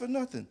didn't ask for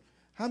nothing.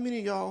 How many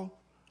of y'all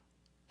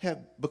have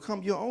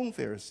become your own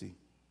Pharisee?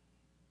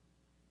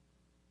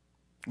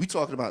 We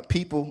talking about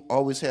people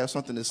always have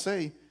something to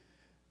say.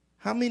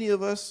 How many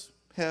of us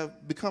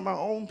have become our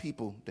own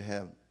people to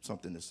have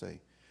something to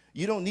say?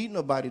 You don't need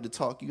nobody to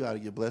talk you out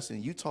of your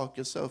blessing. You talk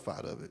yourself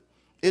out of it.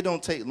 It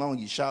don't take long.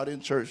 You shout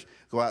in church,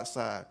 go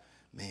outside.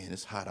 Man,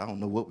 it's hot. I don't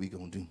know what we're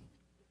going to do.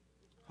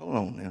 Hold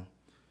on now.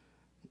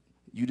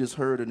 You just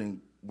heard a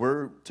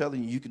word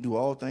telling you can do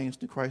all things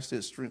through Christ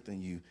that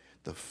strengthen you.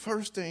 The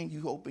first thing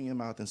you open your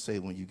mouth and say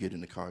when you get in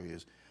the car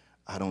is,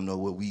 I don't know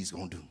what we's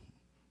going to do.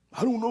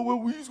 I don't know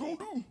what we's going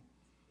to do.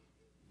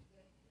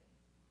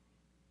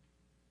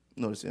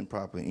 No, it's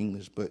improper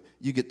English, but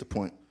you get the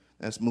point.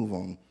 Let's move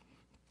on.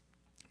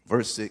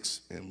 Verse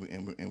 6,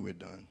 and we're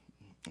done.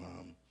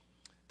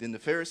 Then the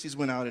Pharisees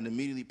went out and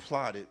immediately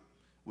plotted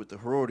with the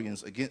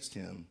Herodians against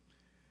him,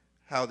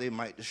 how they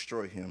might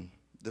destroy him.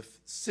 The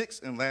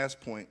sixth and last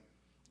point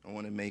I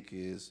want to make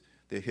is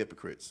they're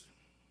hypocrites.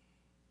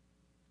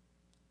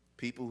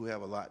 People who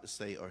have a lot to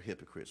say are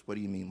hypocrites. What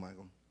do you mean,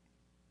 Michael?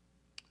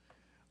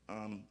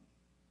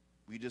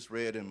 We just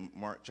read in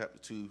Mark chapter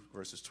 2,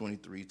 verses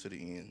 23 to the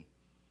end,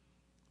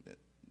 that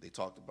they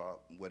talked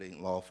about what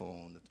ain't lawful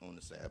on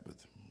the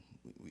Sabbath.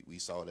 We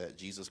saw that.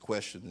 Jesus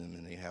questioned them,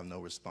 and they have no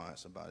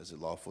response about, is it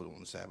lawful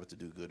on the Sabbath to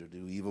do good or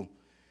do evil,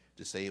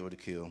 to save or to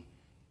kill?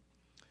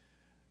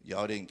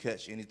 Y'all didn't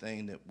catch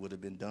anything that would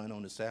have been done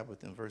on the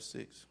Sabbath in verse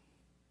 6?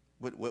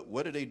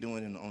 What are they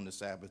doing on the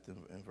Sabbath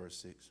in verse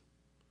 6?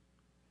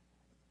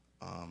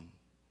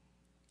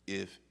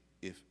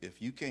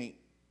 If you can't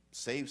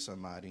save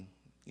somebody,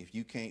 if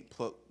you can't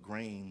pluck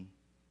grain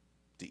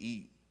to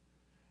eat,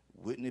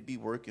 wouldn't it be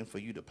working for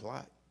you to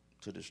plot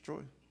to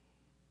destroy?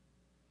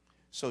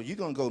 So you're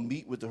going to go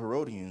meet with the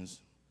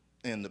Herodians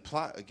and the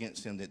plot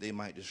against him that they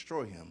might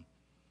destroy him.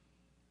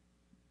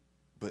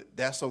 But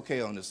that's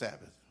okay on the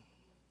Sabbath.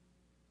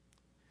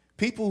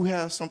 People who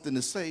have something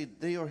to say,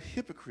 they are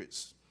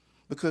hypocrites,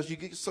 because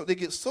they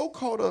get so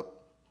caught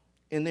up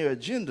in their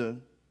agenda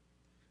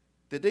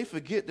that they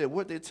forget that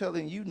what they're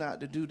telling you not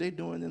to do, they're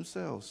doing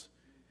themselves.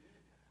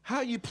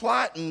 How you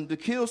plotting to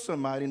kill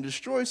somebody and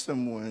destroy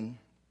someone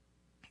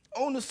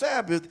on the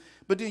Sabbath,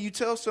 but then you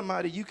tell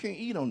somebody you can't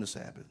eat on the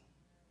Sabbath?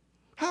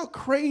 How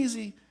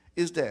crazy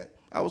is that?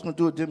 I was going to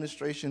do a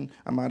demonstration.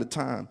 I'm out of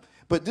time.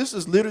 But this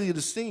is literally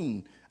the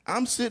scene.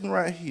 I'm sitting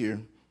right here,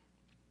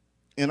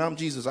 and I'm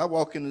Jesus. I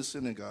walk into the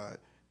synagogue.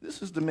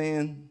 This is the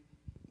man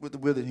with the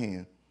withered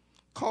hand.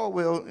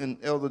 Caldwell and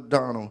Elder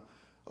Donald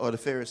are the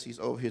Pharisees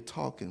over here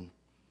talking,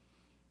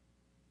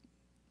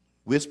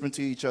 whispering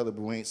to each other,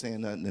 but we ain't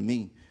saying nothing to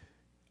me.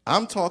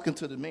 I'm talking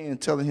to the man,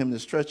 telling him to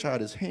stretch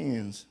out his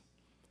hands.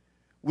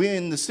 We're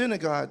in the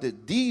synagogue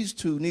that these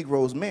two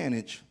Negroes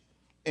manage,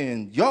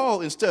 and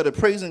y'all, instead of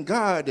praising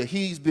God that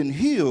he's been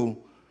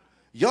healed,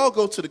 y'all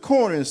go to the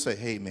corner and say,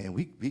 hey, man,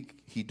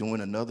 he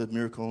doing another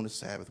miracle on the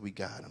Sabbath. We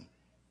got him.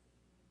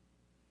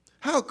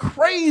 How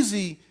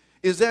crazy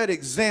is that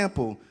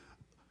example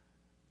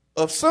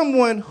of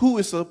someone who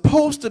is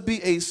supposed to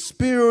be a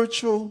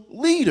spiritual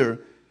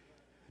leader,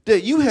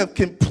 that you have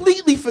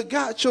completely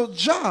forgot your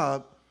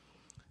job,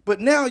 but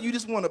now you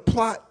just want to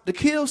plot to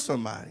kill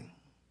somebody?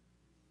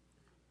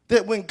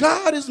 That when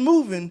God is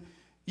moving,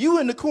 you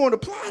in the corner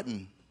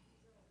plotting.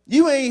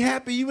 You ain't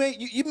happy. You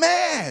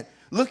mad.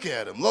 Look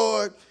at him,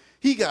 Lord.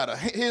 He got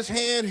his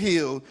hand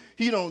healed.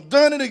 He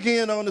done it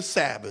again on the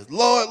Sabbath.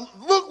 Lord,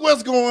 look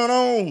what's going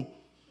on.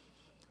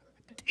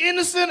 In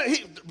the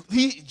synagogue,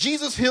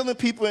 Jesus healing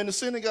people in the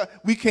synagogue.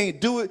 We can't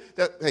do it.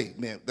 Hey,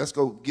 man, let's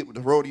go get with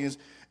the Herodians.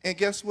 And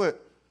guess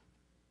what?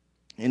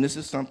 And this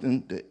is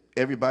something that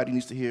everybody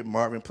needs to hear.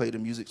 Marvin, play the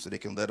music so they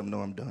can let them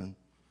know I'm done.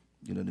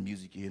 You know, the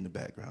music you hear in the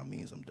background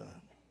means I'm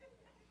done.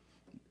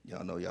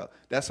 Y'all know, y'all.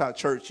 That's how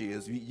church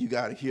is. You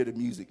got to hear the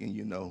music and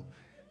you know,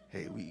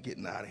 hey, we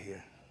getting out of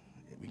here.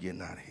 We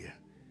getting out of here.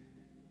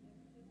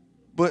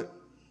 But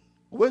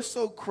what's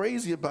so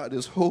crazy about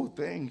this whole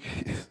thing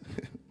is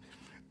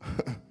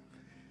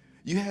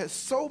you had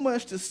so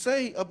much to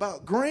say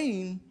about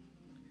grain.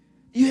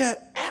 You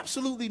had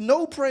absolutely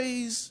no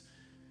praise,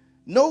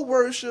 no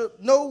worship,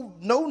 no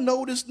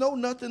notice, no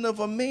nothing of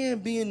a man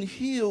being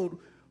healed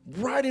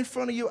right in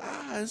front of your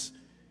eyes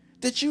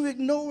that you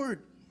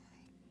ignored.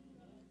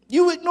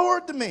 You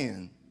ignored the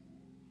man.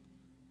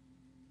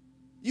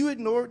 You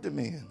ignored the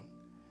man.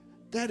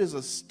 That is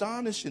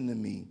astonishing to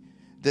me.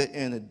 That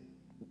and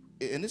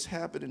it's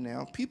happening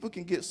now. People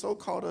can get so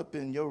caught up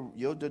in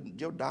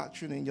your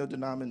doctrine and your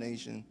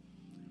denomination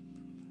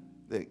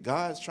that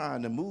God's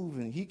trying to move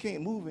and he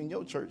can't move in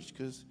your church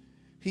because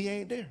he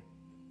ain't there.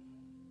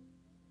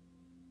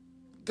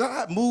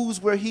 God moves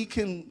where he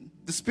can,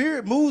 the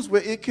Spirit moves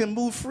where it can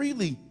move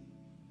freely.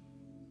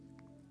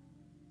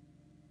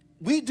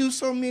 We do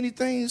so many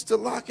things to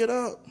lock it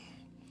up.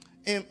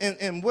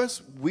 And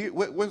what's weird,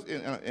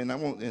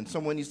 and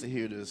someone needs to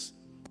hear this,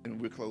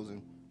 and we're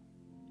closing.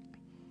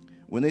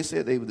 When they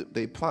said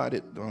they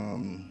plotted,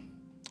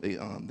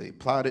 they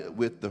plotted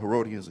with the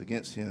Herodians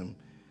against him,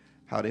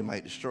 how they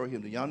might destroy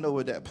him. Do y'all know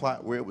where that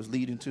plot, where it was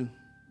leading to?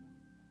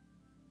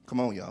 Come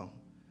on, y'all.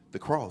 The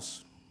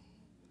cross.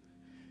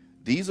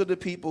 These are the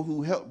people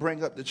who helped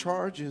bring up the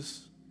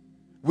charges,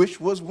 which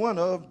was one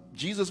of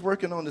Jesus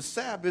working on the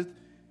Sabbath,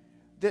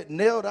 that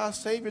nailed our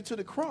Savior to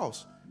the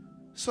cross.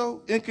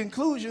 So, in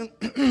conclusion,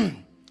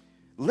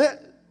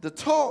 let the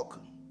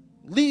talk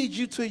lead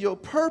you to your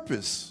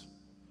purpose.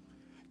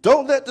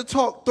 Don't let the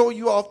talk throw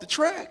you off the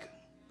track.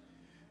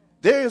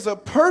 There is a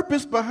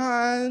purpose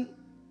behind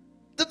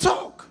the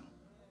talk.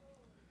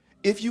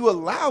 If you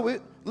allow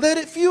it, let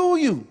it fuel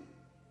you.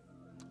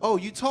 Oh,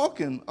 you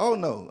talking? Oh,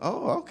 no.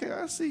 Oh, okay,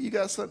 I see. You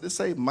got something to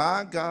say.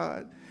 My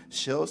God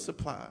shall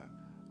supply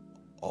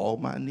all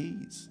my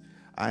needs.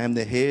 I am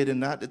the head and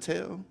not the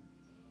tail.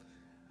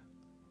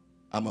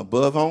 I'm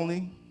above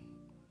only.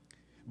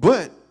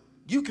 But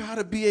You got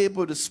to be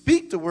able to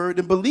speak the word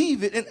and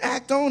believe it and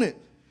act on it.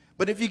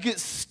 But if you get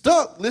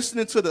stuck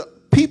listening to the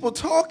people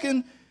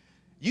talking,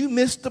 you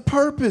miss the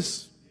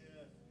purpose.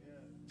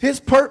 His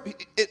purpose,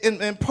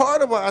 and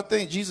part of what I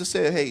think Jesus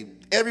said, hey,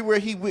 everywhere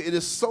he went,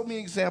 there's so many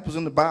examples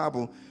in the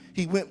Bible.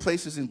 He went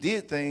places and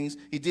did things.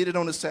 He did it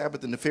on the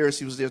Sabbath, and the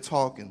Pharisee was there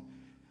talking.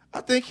 I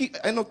think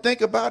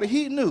think about it.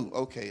 He knew,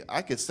 okay,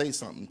 I could say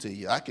something to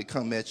you. I could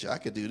come at you. I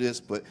could do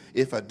this. But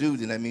if I do,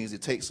 then that means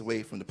it takes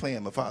away from the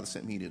plan my Father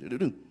sent me to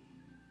do.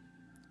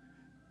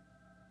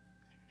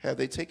 Have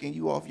they taken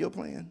you off your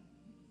plan?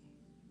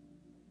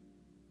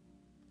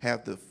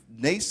 Have the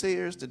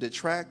naysayers, the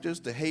detractors,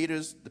 the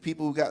haters, the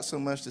people who got so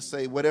much to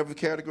say, whatever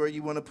category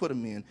you want to put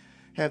them in,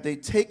 have they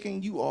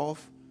taken you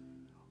off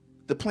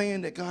the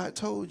plan that God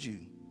told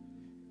you?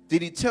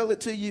 Did he tell it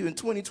to you in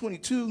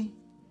 2022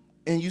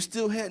 and you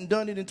still hadn't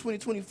done it in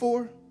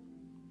 2024?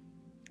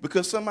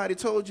 Because somebody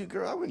told you,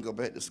 girl, I wouldn't go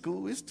back to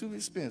school. It's too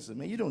expensive,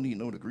 man. You don't need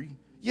no degree.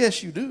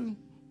 Yes, you do.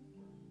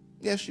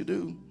 Yes, you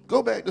do.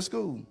 Go back to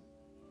school.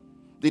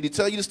 Did he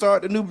tell you to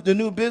start the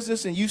new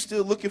business and you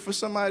still looking for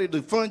somebody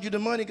to fund you the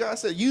money? God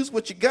said, use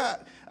what you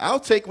got. I'll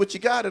take what you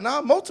got and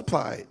I'll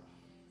multiply it.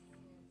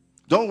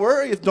 Don't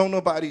worry if don't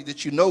nobody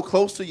that you know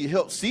close to you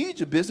help seed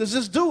your business.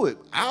 Just do it.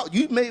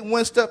 You made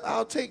one step,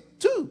 I'll take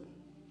two.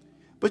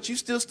 But you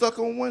still stuck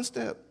on one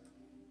step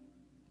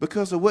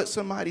because of what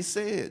somebody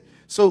said.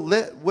 So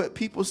let what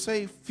people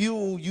say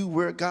fuel you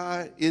where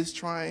God is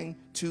trying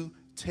to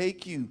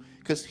take you,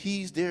 because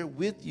he's there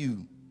with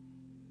you.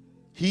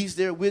 He's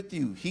there with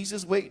you. He's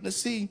just waiting to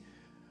see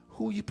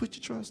who you put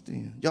your trust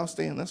in. Y'all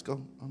stand. Let's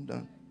go. I'm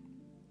done.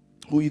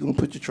 Who you going to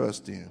put your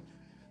trust in?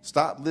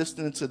 Stop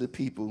listening to the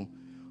people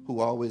who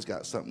always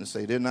got something to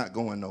say. They're not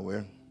going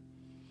nowhere.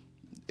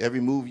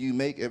 Every move you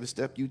make, every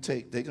step you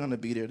take, they're going to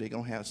be there. They're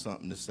going to have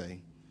something to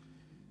say.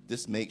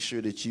 Just make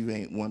sure that you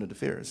ain't one of the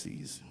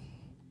Pharisees.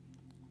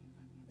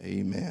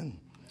 Amen.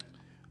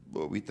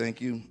 Lord, we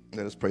thank you.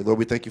 Let us pray. Lord,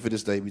 we thank you for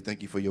this day. We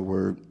thank you for your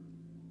word.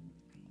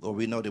 Lord,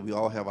 we know that we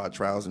all have our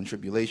trials and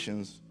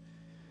tribulations.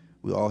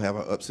 We all have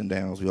our ups and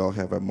downs. We all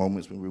have our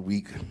moments when we're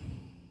weak.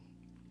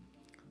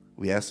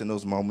 We ask in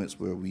those moments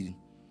where we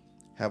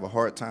have a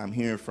hard time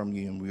hearing from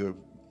you and we're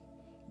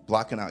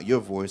blocking out your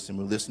voice and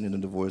we're listening to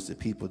the voice of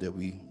people, that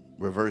we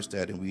reverse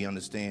that and we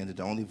understand that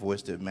the only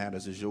voice that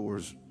matters is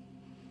yours.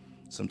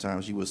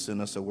 Sometimes you will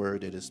send us a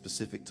word that is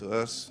specific to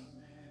us,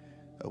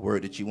 a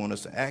word that you want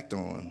us to act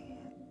on,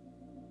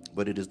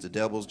 but it is the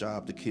devil's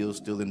job to kill,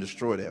 steal, and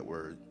destroy that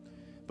word.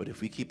 But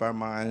if we keep our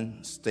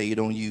mind stayed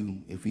on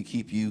you, if we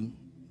keep you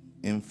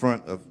in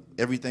front of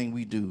everything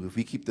we do, if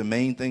we keep the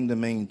main thing,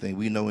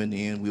 we know in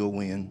the end we'll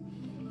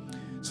win.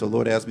 So,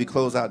 Lord, as we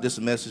close out this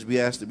message, we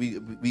ask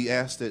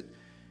that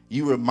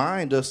you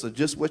remind us of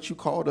just what you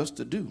called us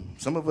to do.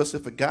 Some of us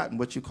have forgotten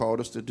what you called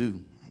us to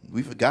do.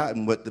 We've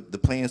forgotten what the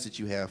plans that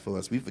you have for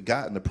us. We've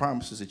forgotten the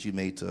promises that you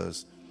made to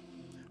us.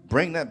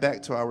 Bring that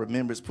back to our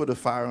remembrance. Put a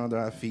fire under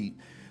our feet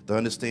to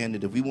understand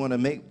that if we want to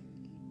make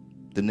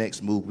the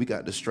next move, we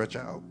got to stretch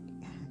out.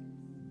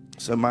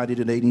 Somebody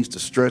today needs to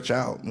stretch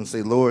out and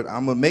say, Lord,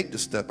 I'm going to make the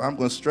step. I'm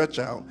going to stretch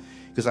out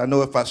because I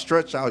know if I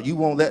stretch out, you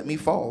won't let me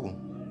fall.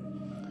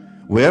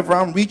 Wherever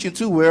I'm reaching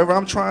to, wherever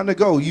I'm trying to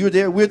go, you're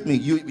there with me.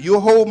 You'll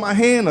hold my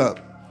hand up.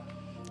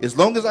 As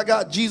long as I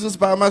got Jesus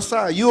by my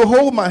side, you'll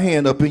hold my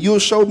hand up and you'll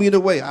show me the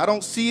way. I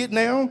don't see it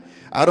now.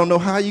 I don't know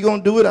how you're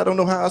going to do it. I don't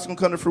know how it's going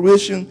to come to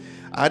fruition.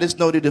 I just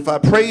know that if I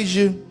praise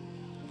you,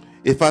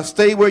 if I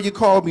stay where you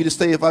called me to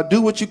stay, if I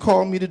do what you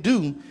called me to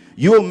do,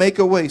 you'll make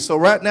a way. So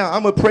right now,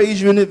 I'm going to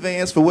praise you in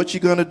advance for what you're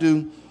going to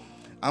do.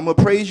 I'm going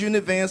to praise you in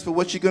advance for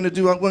what you're going to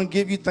do. I'm going to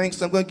give you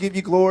thanks. I'm going to give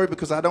you glory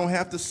because I don't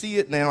have to see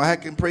it now. I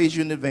can praise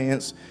you in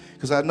advance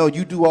because I know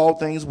you do all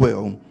things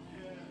well.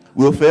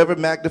 We'll forever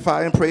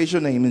magnify and praise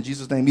your name. In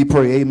Jesus' name we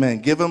pray, amen.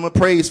 Give him a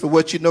praise for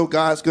what you know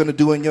God's going to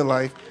do in your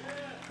life.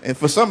 And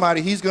for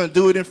somebody, he's going to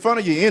do it in front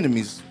of your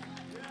enemies.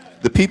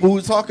 The people who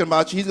are talking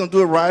about you, he's going to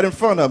do it right in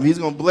front of them. He's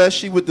going to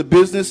bless you with the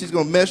business. He's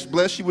going to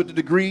bless you with the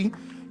degree.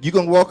 You're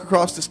going to walk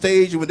across the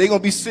stage and they're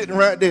going to be sitting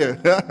right there.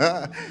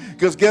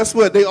 Because guess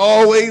what? They're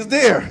always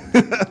there.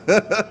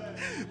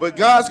 But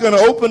God's going to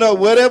open up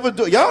whatever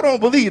door. Y'all don't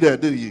believe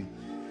that, do you?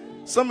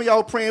 Some of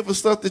y'all praying for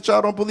stuff that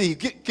y'all don't believe.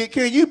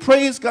 Can you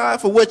praise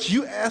God for what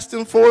you asked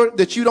him for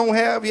that you don't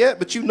have yet,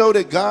 but you know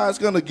that God's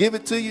going to give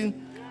it to you?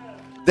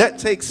 That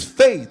takes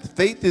faith.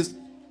 Faith is,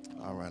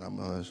 all right, I'm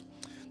hush.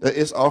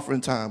 It's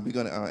offering time. We're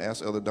going to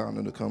ask Elder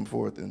Donna to come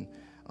forth and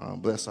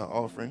bless our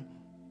offering.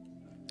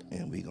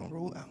 And we're going to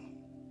roll out.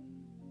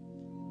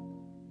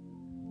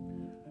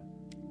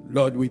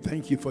 Lord, we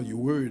thank you for your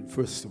word,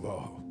 first of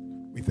all.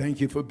 We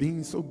thank you for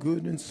being so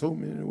good in so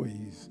many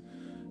ways.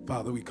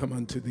 Father, we come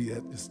unto thee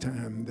at this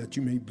time that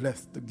you may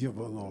bless the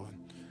giver, Lord.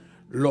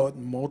 Lord,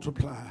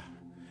 multiply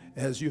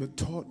as you are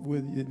taught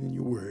with it in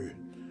your word,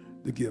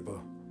 the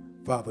giver.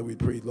 Father, we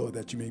pray, Lord,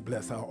 that you may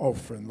bless our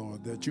offering,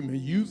 Lord, that you may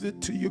use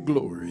it to your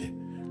glory.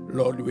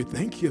 Lord, we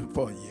thank you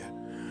for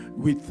you.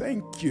 We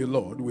thank you,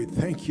 Lord. We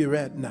thank you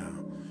right now.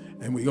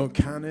 And we're going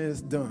to count it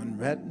as done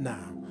right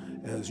now.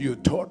 As you're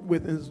taught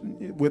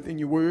within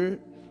your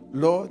word,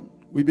 Lord,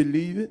 we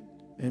believe it,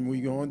 and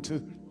we're going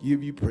to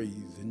give you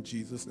praise. In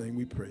Jesus' name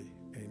we pray.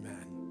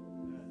 Amen.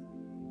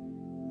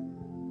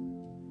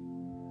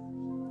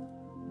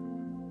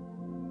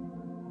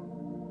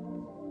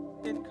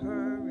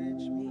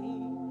 Encourage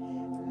me,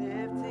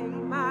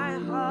 lifting my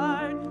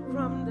heart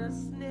from the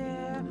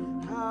snare,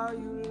 how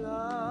you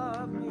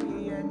love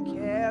me and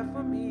care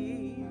for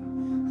me.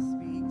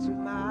 Speak to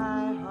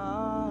my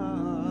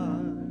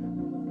heart.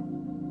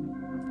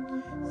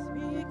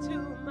 Speak to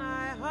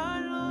my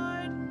heart,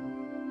 Lord.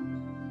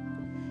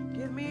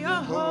 Give me a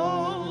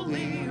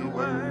holy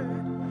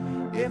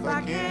word. If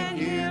I can't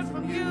hear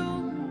from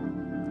you,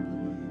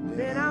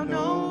 then I'll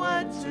know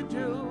what to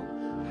do.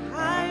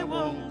 I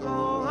won't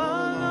go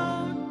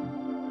alone.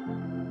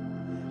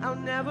 I'll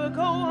never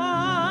go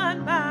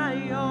on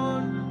my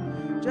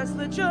own. Just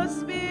let your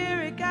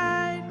spirit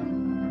guide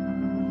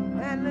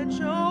and let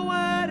your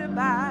word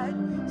abide.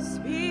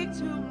 Speak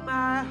to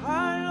my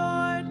heart,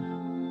 Lord.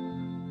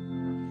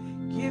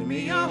 Give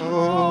me a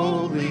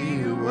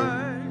holy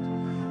word.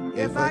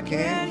 If I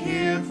can't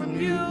hear from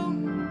you,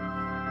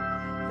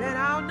 then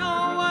I'll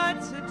know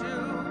what to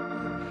do.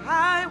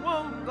 I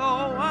won't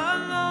go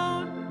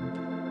alone.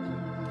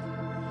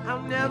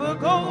 I'll never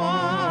go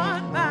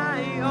on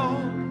my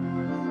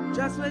own.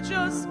 Just let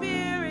your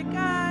spirit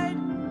guide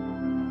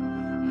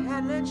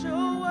and let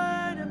your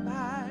word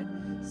abide.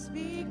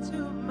 Speak to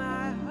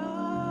my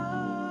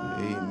heart.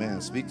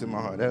 Amen. Speak to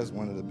my heart. That is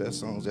one of the best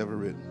songs ever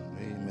written.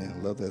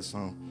 Amen. Love that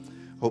song.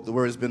 Hope the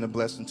word has been a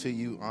blessing to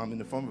you. In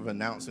the form of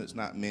announcements,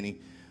 not many.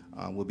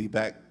 We'll be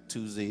back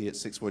Tuesday at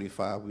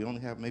 6:45. We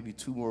only have maybe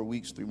 3 more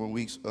weeks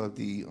of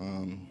the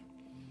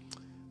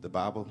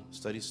Bible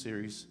study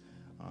series,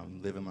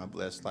 Living My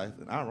Blessed Life.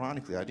 And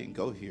ironically, I didn't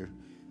go here.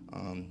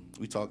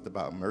 We talked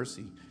about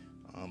mercy.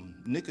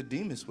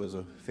 Nicodemus was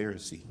a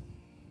Pharisee.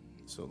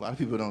 So a lot of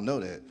people don't know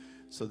that.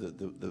 So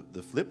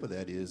the flip of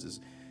that is,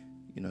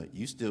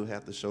 you still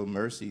have to show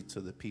mercy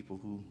to the people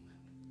who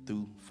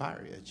threw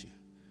fire at you.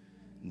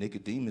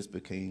 Nicodemus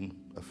became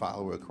a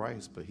follower of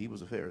Christ, but he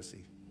was a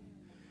Pharisee.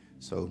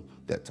 So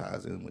that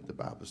ties in with the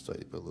Bible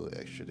study, put a little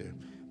extra there.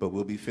 But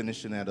we'll be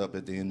finishing that up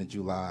at the end of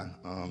July.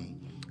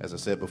 As I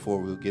said before,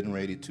 we're getting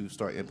ready to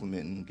start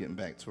implementing, getting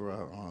back to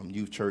our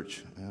youth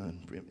church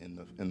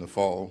in the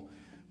fall.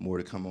 More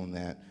to come on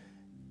that.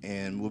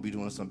 And we'll be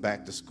doing some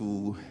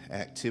back-to-school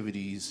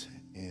activities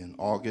in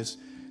August.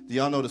 Do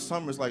y'all know the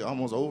summer's like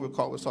almost over?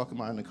 Carl was talking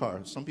about in the car.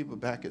 Some people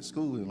back at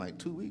school in like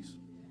 2 weeks.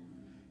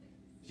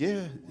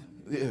 Yeah,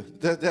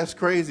 that's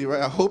crazy,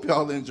 right? I hope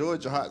y'all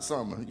enjoyed your hot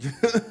summer.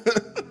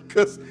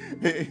 Because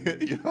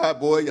your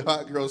hot boy, your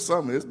hot girl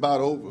summer, it's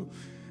about over,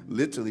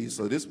 literally.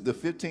 So the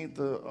 15th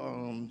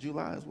of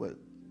July is what,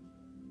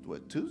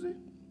 Tuesday?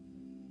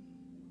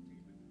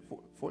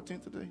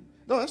 14th today?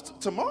 No, that's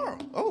tomorrow.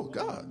 Oh,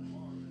 God.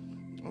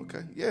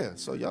 Okay, yeah,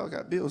 so y'all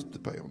got bills to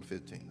pay on the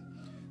 15th.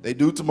 They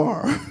do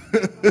tomorrow.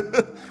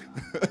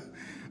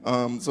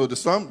 So the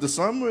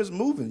summer is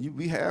moving. You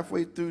be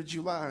halfway through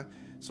July.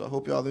 So I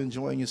hope y'all are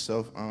enjoying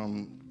yourself.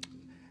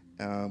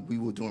 We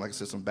were doing, like I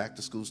said, some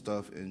back-to-school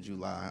stuff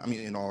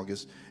in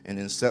August. And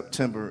in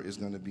September is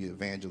going to be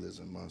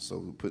Evangelism Month. So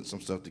we're putting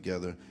some stuff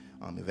together,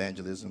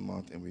 Evangelism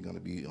Month, and we're going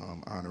to be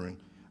honoring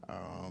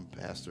our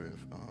pastor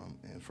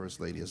and First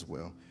Lady as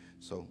well.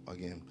 So,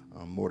 again,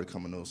 more to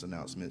come on those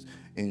announcements.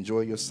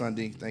 Enjoy your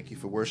Sunday. Thank you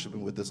for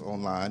worshiping with us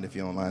online. If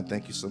you're online,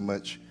 thank you so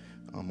much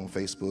on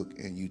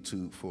Facebook and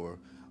YouTube for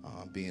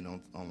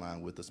being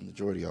online with us.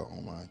 Majority are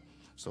online.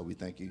 So we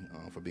thank you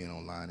for being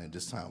online. And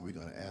this time we're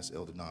going to ask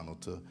Elder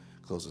Donald to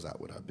close us out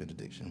with our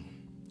benediction.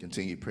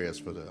 Continued prayers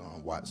for the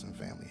Watson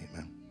family.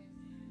 Amen.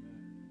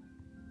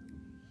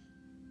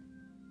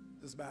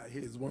 Let's bow our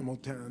heads one more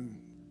time.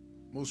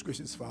 Most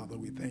gracious Father,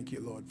 we thank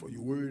you, Lord, for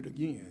your word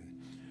again.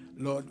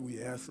 Lord,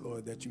 we ask,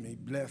 Lord, that you may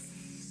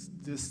bless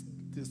this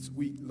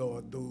week,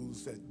 Lord,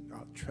 those that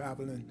are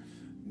traveling.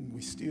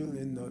 We're still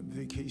in the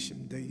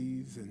vacation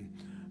days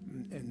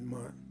and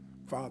month.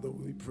 Father,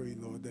 we pray,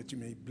 Lord, that you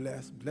may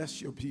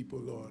bless your people,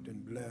 Lord,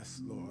 and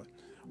bless, Lord,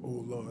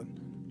 oh, Lord,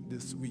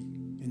 this week.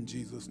 In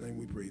Jesus' name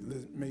we pray.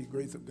 May the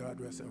grace of God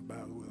rest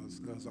above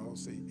us. Let's all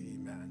say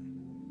amen.